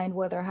can find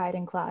where they're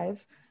hiding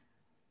Clive,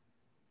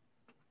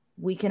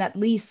 we can at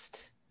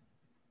least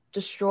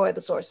destroy the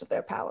source of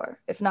their power.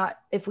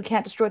 If we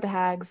can't destroy the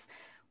hags,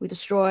 we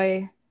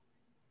destroy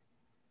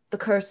the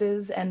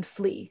curses and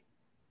flee.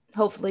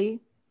 Hopefully,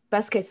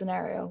 best case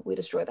scenario, we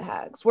destroy the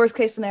hags. Worst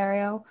case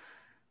scenario,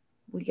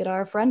 we get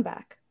our friend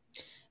back.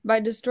 By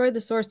destroy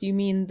the source, you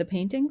mean the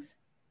paintings?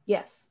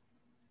 Yes.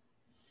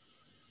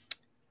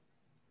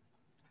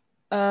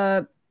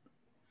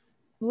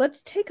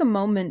 Let's take a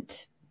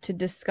moment to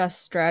discuss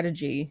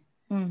strategy.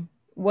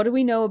 What do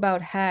we know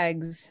about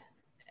hags?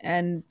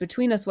 And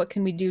between us, what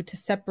can we do to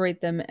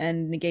separate them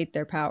and negate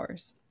their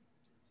powers?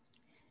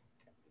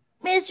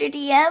 Mr.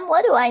 DM,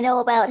 what do I know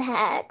about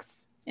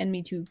hags? And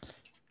me too.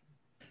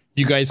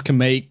 You guys can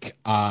make,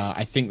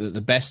 I think that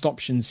the best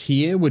options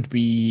here would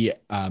be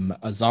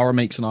Azara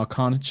makes an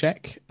Arcana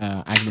check,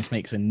 Agnes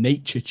makes a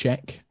Nature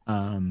check,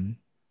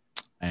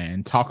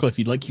 and Tarkle, if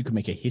you'd like, you can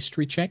make a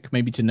History check,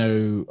 maybe to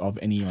know of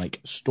any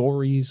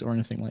stories or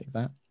anything like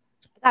that.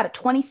 I got a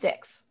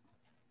 26.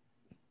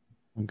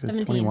 I'm good.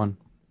 17. 21.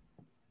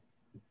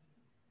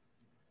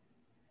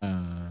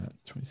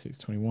 26,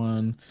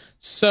 21.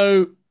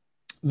 So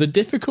the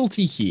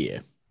difficulty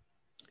here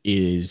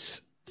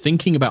is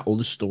thinking about all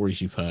the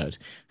stories you've heard.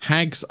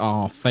 Hags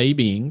are fey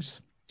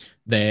beings.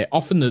 They're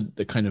often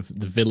the kind of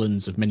the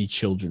villains of many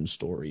children's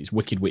stories,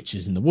 wicked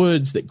witches in the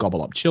woods that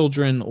gobble up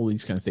children, all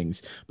these kind of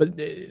things. But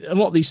a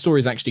lot of these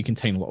stories actually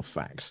contain a lot of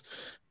facts.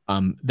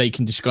 They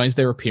can disguise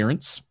their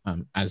appearance,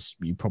 as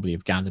you probably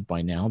have gathered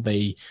by now.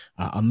 They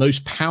are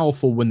most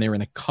powerful when they're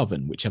in a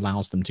coven, which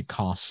allows them to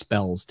cast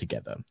spells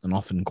together, and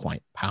often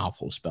quite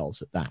powerful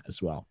spells at that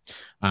as well.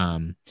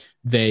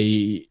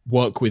 They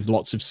work with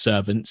lots of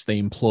servants. They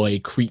employ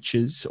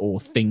creatures or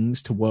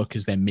things to work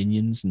as their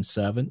minions and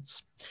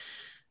servants.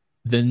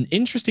 The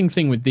interesting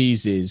thing with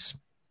these is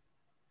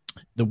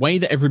the way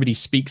that everybody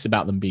speaks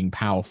about them being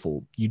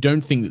powerful. You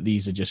don't think that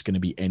these are just going to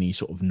be any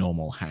sort of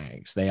normal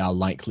hags. They are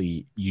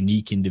likely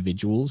unique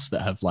individuals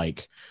that have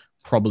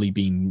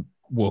probably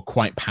were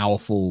quite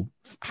powerful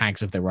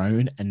hags of their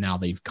own, and now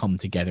they've come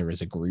together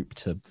as a group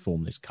to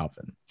form this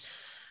coven.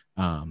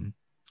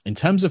 In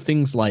terms of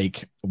things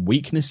like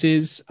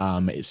weaknesses,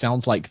 it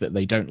sounds like that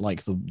they don't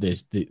like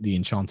the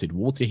enchanted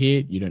water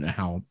here. You don't know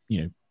how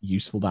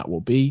useful that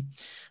will be.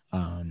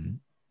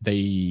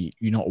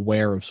 You're not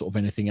aware of sort of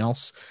anything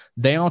else.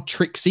 They are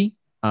tricksy.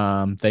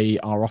 They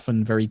are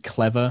often very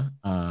clever,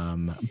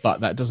 but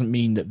that doesn't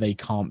mean that they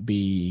can't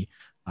be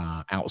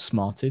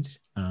outsmarted.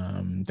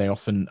 They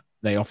often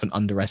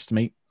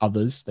underestimate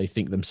others. They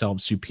think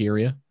themselves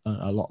superior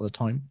a lot of the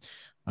time.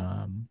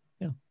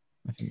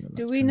 I think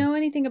Do that's we kind know of...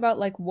 anything about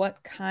like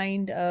what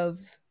kind of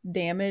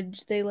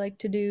damage they like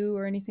to do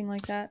or anything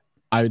like that?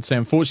 I would say,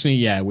 unfortunately,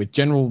 yeah, with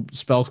general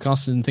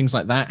spellcasters and things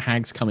like that,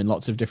 hags come in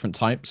lots of different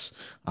types.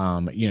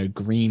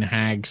 Green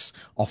hags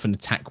often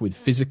attack with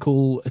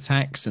physical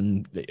attacks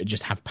and they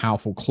just have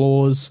powerful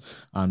claws.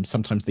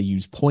 Sometimes they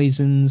use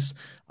poisons.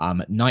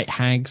 Night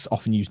hags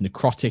often use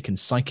necrotic and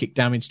psychic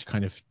damage to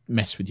kind of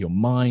mess with your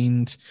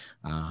mind.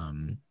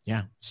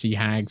 Sea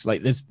hags,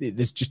 like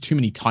there's just too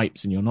many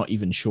types, and you're not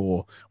even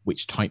sure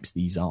which types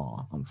these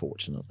are,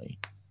 unfortunately.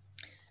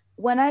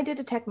 When I did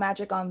detect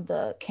magic on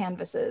the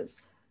canvases,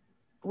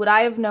 would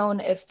I have known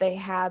if they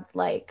had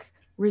like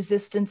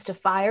resistance to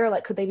fire?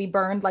 Like, could they be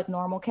burned like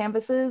normal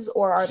canvases,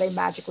 or are they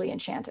magically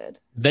enchanted?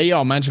 They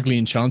are magically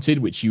enchanted,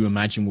 which you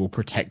imagine will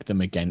protect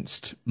them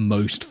against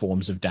most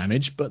forms of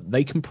damage, but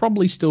they can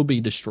probably still be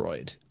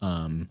destroyed.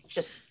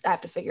 Just I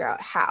have to figure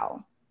out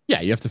how. Yeah,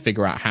 you have to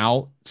figure out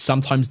how.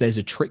 Sometimes there's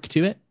a trick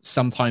to it.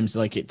 Sometimes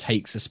like it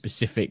takes a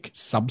specific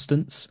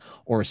substance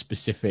or a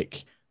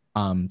specific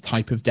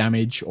type of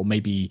damage, or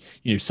maybe,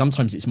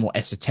 sometimes it's more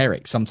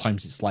esoteric.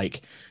 Sometimes it's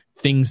like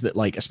things that,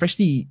 like,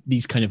 especially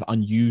these kind of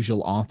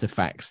unusual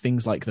artifacts,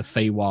 things like the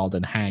Feywild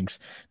and hags,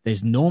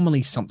 there's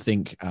normally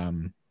something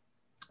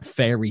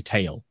fairy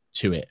tale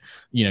to it.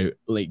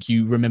 Like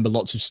you remember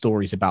lots of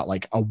stories about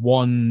like a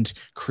wand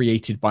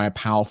created by a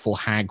powerful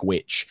hag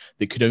witch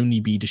that could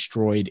only be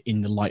destroyed in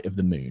the light of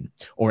the moon,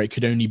 or it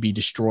could only be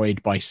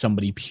destroyed by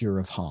somebody pure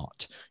of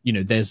heart.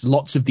 There's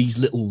lots of these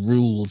little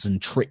rules and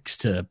tricks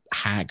to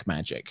hag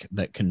magic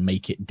that can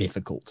make it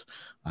difficult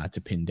to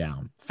pin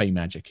down. Fey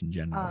magic in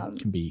general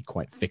can be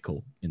quite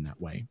fickle in that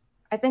way.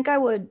 I think I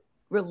would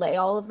relay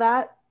all of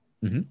that.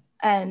 Mm-hmm.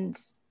 And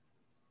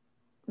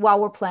while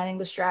we're planning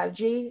the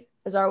strategy,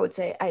 Azar would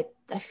say,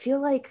 I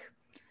feel like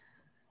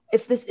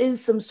if this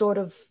is some sort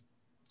of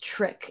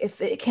trick,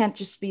 if it can't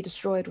just be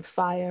destroyed with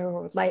fire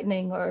or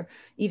lightning or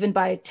even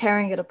by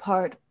tearing it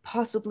apart,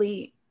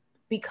 possibly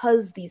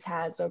because these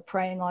hags are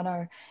preying on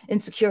our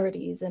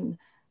insecurities and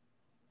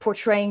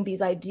portraying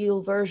these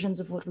ideal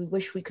versions of what we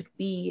wish we could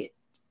be,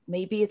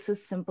 maybe it's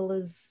as simple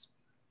as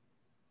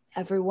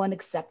everyone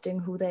accepting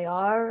who they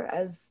are,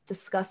 as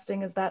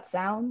disgusting as that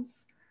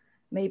sounds.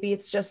 Maybe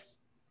it's just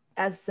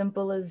as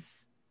simple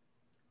as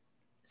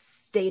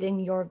stating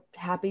you're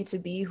happy to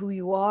be who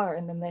you are,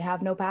 and then they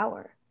have no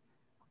power.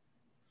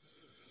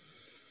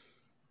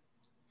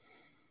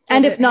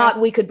 And if not,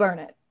 we could burn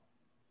it.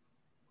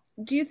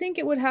 Do you think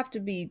it would have to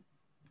be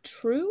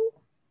true?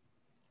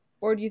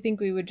 Or do you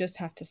think we would just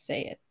have to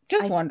say it?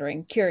 Just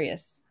wondering,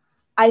 curious.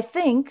 I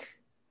think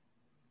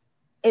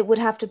it would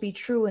have to be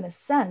true in a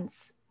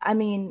sense. I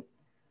mean,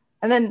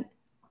 and then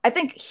I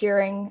think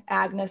hearing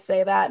Agnes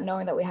say that,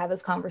 knowing that we had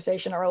this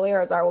conversation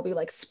earlier, Azar will be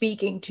like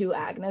speaking to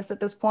Agnes at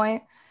this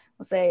point.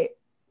 We'll say,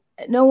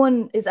 no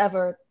one is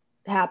ever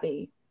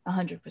happy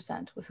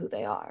 100% with who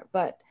they are.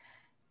 But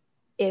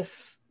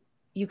if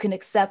you can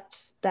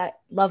accept that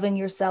loving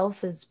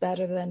yourself is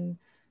better than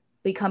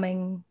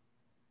becoming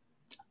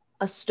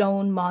a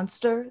stone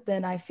monster,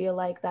 then I feel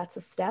like that's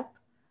a step.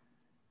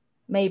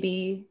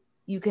 Maybe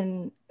you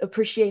can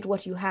appreciate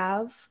what you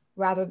have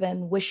rather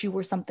than wish you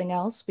were something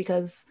else,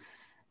 because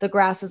the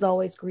grass is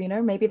always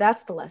greener. Maybe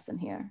that's the lesson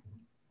here.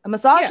 A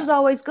massage is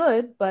always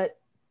good, but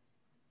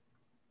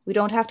we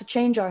don't have to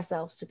change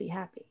ourselves to be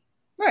happy.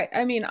 Right.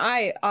 I mean,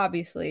 I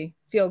obviously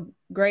feel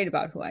great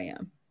about who I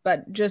am,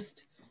 but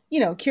just,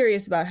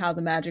 curious about how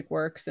the magic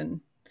works.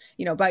 And,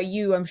 by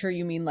you, I'm sure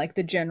you mean like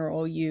the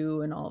general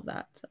you and all of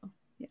that. So,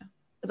 yeah.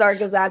 Azar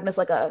gives Agnes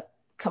like a,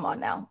 come on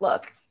now,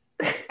 look.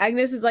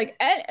 Agnes is like,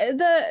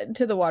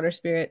 to the water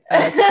spirit,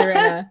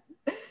 Serena,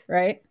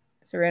 right?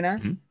 Serena?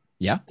 Mm-hmm.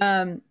 Yeah.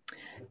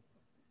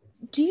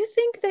 Do you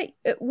think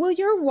that, will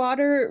your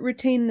water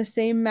retain the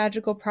same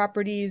magical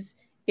properties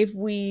if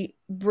we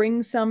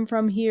bring some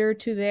from here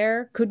to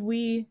there? Could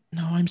we?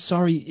 No, I'm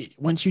sorry.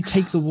 Once you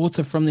take the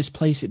water from this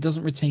place, it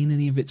doesn't retain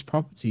any of its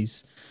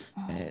properties.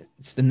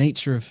 It's the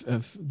nature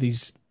of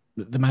these.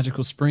 The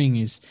magical spring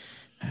is,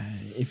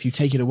 if you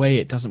take it away,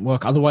 it doesn't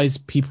work. Otherwise,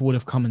 people would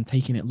have come and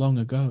taken it long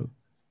ago.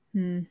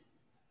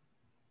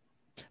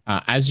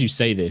 As you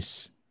say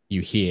this,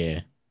 you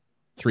hear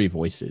 3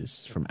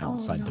 voices from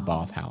outside the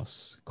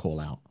bathhouse call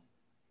out,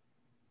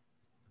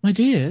 "My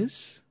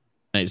dears."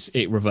 And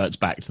it reverts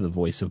back to the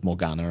voice of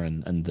Morgana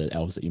and the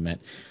elves that you met.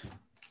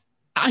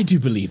 "I do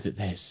believe that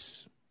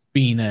there's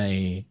been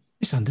a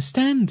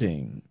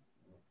misunderstanding.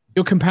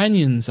 Your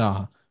companions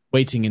are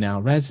waiting in our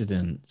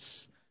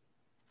residence.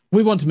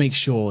 We want to make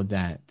sure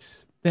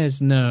that there's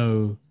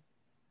no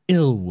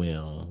ill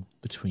will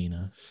between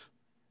us.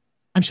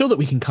 I'm sure that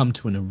we can come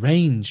to an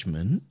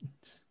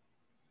arrangement.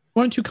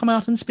 Won't you come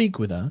out and speak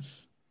with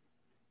us?"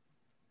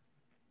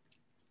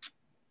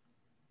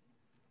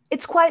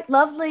 It's quite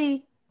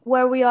lovely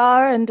where we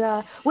are, and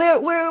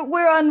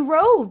we're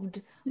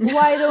unrobed.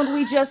 Why don't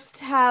we just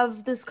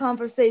have this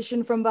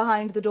conversation from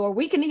behind the door?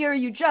 We can hear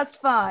you just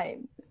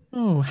fine.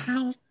 Oh,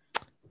 how?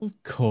 Of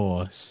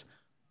course.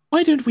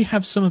 Why don't we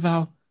have some of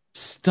our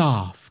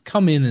staff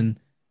come in and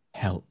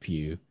help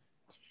you?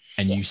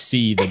 and you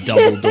see the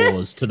double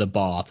doors to the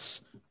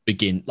baths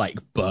begin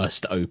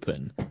burst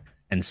open,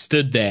 and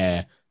stood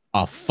there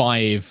are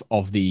 5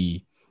 of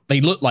the. They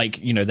look like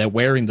they're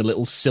wearing the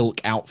little silk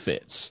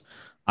outfits,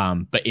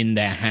 but in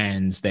their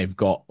hands they've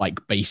got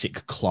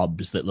basic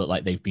clubs that look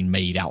like they've been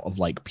made out of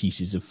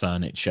pieces of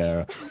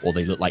furniture, or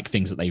they look like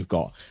things that they've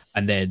got,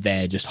 and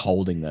they're just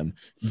holding them,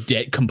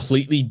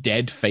 completely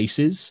dead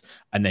faces,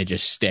 and they're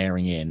just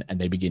staring in, and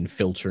they begin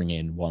filtering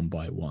in one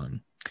by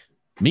one.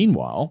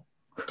 Meanwhile,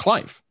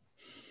 Clive.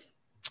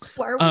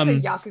 Why are we in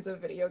a Yakuza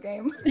video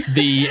game?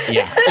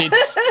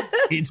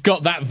 It's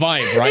got that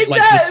vibe, right? It the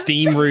does.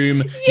 steam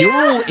room. Yeah. You're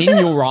all in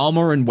your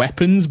armor and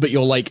weapons, but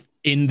you're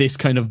in this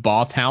kind of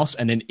bathhouse,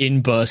 and then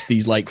in burst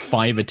these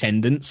 5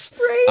 attendants,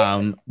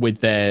 Right.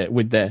 with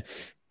their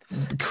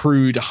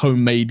crude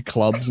homemade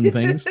clubs and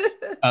things.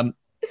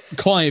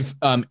 Clive,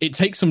 it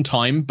takes some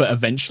time, but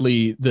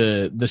eventually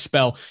the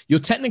spell, you're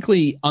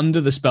technically under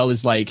the spell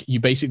is you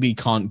basically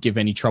can't give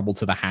any trouble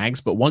to the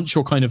hags, but once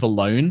you're kind of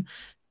alone,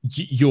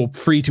 you're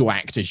free to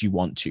act as you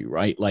want to,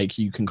 right?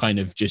 You can kind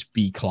of just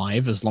be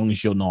Clive as long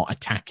as you're not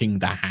attacking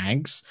the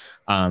hags.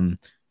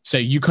 So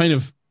you kind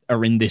of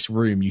are in this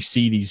room. You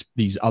see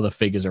these other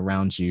figures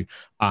around you.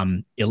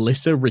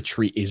 Elissa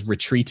is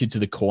retreated to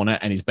the corner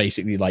and is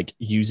basically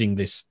using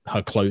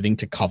her clothing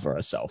to cover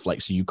herself,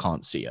 so you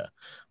can't see her.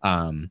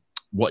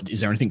 What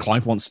is there anything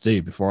Clive wants to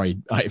do before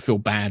I feel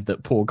bad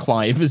that poor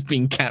Clive has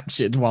been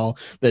captured while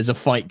there's a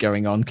fight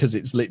going on, because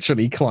it's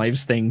literally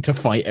Clive's thing to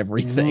fight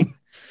everything.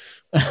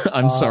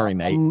 I'm sorry,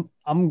 Nate.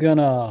 I'm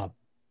gonna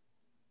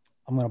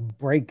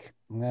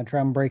try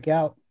and break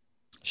out.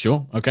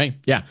 Sure. Okay.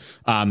 Yeah.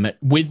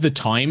 With the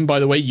time, by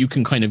the way, you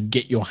can kind of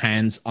get your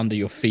hands under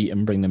your feet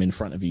and bring them in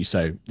front of you.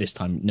 So this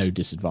time, no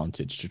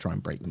disadvantage to try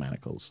and break the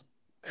manacles.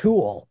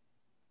 Cool.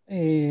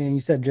 And you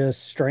said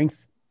just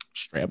strength?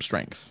 Straight up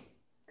strength.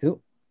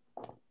 Cool.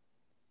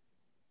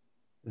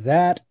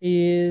 That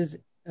is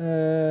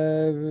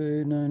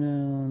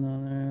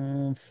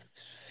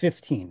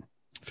 15.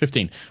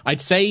 15.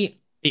 I'd say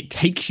it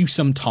takes you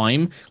some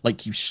time.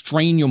 You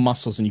strain your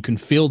muscles and you can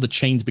feel the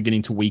chains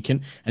beginning to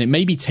weaken. And it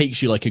maybe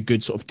takes you a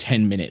good sort of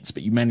 10 minutes,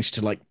 but you manage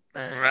to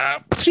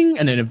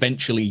and then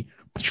eventually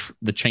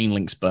the chain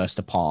links burst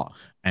apart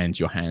and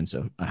your hands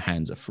are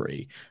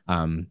free.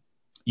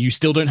 You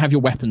still don't have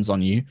your weapons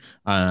on you,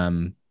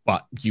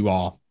 but you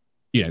are,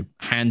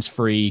 hands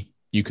free.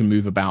 You can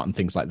move about and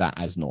things like that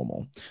as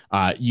normal.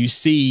 You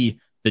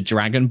see the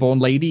Dragonborn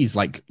ladies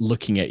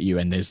looking at you,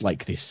 and there's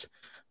this.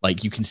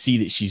 You can see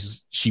that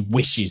she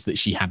wishes that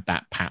she had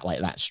that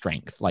that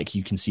strength.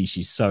 You can see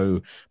she's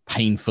so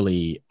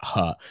painfully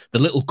hurt. The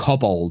little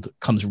kobold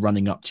comes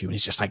running up to you and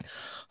it's just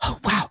oh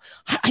wow,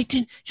 I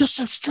didn't. You're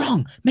so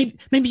strong. Maybe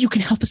you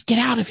can help us get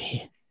out of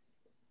here.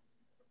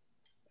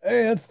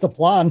 Hey, that's the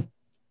plan.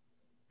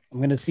 I'm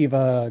gonna see if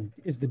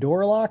is the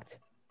door locked?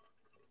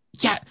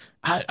 Yeah,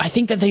 I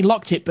think that they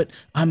locked it, but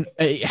and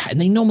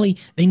they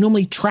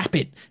normally trap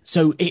it.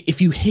 So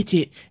if you hit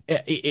it,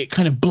 it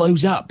kind of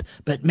blows up.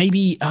 But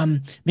maybe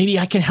I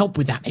can help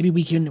with that.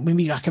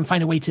 Maybe I can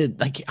find a way to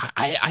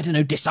I don't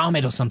know, disarm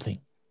it or something.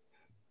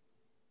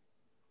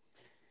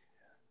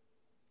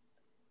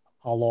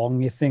 How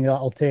long you think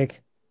that'll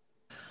take?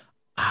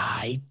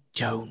 I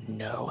don't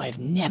know. I've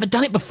never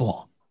done it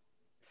before.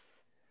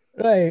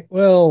 Right.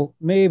 Well,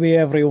 maybe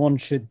everyone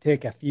should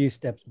take a few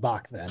steps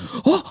back then.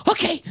 Oh,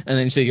 okay. And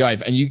then you see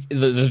Clive, and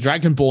the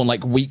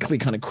Dragonborn weakly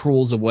kind of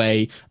crawls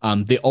away.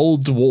 The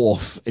old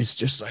dwarf is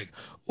just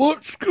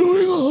what's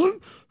going on?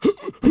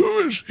 Who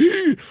is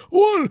he?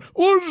 What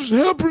is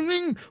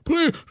happening?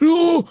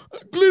 Oh,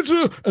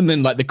 glitter. And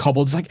then the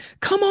kobold's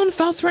come on,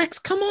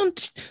 Falthrax, come on.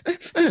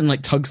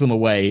 And tugs them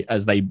away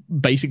as they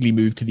basically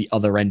move to the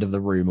other end of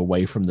the room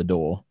away from the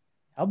door.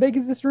 How big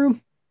is this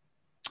room?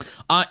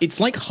 It's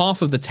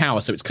half of the tower,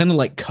 so it's kind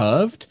of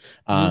curved.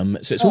 So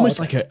it's almost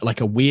okay.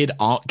 like a weird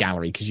art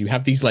gallery, because you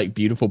have these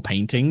beautiful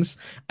paintings,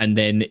 and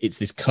then it's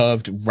this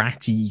curved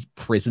ratty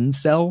prison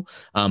cell.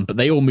 But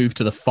they all move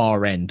to the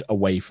far end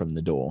away from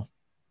the door.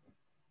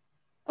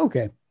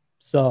 Okay,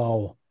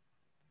 so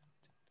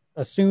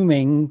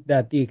assuming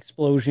that the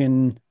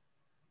explosion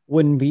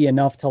wouldn't be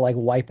enough to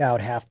wipe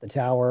out half the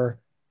tower,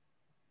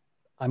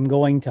 I'm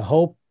going to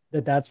hope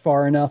that that's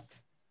far enough.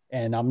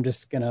 And I'm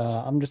just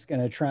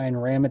gonna try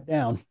and ram it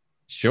down.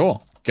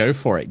 Sure, go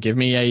for it. Give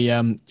me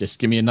a.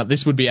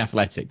 This would be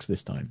athletics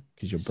this time,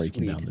 because you're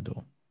breaking Sweet. down the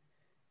door.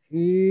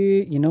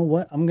 You know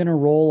what? I'm gonna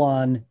roll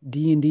on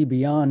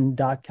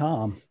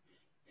dndbeyond.com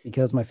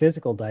because my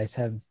physical dice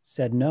have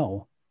said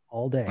no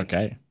all day.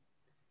 Okay.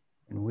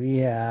 And we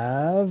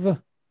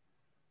have,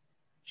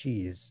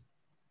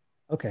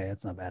 okay,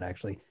 that's not bad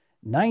actually.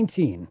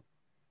 19.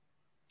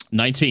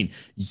 19.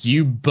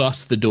 You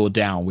bust the door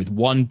down with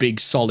one big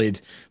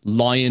solid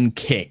lion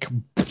kick.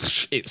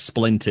 It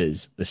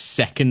splinters. The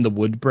second the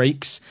wood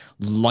breaks,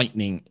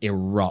 lightning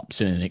erupts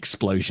in an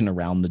explosion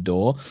around the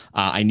door.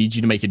 I need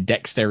you to make a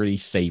dexterity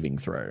saving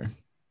throw.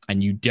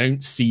 and you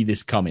don't see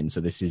this coming,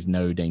 so this is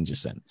no danger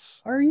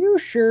sense. Are you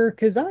sure?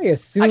 Because I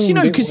assumed Actually,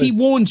 no, because he was...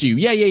 warned you.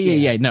 Yeah.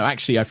 Yeah. No,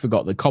 actually, I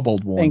forgot. The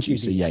kobold warned Thank you. you,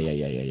 So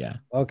DM. yeah.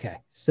 Okay,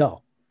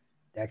 so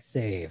dex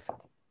save.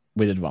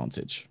 With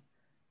advantage.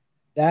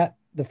 That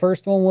the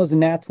first one was a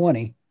nat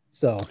 20.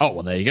 So Oh,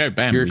 well, there you go.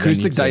 Bam. Your We don't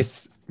need acoustic to-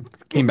 dice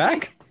came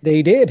back?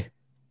 they did.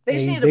 They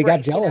just need a They got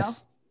break, you know?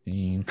 jealous.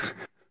 15,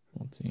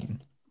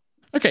 14.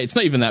 Okay, it's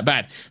not even that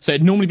bad. So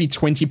it'd normally be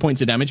 20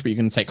 points of damage, but you're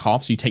going to take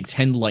half, so you take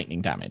 10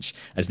 lightning damage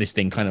as this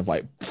thing kind of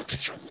like,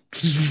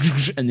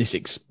 and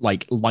this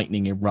like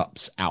lightning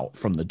erupts out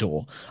from the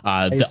door.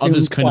 The assume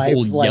others kind of all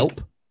Clive's, like,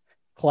 yelp,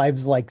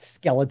 Clive's like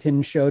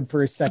skeleton showed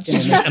for a second,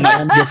 and,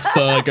 and like your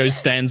fur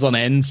stands on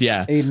ends.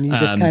 Yeah, and you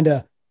just kind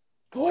of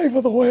Clive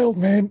of the Wild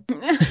Man.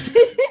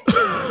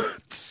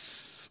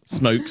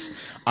 smokes.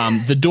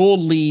 The door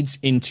leads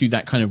into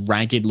that kind of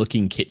ragged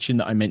looking kitchen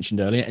that I mentioned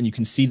earlier, and you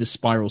can see the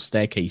spiral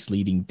staircase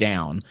leading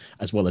down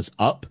as well as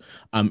up.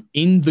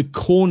 In the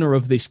corner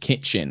of this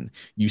kitchen,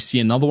 you see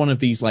another one of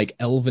these like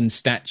elven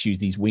statues,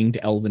 these winged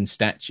elven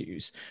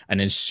statues.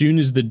 And as soon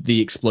as the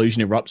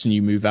explosion erupts and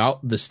you move out,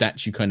 the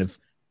statue kind of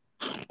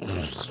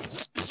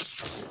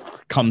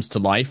comes to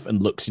life and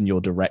looks in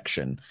your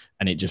direction,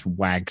 and it just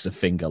wags a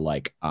finger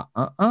like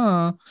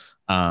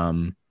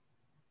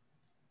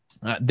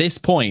At this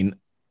point,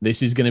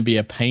 this is going to be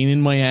a pain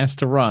in my ass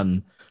to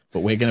run,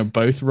 but we're going to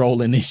both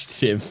roll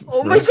initiative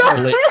Oh for my a God.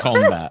 split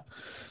combat.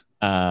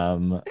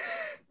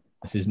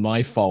 This is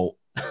my fault,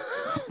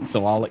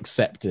 so I'll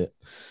accept it.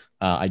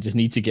 I just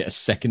need to get a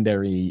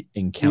secondary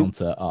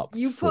encounter up.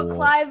 You put for-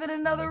 Clive in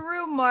another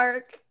room,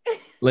 Mark.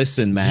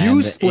 Listen, man.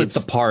 You split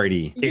it's- the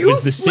party. It You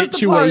was the split the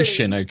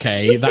situation, party.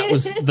 okay? That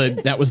was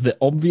the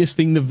obvious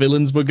thing the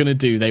villains were gonna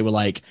do. They were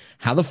like,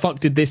 how the fuck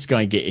did this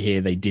guy get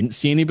here? They didn't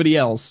see anybody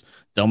else.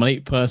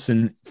 Dominate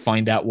person,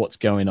 find out what's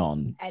going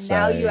on. And So-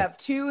 now you have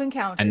 2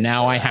 encounters. and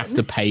now to I run. have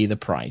to pay the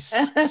price.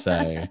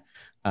 So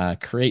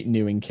create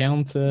new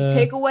encounter.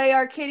 Take away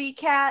our kitty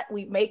cat,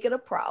 we make it a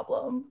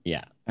problem.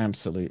 Yeah,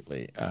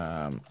 absolutely.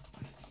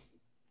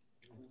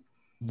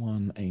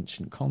 One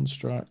ancient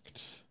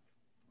construct.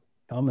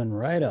 Coming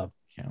right up.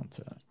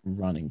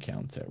 Running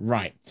counter.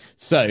 Right.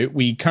 So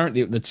we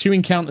currently, the 2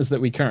 encounters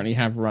that we currently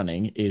have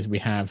running is we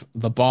have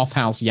the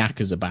Bathhouse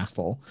Yakuza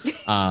battle.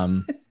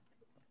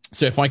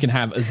 So if I can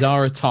have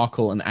Azara,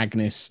 Tarkle, and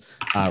Agnes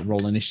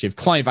roll initiative.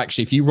 Clive,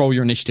 actually, if you roll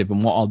your initiative,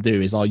 and what I'll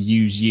do is I'll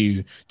use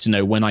you to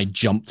know when I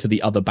jump to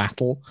the other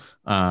battle.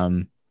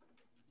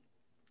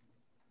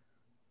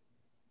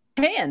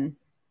 10.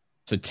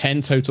 So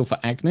 10 total for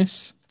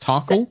Agnes.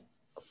 Tarkle.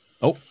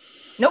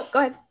 Nope, go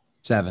ahead.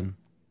 7.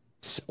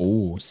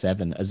 Oh,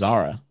 7.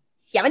 Azara.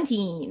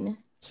 17.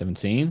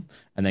 17.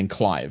 And then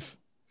Clive.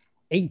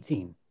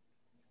 18.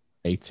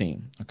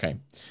 18. Okay.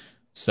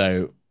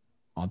 So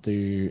I'll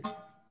do,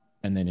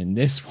 and then in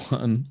this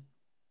one,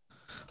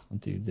 I'll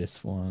do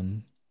this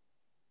one.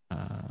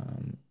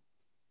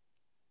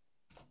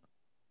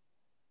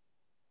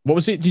 What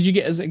was it? Did you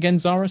get as again,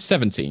 Zara?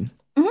 17.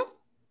 Mhm.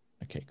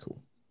 Okay, cool.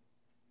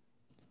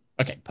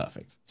 Okay,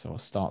 perfect. So I'll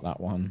start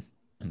that one,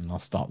 and then I'll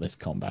start this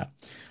combat.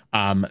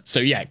 So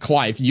yeah,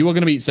 Clive, you are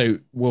going to be. So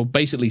we'll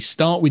basically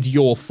start with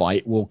your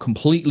fight. We'll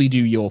completely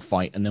do your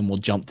fight, and then we'll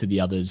jump to the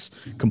others,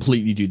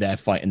 completely do their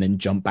fight, and then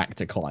jump back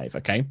to Clive.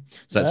 Okay,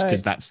 so that's because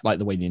Right. that's like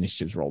the way the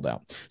initiative's rolled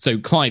out. So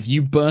Clive,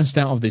 you burst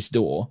out of this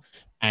door,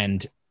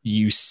 and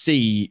you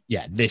see,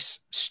 yeah,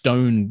 this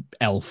stone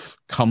elf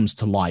comes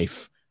to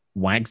life,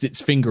 wags its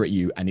finger at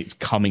you, and it's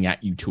coming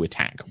at you to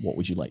attack. What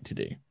would you like to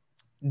do?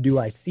 Do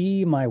I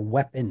see my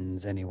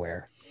weapons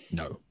anywhere?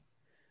 No.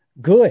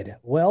 Good.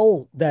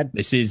 Well, that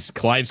This is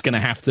Clive's going to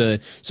have to.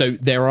 So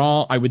there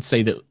are, I would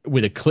say that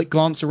with a quick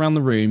glance around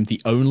the room,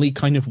 the only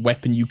kind of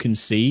weapon you can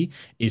see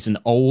is an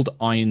old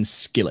iron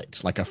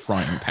skillet, like a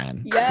frying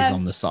pan, Yes. is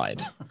on the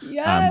side,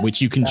 Yes.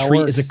 which you can That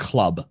treat as a works.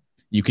 club.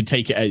 You could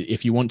take it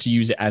if you want to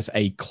use it as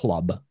a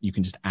club. You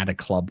can just add a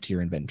club to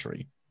your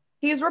inventory.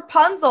 He's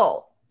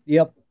Rapunzel.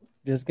 yep.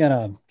 Just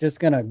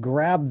gonna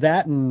grab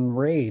that and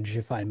rage,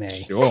 if I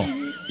may. Sure.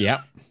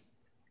 Yeah.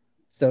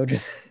 So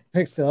just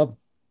picks up.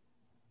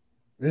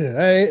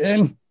 Hey,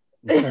 and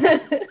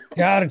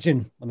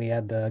Gargin. Let me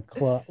add the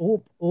club.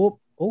 Oh,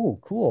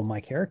 cool. My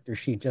character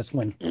sheet just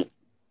went.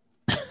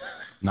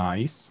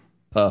 Nice.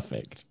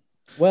 Perfect.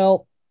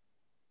 Well.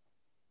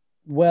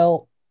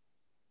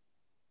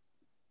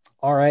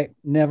 All right,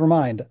 never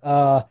mind.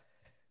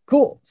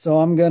 Cool. So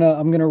I'm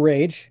gonna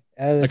rage,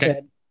 as Okay. I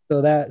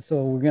said.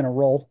 So we're gonna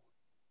roll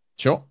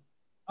Sure.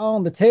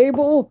 on the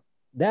table.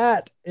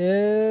 That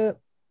is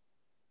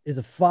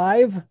a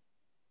 5.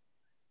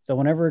 So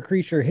whenever a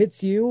creature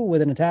hits you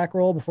with an attack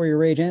roll before your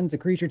rage ends, the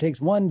creature takes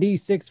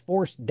 1d6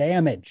 force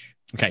damage.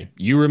 Okay.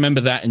 You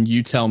remember that, and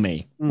you tell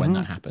me when Mhm.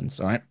 that happens.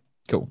 All right.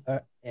 Cool.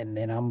 And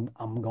then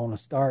I'm gonna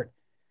start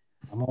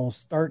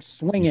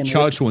swinging.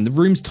 Charge one. The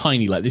room's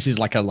tiny. Like this is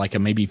like a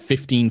maybe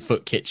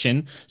 15-foot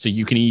kitchen, so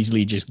you can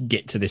easily just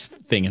get to this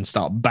thing and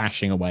start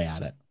bashing away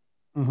at it.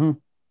 Mm-hmm.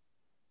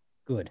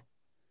 Good.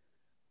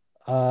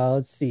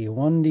 Let's see.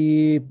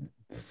 1d.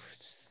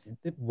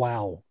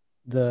 Wow.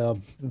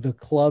 the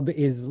club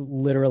is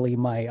literally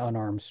my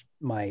unarmed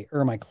my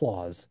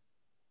claws.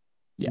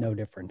 Yeah. No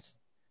difference.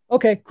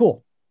 Okay,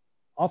 cool.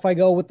 Off I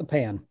go with the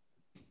pan.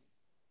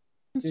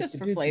 It's just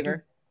for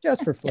flavor.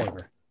 Just for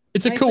flavor.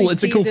 It's a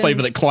Nicely cool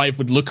flavor seasoned. that Clive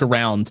would look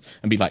around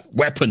and be like,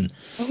 weapon.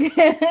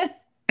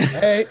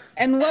 Hey.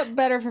 And what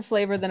better for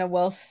flavor than a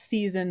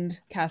well-seasoned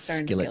cast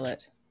iron Skillet.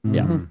 skillet?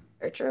 Yeah. Mhm.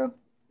 Very true.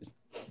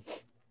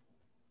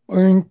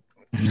 Boing.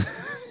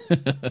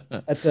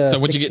 That's a So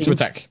what'd you get to 16.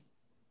 attack?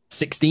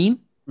 16?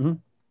 Mhm.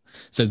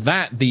 So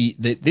that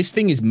this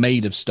thing is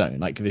made of stone.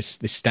 Like this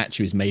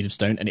statue is made of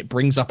stone, and it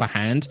brings up a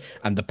hand,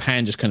 and the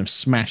pan just kind of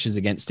smashes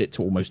against it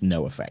to almost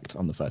no effect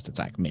on the first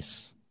attack.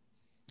 Miss.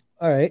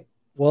 All right.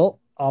 Well,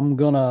 I'm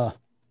gonna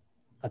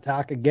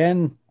attack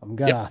again. I'm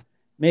gonna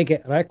make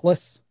it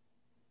reckless.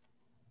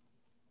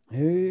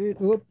 Oop,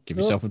 Give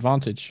oop. yourself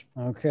advantage.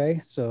 Okay,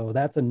 so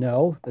that's a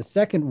no. The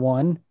second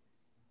one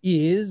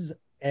is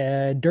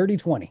a dirty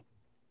 20.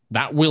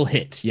 That will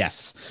hit,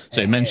 yes.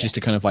 So it manages to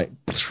kind of like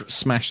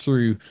smash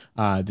through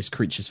this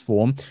creature's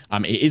form.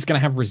 It is going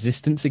to have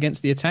resistance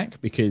against the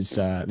attack because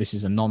this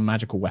is a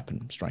non-magical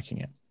weapon striking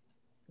it.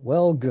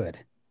 Well, good.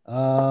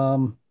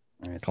 All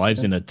right,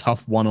 Clive's in a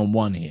tough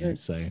one-on-one here,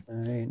 so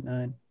 7, 8,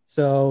 9.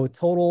 So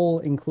total,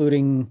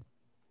 including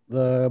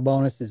the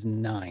bonus, is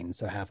 9.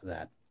 So half of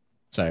that.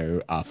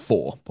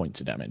 4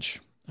 points of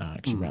damage.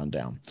 Actually, round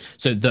down.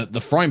 So the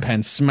frying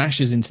pan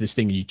smashes into this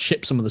thing, and you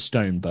chip some of the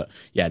stone. But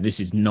yeah, this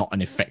is not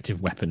an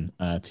effective weapon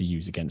to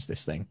use against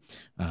this thing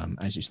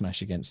as you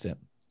smash against it.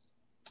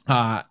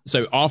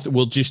 So after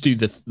we'll just do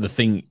the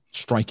thing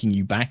striking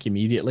you back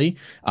immediately.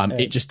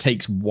 It just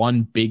takes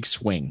one big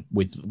swing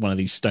with one of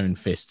these stone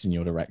fists in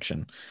your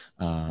direction.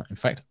 In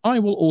fact, I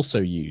will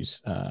also use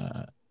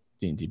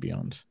D&D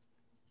Beyond.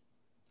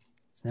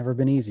 It's never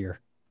been easier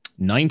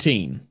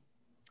 19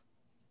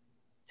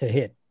 to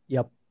hit.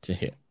 Yep. to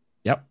hit.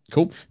 Yep,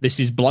 cool. This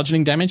is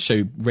bludgeoning damage,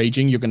 so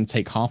raging, you're going to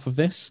take half of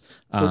this.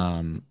 It's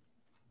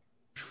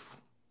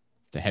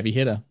a heavy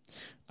hitter.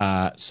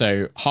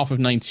 So half of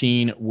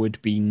 19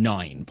 would be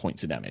 9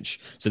 points of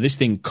damage. So this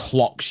thing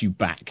clocks you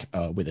back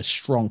with a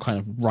strong kind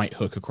of right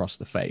hook across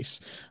the face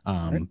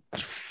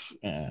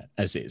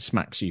as it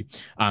smacks you.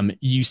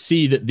 You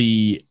see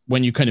that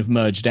when you kind of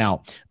merged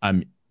out,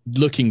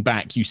 looking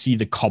back, you see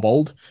the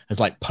kobold has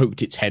like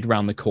poked its head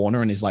around the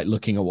corner and is like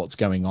looking at what's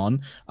going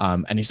on.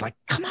 And he's like,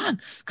 come on,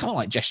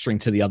 like gesturing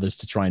to the others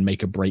to try and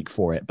make a break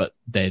for it. But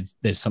there's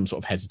some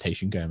sort of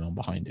hesitation going on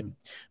behind him.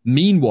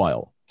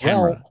 Meanwhile,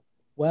 camera.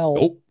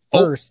 Well,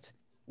 first,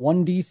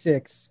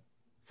 1d6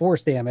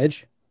 force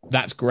damage.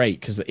 That's great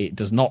because it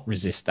does not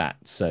resist that.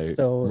 So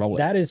roll it.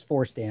 That is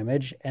force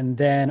damage. And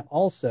then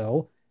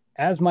also,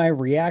 as my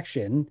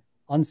reaction,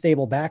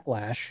 unstable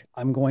backlash,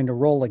 I'm going to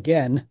roll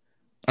again.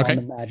 Okay. On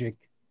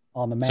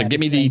the magic. So give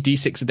me the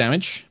d6 of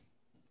damage.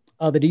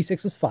 The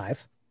d6 was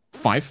 5.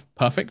 5.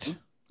 Perfect.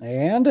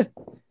 And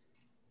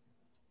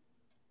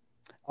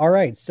all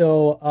right.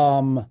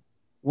 So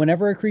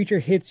whenever a creature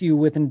hits you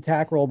with an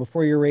attack roll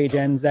before your rage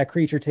ends, that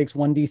creature takes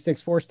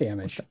 1d6 force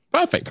damage.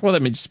 Perfect. Well,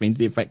 that just means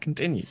the effect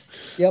continues.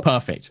 Yep.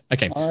 Perfect.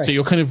 Okay. Right. So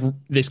you're kind of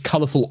this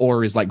colorful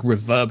aura is like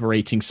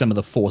reverberating some of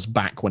the force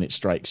back when it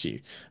strikes you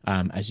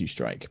as you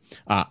strike.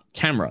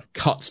 Camera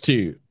cuts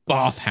to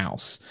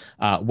bathhouse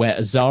where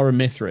Azara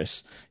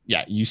Mithras,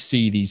 you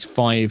see these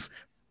 5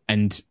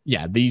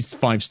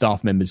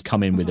 staff members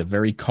come in with a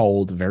very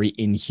cold, very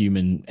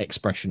inhuman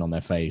expression on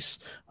their face,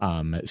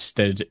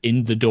 stood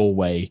in the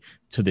doorway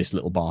to this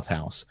little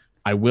bathhouse.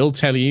 I will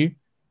tell you,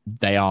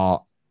 they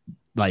are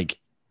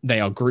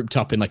grouped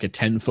up in like a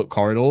 10-foot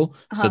corridor,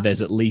 so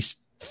there's at least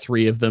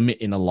 3 of them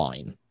in a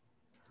line.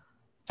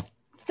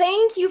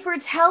 Thank you for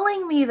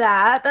telling me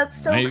that. That's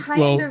so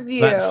kind of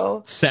you.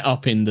 That's set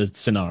up in the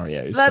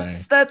scenario.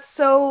 That's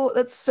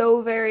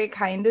so very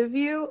kind of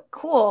you.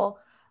 Cool.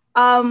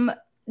 Do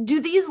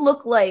these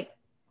look like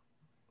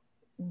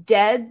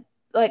dead,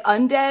 like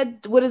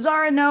undead? Would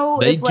Azara know?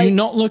 They do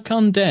not look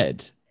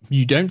undead.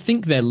 You don't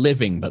think they're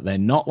living, but they're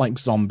not like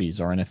zombies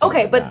or anything.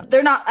 Okay, like but that.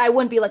 they're not. I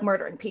wouldn't be like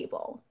murdering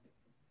people.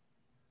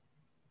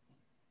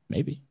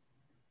 Maybe.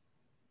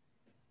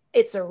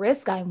 It's a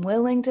risk I'm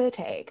willing to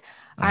take.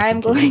 I'm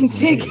going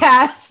to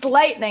cast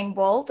Lightning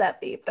Bolt at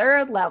the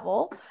 3rd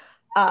level,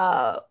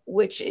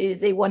 which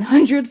is a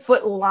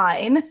 100-foot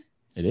line.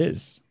 It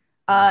is.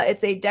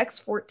 It's a Dex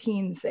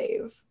 14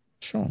 save.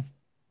 Sure.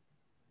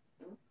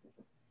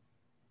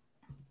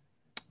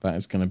 That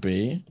is going to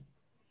be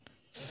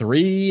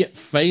 3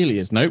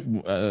 failures. No,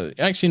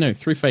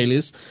 3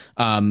 failures.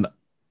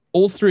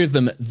 All 3 of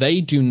them,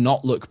 they do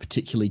not look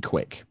particularly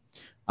quick.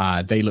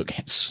 They look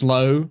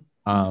slow,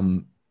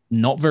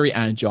 not very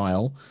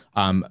agile.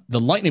 The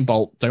lightning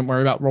bolt, don't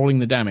worry about rolling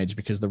the damage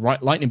because the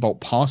lightning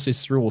bolt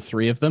passes through all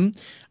three of them,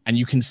 and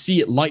you can see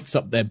it lights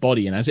up their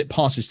body. And as it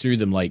passes through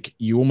them, like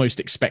you almost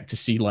expect to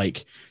see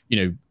like,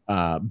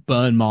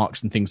 burn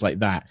marks and things like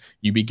that.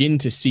 You begin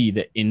to see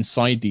that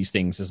inside these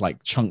things, as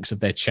like chunks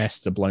of their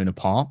chests are blown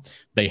apart,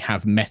 they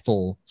have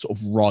metal sort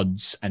of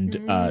rods and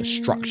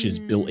structures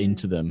built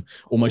into them,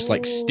 almost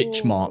like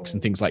stitch marks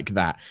and things like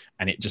that.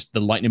 And it just, the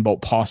lightning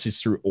bolt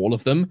passes through all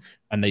of them,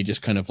 and they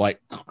just kind of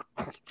like,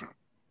 and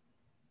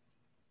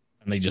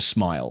they just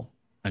smile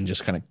and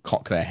just kind of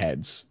cock their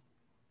heads.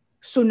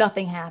 So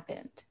nothing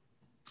happened.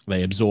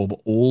 They absorb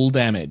all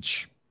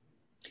damage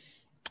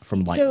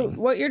from lightning. So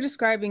what you're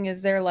describing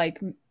is they're like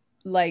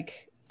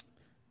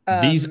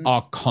these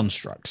are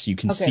constructs. You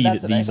can okay, see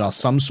that's that what I these are thought.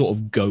 some sort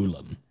of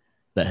golem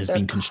that has They're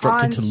been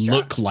constructed to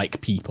look constructs.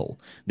 like people.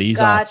 These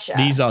Gotcha.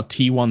 are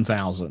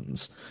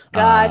T1000s.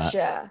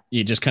 Gotcha.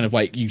 You just kind of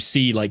like, you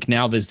see like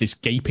now there's this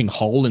gaping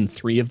hole in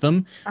three of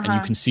them, and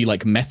you can see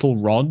like metal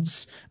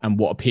rods and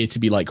what appear to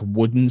be like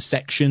wooden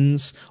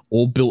sections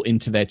all built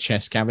into their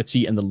chest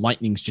cavity, and the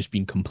lightning's just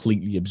been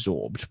completely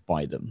absorbed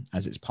by them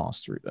as it's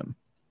passed through them.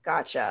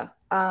 Gotcha.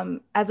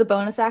 As a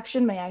bonus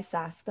action, may I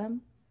sass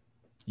them?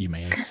 You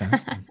may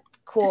access them.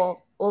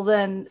 Cool. Well,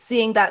 then,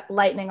 seeing that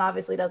lightning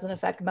obviously doesn't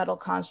affect metal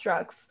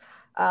constructs,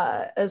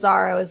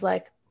 Azara was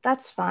like,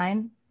 that's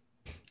fine.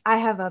 I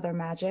have other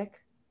magic.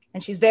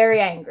 And she's very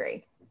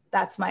angry.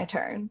 That's my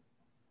turn.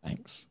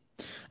 Thanks.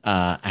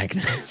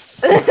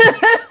 Agnes.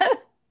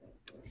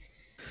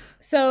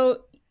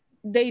 So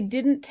they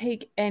didn't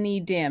take any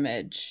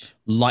damage.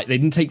 They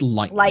didn't take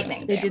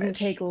lightning. They Damage. didn't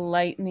take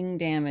lightning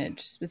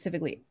damage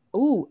specifically.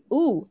 Ooh,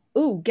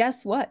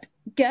 guess what?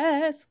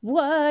 Guess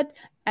what?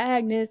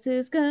 Agnes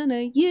is gonna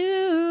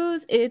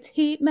use its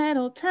heat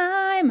metal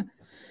time.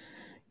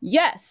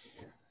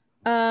 Yes.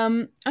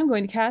 I'm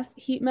going to cast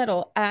heat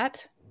metal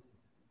at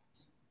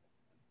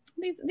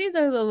these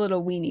are the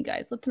little weenie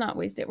guys. Let's not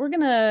waste it. We're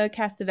gonna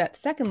cast it at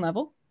second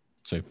level.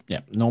 So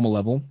yeah, normal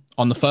level.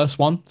 On the first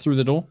one through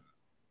the door.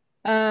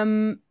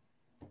 Yeah.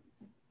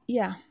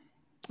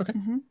 Okay.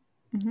 Mm-hmm.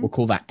 We'll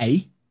call that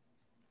A.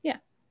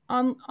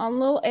 On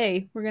little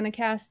A, we're going to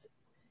cast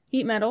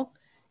heat metal.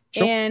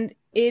 Sure. And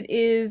it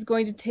is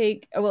going to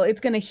it's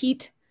going to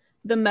heat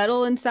the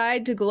metal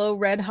inside to glow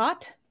red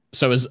hot.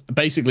 So as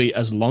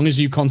long as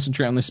you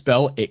concentrate on this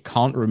spell, it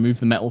can't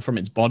remove the metal from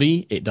its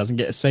body. It doesn't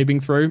get a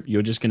saving throw.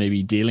 You're just going to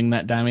be dealing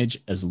that damage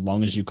as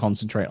long as you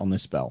concentrate on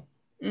this spell.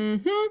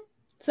 Mm-hmm.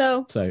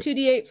 So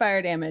 2d8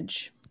 fire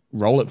damage.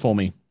 Roll it for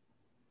me.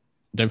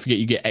 Don't forget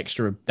you get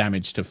extra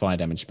damage to fire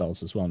damage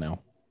spells as well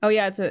now. Oh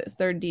yeah, it's a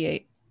third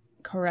d8.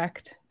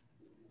 Correct.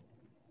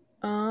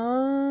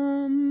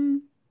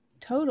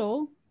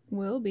 Total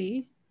will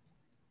be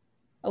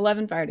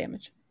 11 fire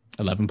damage.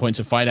 11 points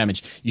of fire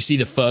damage. You see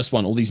the first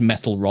one, all these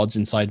metal rods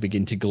inside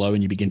begin to glow,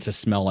 and you begin to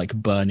smell like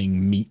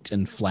burning meat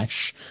and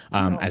flesh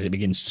as it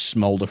begins to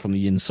smolder from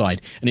the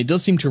inside. And it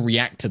does seem to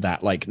react to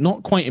that, like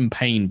not quite in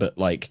pain, but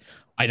like,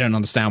 I don't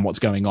understand what's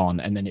going on.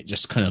 And then it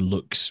just kind of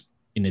looks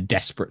in a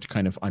desperate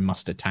kind of, I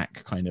must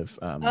attack kind of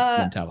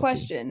mentality.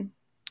 Question.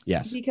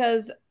 Yes.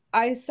 Because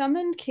I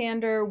summoned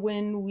Candor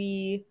when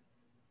we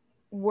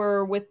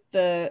were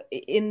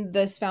in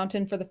this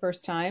fountain for the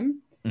first time.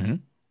 Mm-hmm.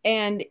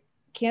 And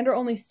Candor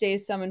only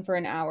stays summoned for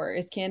an hour.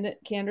 Is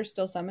Candor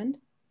still summoned?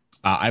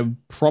 I would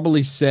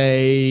probably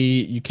say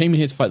you came in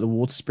here to fight the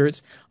water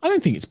spirits. I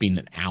don't think it's been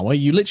an hour.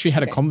 You literally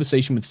had a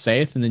conversation with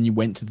Saith, and then you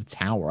went to the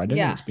tower. I don't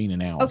think it's been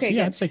an hour. Okay, so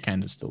yeah, good. I'd say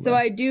Candor's still So there.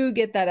 I do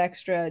get that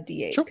extra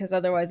d8, Sure. because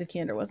otherwise if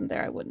Candor wasn't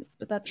there, I wouldn't.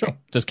 But that's Sure. okay.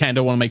 Does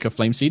Candor want to make a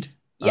flame seed?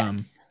 Yes.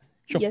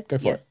 Sure, Yes, go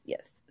for it.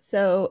 Yes.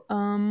 So,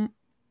 I'm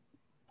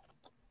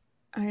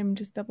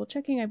just double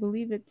checking. I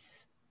believe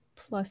it's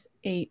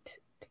 +8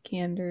 to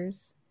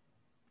Candor's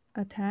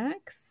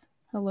attacks.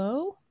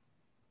 Hello?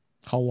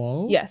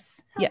 Hello?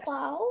 Yes.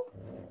 Hello?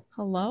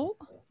 Hello?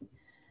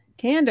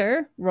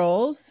 Candor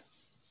rolls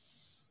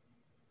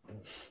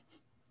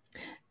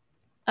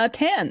a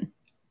 10.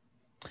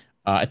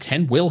 A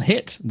 10 will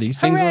hit. These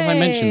things, as I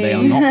mentioned, they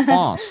are not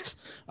fast.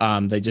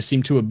 They just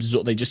seem to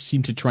absorb. They just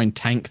seem to try and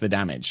tank the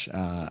damage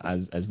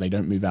as they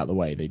don't move out of the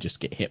way. They just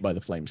get hit by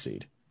the flame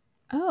seed.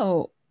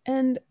 Oh,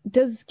 and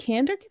does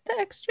Candor get the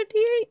extra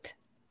d8?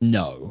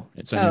 No,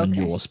 it's only on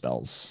Okay. your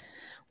spells.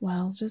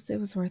 Well, it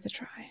was worth a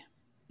try.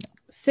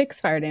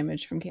 6 fire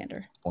damage from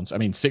Candor.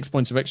 6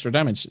 points of extra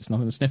damage. It's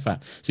nothing to sniff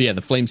at. So yeah,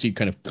 the flame seed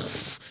kind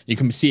of, you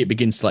can see it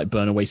begins to like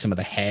burn away some of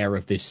the hair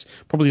of this,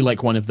 probably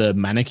like one of the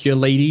manicure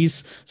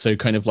ladies. So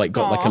kind of like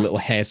got like a little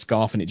hair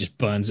scarf, and it just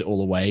burns it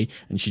all away.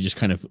 And she just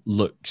kind of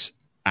looks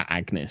at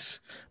Agnes.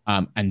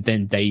 And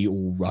then they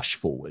all rush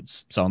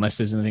forwards. So unless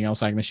there's anything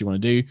else, Agnes, you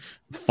want to do,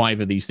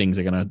 5 of these things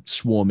are going to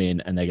swarm in,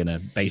 and they're going to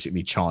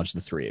basically charge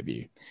the 3 of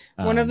you.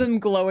 One of them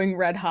glowing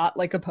red hot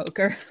like a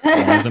poker.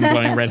 One of them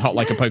glowing red hot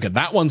like a poker.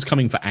 That one's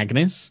coming for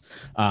Agnes.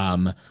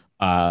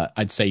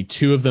 I'd say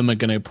 2 of them are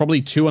going to,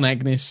 probably 2 on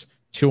Agnes,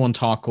 2 on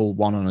Tarkle,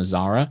 1 on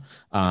Azara,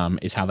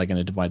 is how they're going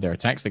to divide their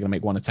attacks. They're going to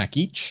make 1 attack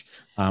each.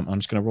 I'm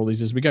just going to roll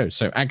these as we go.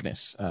 So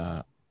Agnes,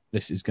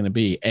 this is going to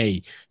be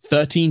a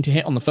 13 to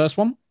hit on the first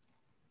one,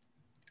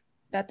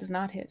 That does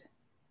not hit.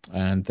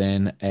 and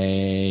then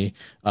a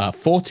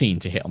 14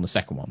 to hit on the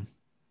second one.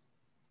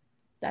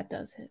 That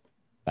does hit.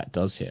 That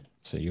does hit.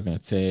 So you're going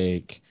to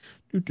take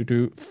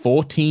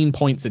 14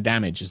 points of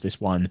damage as this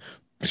one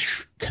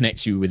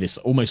connects you with this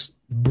almost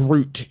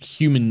brute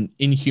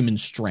inhuman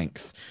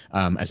strength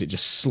as it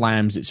just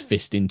slams its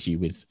fist into you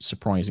with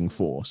surprising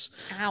force.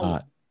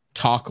 Ow.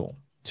 Tarkle,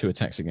 2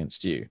 attacks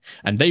against you.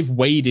 And they've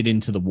waded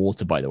into the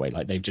water, by the way.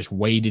 Like, they've just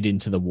waded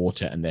into the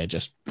water and they're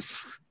just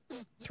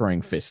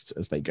throwing fists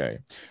as they go.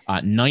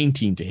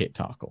 19 to hit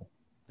Tarkle.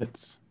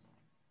 That's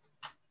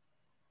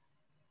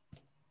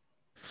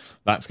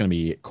going to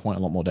be quite a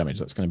lot more damage.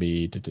 That's going to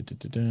be...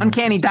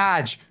 Uncanny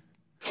dodge.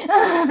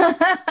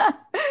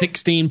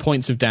 16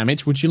 points of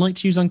damage. Would you like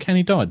to use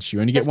Uncanny Dodge?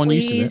 You only get Yes, one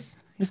use of it. please.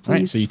 Yes, please.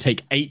 Right, so you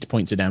take 8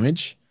 points of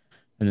damage,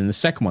 and then the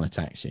second one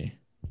attacks you.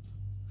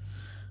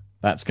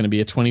 That's going to be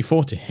a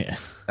 24 to hit.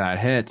 That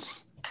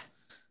hits.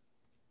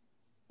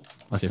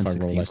 Let's see if I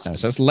roll less damage.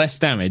 So that's less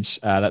damage.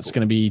 That's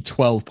going to be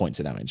 12 points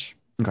of damage.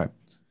 Okay.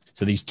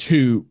 So these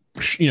two,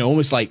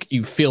 almost like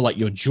you feel like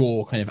your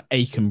jaw kind of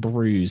ache and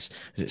bruise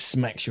as it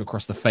smacks you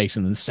across the face,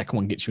 and then the second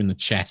one gets you in the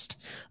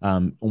chest,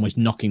 almost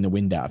knocking the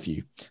wind out of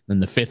you. Then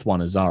the fifth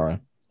one, Azara,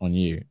 on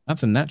you.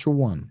 That's a natural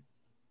 1.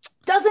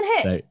 Doesn't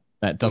hit. So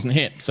that doesn't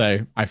hit. So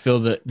I feel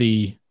that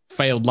the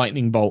failed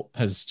lightning bolt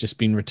has just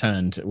been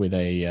returned with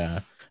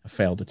a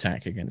failed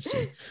attack against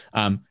you.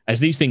 As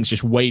these things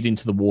just wade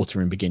into the water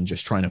and begin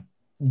just trying to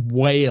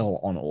wail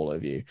on all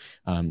of you,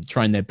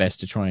 trying their best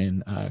to try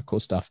and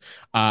cause stuff.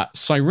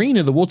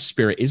 Cyrena, the water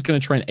spirit, is going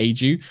to try and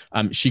aid you.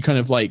 She kind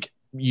of like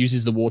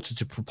uses the water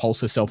to propulse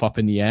herself up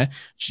in the air.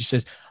 She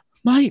says,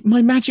 my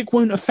magic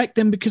won't affect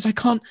them because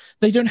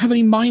they don't have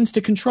any minds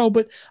to control,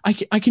 but I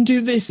can do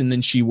this. And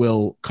then she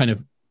will kind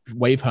of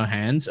wave her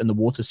hands and the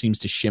water seems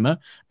to shimmer,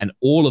 and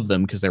all of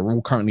them, because they're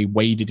all currently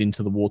waded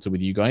into the water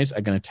with you guys,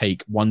 are going to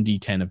take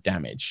 1d10 of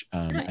damage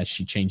as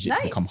she changes it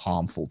to become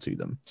harmful to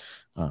them.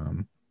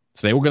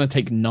 So they're all going to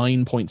take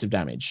 9 points of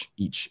damage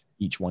each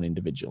one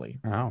individually.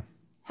 Wow.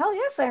 Hell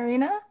yes,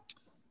 Irina.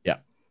 Yeah.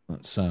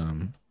 That's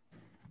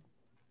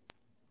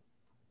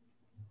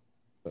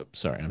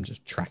sorry, I'm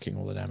just tracking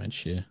all the damage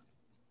here.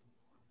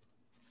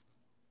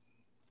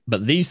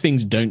 But these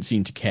things don't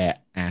seem to care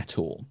at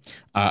all.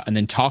 And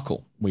then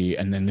Tarkle,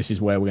 and then this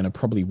is where we're going to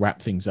probably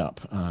wrap things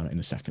up in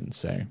a second.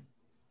 So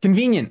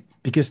Convenient,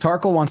 because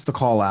Tarkle wants to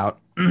call out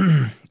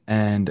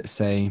and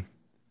say,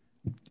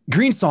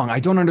 Greensong, I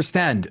don't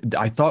understand.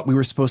 I thought we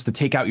were supposed to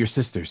take out your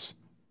sisters.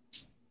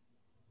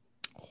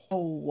 Oh,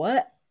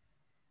 what?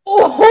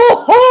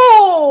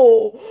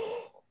 Oh!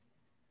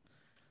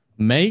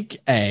 make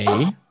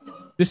a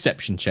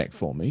deception check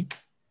for me.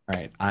 All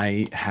right.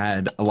 I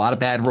had a lot of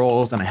bad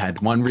rolls, and I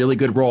had one really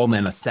good roll, and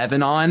then a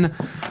 7 on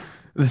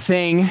the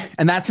thing.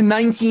 And that's a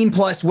 19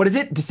 plus, what is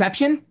it?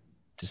 Deception?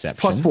 Deception.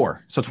 Plus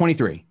 4. So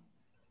 23.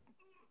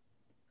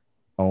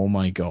 Oh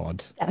my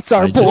god. That's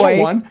our I just-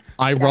 boy. One.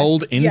 I Yes,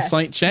 rolled yes,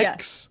 insight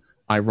checks.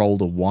 I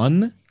rolled a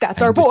 1.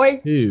 That's and our a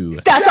boy. 2.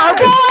 That's our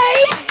boy.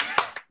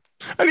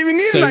 I didn't even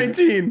need So-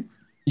 19.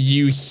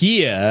 You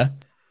hear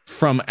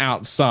from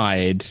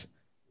outside,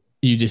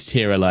 you just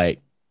hear a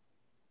like,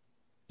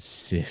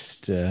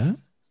 sister,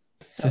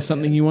 is there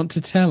something you want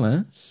to tell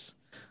us?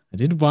 I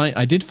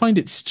did find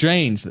it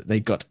strange that they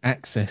got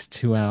access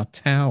to our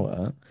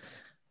tower.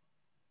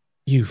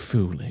 You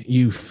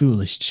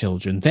foolish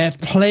children. They're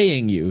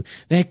playing you.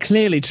 They're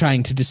clearly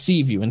trying to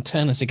deceive you and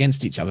turn us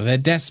against each other. They're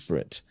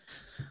desperate.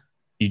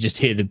 You just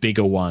hear the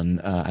bigger one,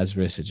 as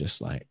Rissa,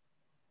 just like,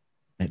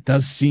 it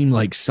does seem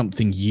like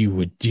something you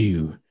would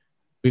do.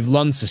 We've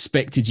long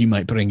suspected you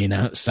might bring in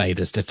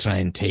outsiders to try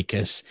and take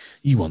us.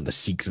 You want the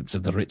secrets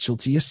of the ritual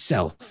to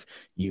yourself,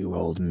 you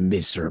old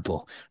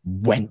miserable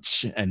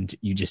wench. And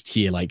you just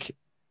hear like,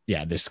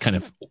 yeah, this kind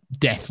of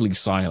deathly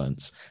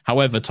silence.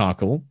 However,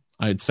 Tarkle,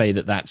 I would say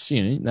that's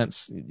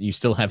you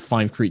still have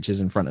 5 creatures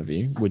in front of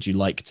you. Would you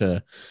like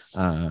to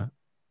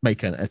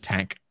make an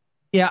attack?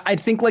 Yeah, I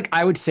think like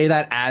I would say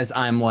that as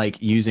I'm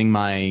like using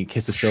my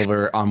Kiss of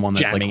Silver on one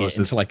that's like Jamming it closest.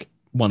 into like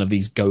one of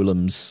these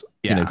golems,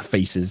 Yeah.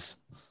 faces.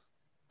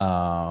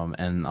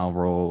 And I'll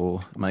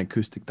roll my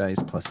acoustic dice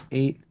plus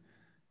 8.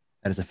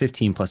 That is a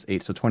 15 plus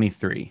 8, so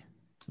 23.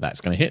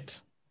 That's going to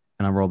hit.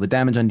 And I'll roll the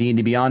damage on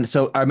D&D Beyond.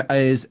 So are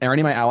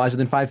any of my allies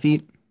within 5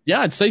 feet?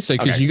 Yeah, I'd say so,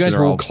 because Okay, you so guys they're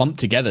were all all- clumped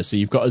together. So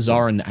you've got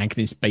Azar and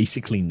Agnes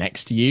basically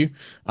next to you.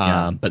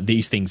 Yeah. But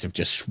these things have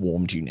just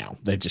swarmed you now.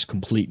 They've just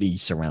completely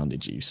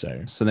surrounded you.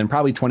 So So then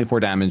probably 24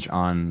 damage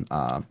on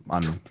one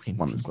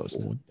that's close.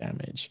 24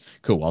 damage.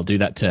 Cool. I'll do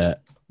that to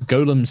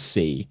Golem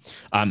C.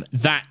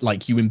 That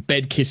like you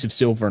embed Kiss of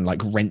Silver and like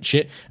wrench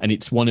it, and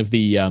it's one of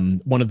the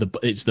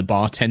it's the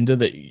bartender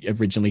that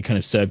originally kind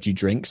of served you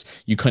drinks.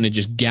 You kind of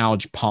just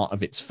gouge part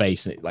of its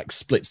face, and it like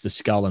splits the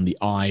skull and the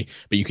eye,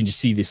 but you can just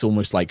see this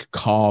almost like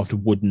carved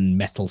wooden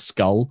metal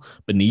skull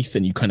beneath,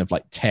 and you kind of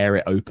like tear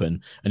it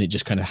open, and it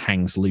just kind of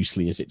hangs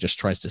loosely as it just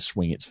tries to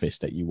swing its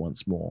fist at you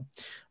once more.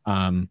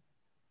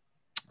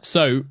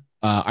 So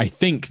I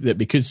think that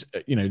because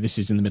this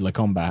is in the middle of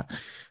combat,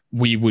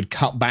 we would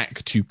cut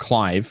back to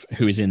Clive,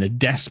 who is in a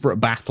desperate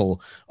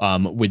battle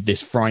with this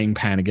frying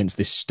pan against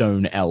this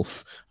stone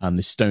elf,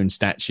 this stone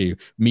statue.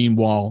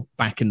 Meanwhile,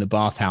 back in the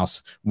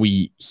bathhouse,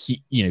 we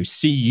see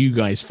you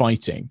guys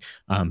fighting,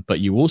 but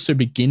you also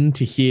begin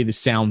to hear the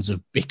sounds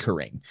of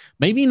bickering.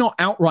 Maybe not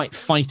outright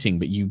fighting,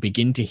 but you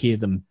begin to hear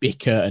them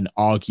bicker and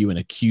argue and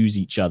accuse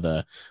each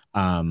other,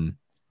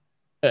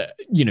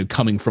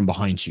 coming from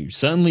behind you.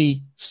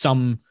 Certainly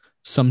some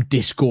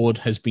discord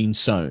has been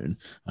sown.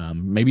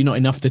 Maybe not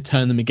enough to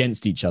turn them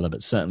against each other,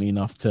 but certainly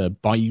enough to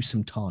buy you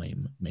some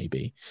time,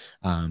 maybe.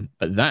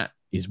 But that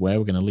is where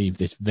we're going to leave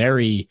this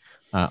very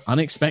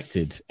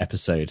unexpected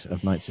episode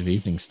of Knights of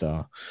Evening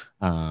Star,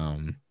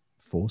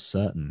 for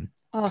certain.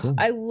 Oh, Cool.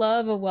 I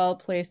love a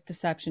well-placed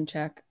deception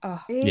check.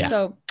 Oh, Yeah.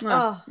 so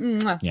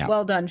Yeah.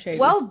 well done, Shady.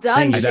 Well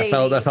done, Thank you. Shady.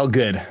 That felt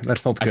good. That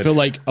felt good. I feel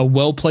like a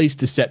well-placed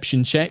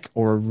deception check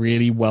or a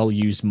really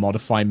well-used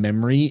modify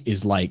memory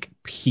is like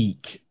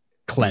peak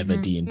clever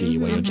Mhm. D&D,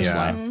 where you're just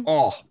Yeah. like,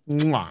 oh,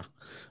 mwah.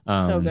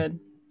 So good.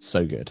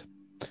 So good.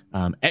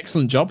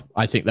 Excellent job.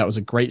 I think that was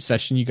a great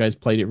session. You guys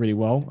played it really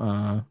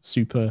well.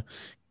 Super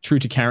true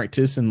to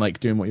characters and like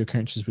doing what your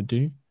characters would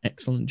do.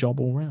 Excellent job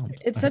all round.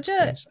 It's I such hope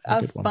that was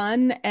a good one.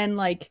 fun and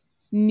like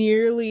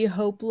nearly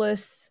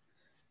hopeless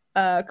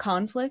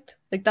conflict.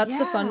 Like that's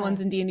the fun Yeah. ones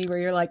in D&D where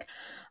you're like,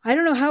 I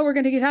don't know how we're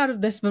going to get out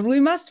of this, but we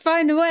must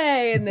find a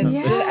way. And then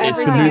Yeah. just It's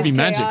the everything movie is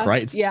magic, chaos.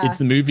 right? It's Yeah.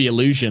 the movie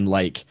illusion.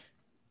 Like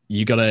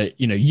you gotta,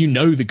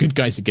 the good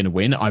guys are gonna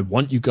win. I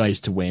want you guys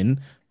to win,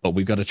 but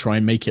we've got to try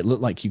and make it look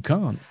like you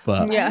can't.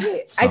 But Yeah.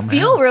 Right. I Somehow.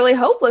 feel really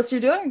hopeless.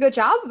 You're doing a good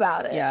job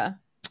about it. Yeah.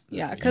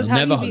 Because You're how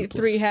do you never beat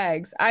three hopeless.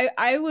 hags?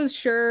 I was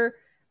sure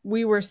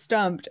we were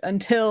stumped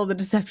until the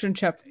deception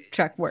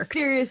check worked.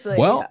 Seriously.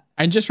 well,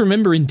 and just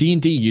remember in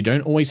D&D, you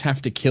don't always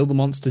have to kill the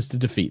monsters to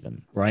defeat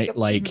them, right? Yep.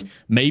 Like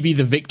maybe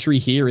the victory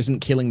here isn't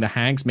killing the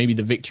hags. Maybe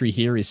the victory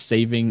here is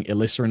saving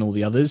Alyssa and all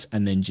the others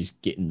and then just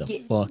getting the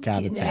fuck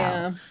out of getting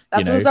town. Yeah.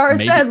 That's you what know, Zara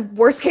maybe- said.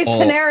 Worst case or-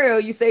 scenario,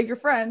 you save your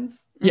friends.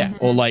 Yeah, Mhm.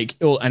 or like,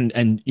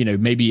 and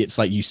maybe it's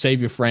like you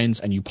save your friends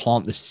and you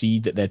plant the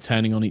seed that they're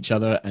turning on each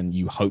other, and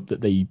you hope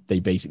that they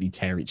basically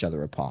tear each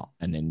other apart,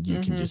 and then you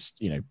can Mhm.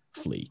 just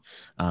flee.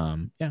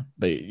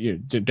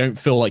 But don't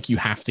feel like you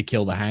have to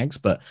kill the hags,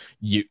 but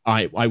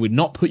I would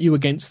not put you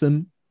against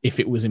them if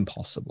it was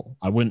impossible.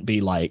 I wouldn't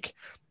be like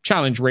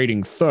challenge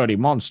rating 30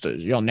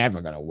 monsters. You're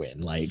never gonna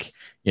win. Like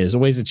there's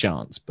always a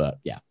chance, but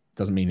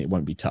doesn't mean it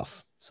won't be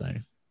tough. So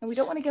And we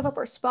don't want to give up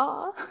our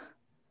spa.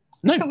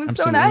 no, It was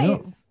so absolutely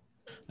not. nice.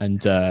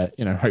 And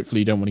hopefully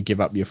you don't want to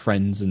give up your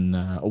friends and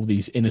all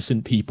these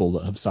innocent people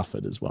that have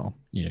suffered as well,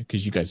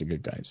 because you guys are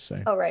good guys.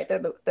 So Oh, right.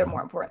 They're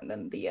more important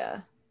than the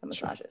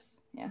massages.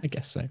 Yeah. I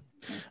guess so.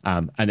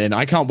 And then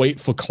I can't wait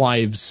for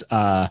Clive's.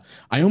 I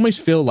almost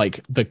feel like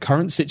the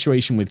current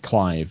situation with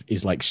Clive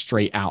is like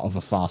straight out of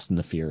a Fast and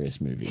the Furious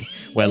movie,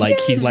 where like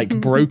he's like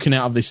broken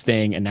out of this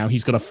thing, and now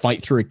he's got to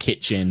fight through a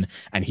kitchen,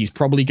 and he's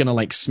probably gonna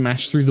like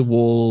smash through the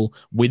wall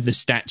with the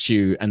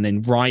statue, and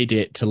then ride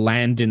it to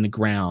land in the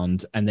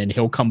ground, and then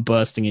he'll come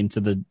bursting into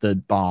the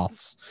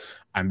baths.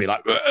 And be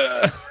like,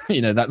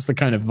 that's the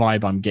kind of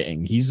vibe I'm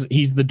getting. He's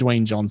the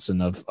Dwayne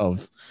Johnson of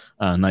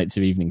Knights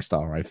of Evening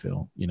Star. I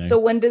feel, So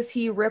when does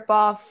he rip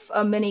off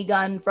a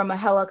minigun from a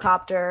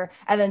helicopter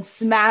and then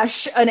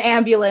smash an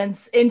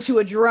ambulance into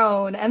a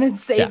drone and then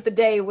save the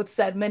day with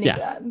said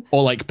minigun?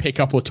 or like pick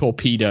up a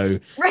torpedo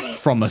Right.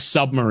 from a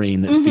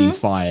submarine that's been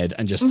fired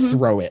and just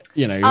throw it.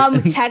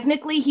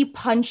 Technically, he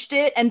punched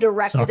it and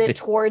directed Sorry. it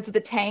towards the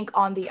tank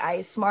on the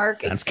ice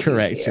mark. That's Excuse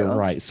correct. you. You're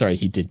right. Sorry,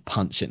 he did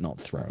punch it, not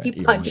throw it. He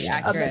You're punched right.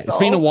 a Accurate. It's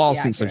been a while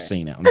Yeah, since I've accurate.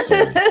 seen it. I'm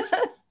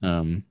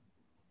sorry.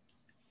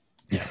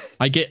 Yeah,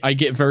 I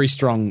get very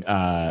strong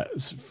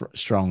Hobbs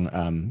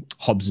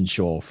and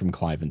Shaw from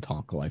Clive and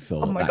Tarkle. I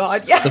feel Oh my that's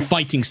God, yes. the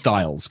fighting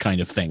styles kind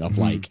of thing of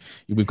like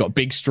we've got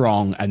big,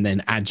 strong, and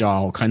then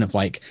agile, kind of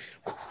like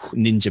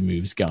ninja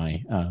moves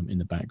guy in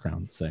the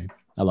background. So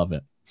I love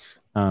it.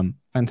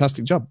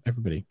 Fantastic job,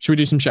 everybody. Should we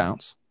do some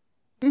shouts?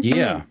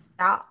 Yeah.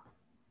 Yeah.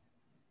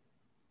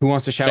 Who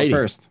wants to shout Shady.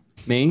 first?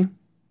 Me?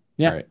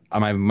 Yeah. All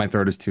right. My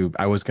throat is too.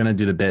 I was gonna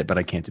do the bit, but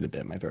I can't do the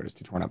bit. My throat is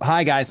too torn up.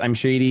 Hi guys, I'm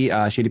Shady.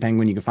 Shady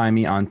Penguin. You can find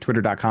me on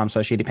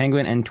Twitter.com/Shady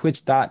Penguin and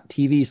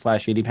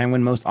Twitch.tv/Shady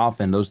Penguin. Most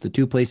often, those are the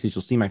two places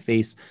you'll see my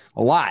face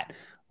a lot.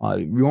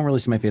 You won't really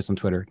see my face on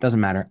Twitter. Doesn't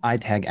matter. I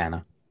tag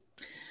Anna.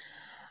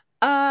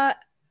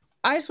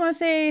 I just want to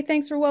say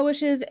thanks for well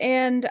wishes,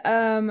 and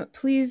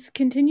please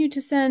continue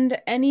to send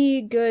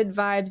any good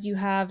vibes you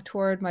have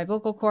toward my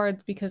vocal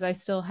cords, because I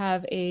still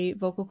have a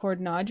vocal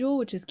cord nodule,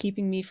 which is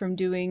keeping me from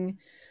doing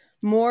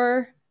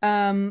more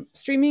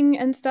streaming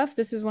and stuff.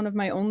 This is one of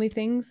my only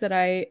things that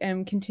I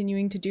am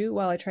continuing to do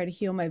while I try to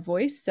heal my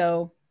voice.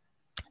 So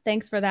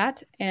thanks for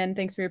that, and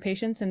thanks for your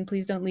patience, and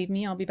please don't leave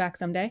me. I'll be back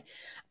someday.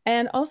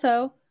 And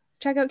also,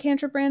 check out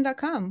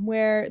cantripbrand.com,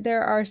 where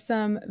there are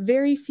some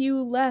very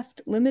few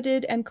left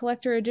limited and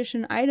collector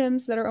edition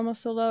items that are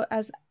almost sold out,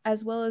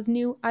 as well as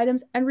new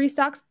items and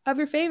restocks of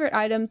your favorite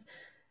items.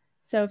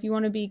 So if you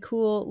want to be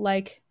cool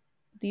like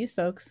these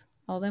folks,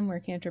 All of them wear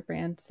Cantrip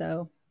brand,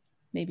 so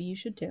maybe you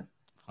should too.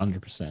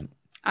 100%.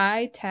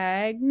 I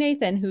tag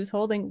Nathan, who's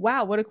holding,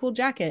 wow, what a cool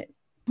jacket.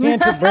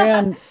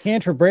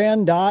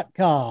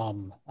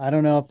 Cantripbrand.com. I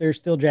don't know if there's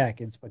still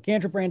jackets, but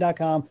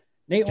cantripbrand.com.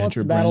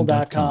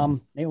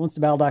 NateWantsToBattle.com.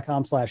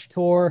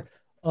 NateWantsToBattle.com/tour.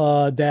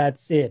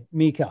 That's it.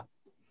 Mika.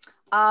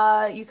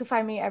 You can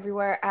find me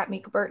everywhere at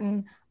Mika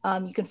Burton.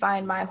 You can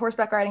find my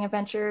horseback riding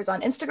adventures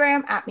on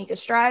Instagram at Mika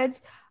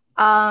Strides.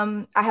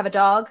 I have a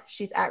dog.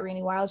 She's at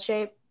Reenie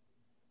Wildshape.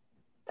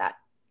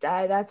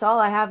 That's all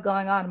I have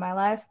going on in my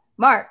life.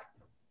 Mark.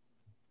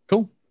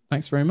 Cool.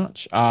 Thanks very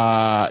much.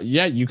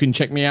 Yeah, you can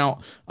check me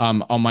out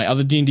on my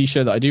other D&D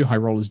show that I do, High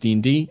Rollers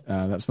D&D.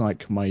 That's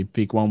like my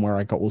big one where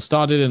I got all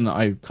started, and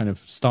I kind of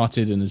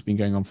started and has been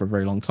going on for a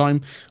very long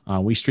time.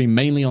 We stream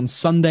mainly on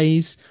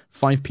Sundays,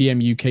 5 p.m.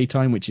 UK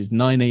time, which is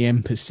 9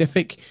 a.m.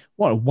 Pacific.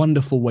 What a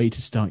wonderful way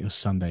to start your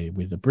Sunday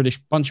with a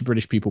bunch of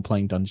British people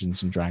playing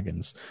Dungeons and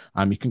Dragons.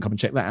 You can come and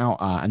check that out.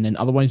 And then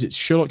otherwise, it's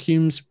Sherlock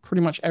Holmes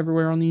pretty much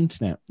everywhere on the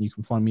internet. You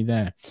can find me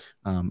there.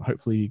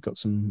 Hopefully, got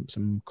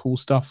some cool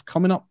stuff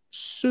coming up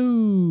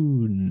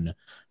soon.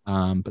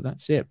 But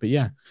that's it. But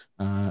yeah,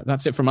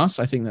 that's it from us.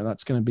 I think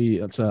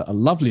that's a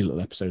lovely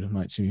little episode of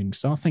Night Swinging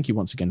Star. Thank you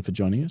once again for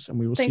joining us, and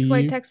we will see you. Thanks,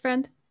 White Text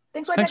Friend.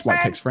 Thanks, White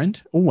Text Friend.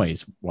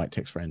 Always White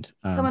Text Friend.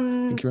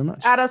 Coming thank you very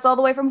much. at us all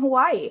the way from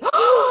Hawaii.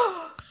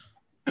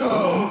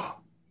 Are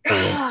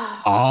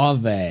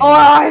they? Or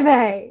are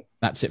they?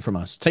 That's it from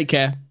us. Take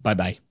care.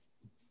 Bye-bye.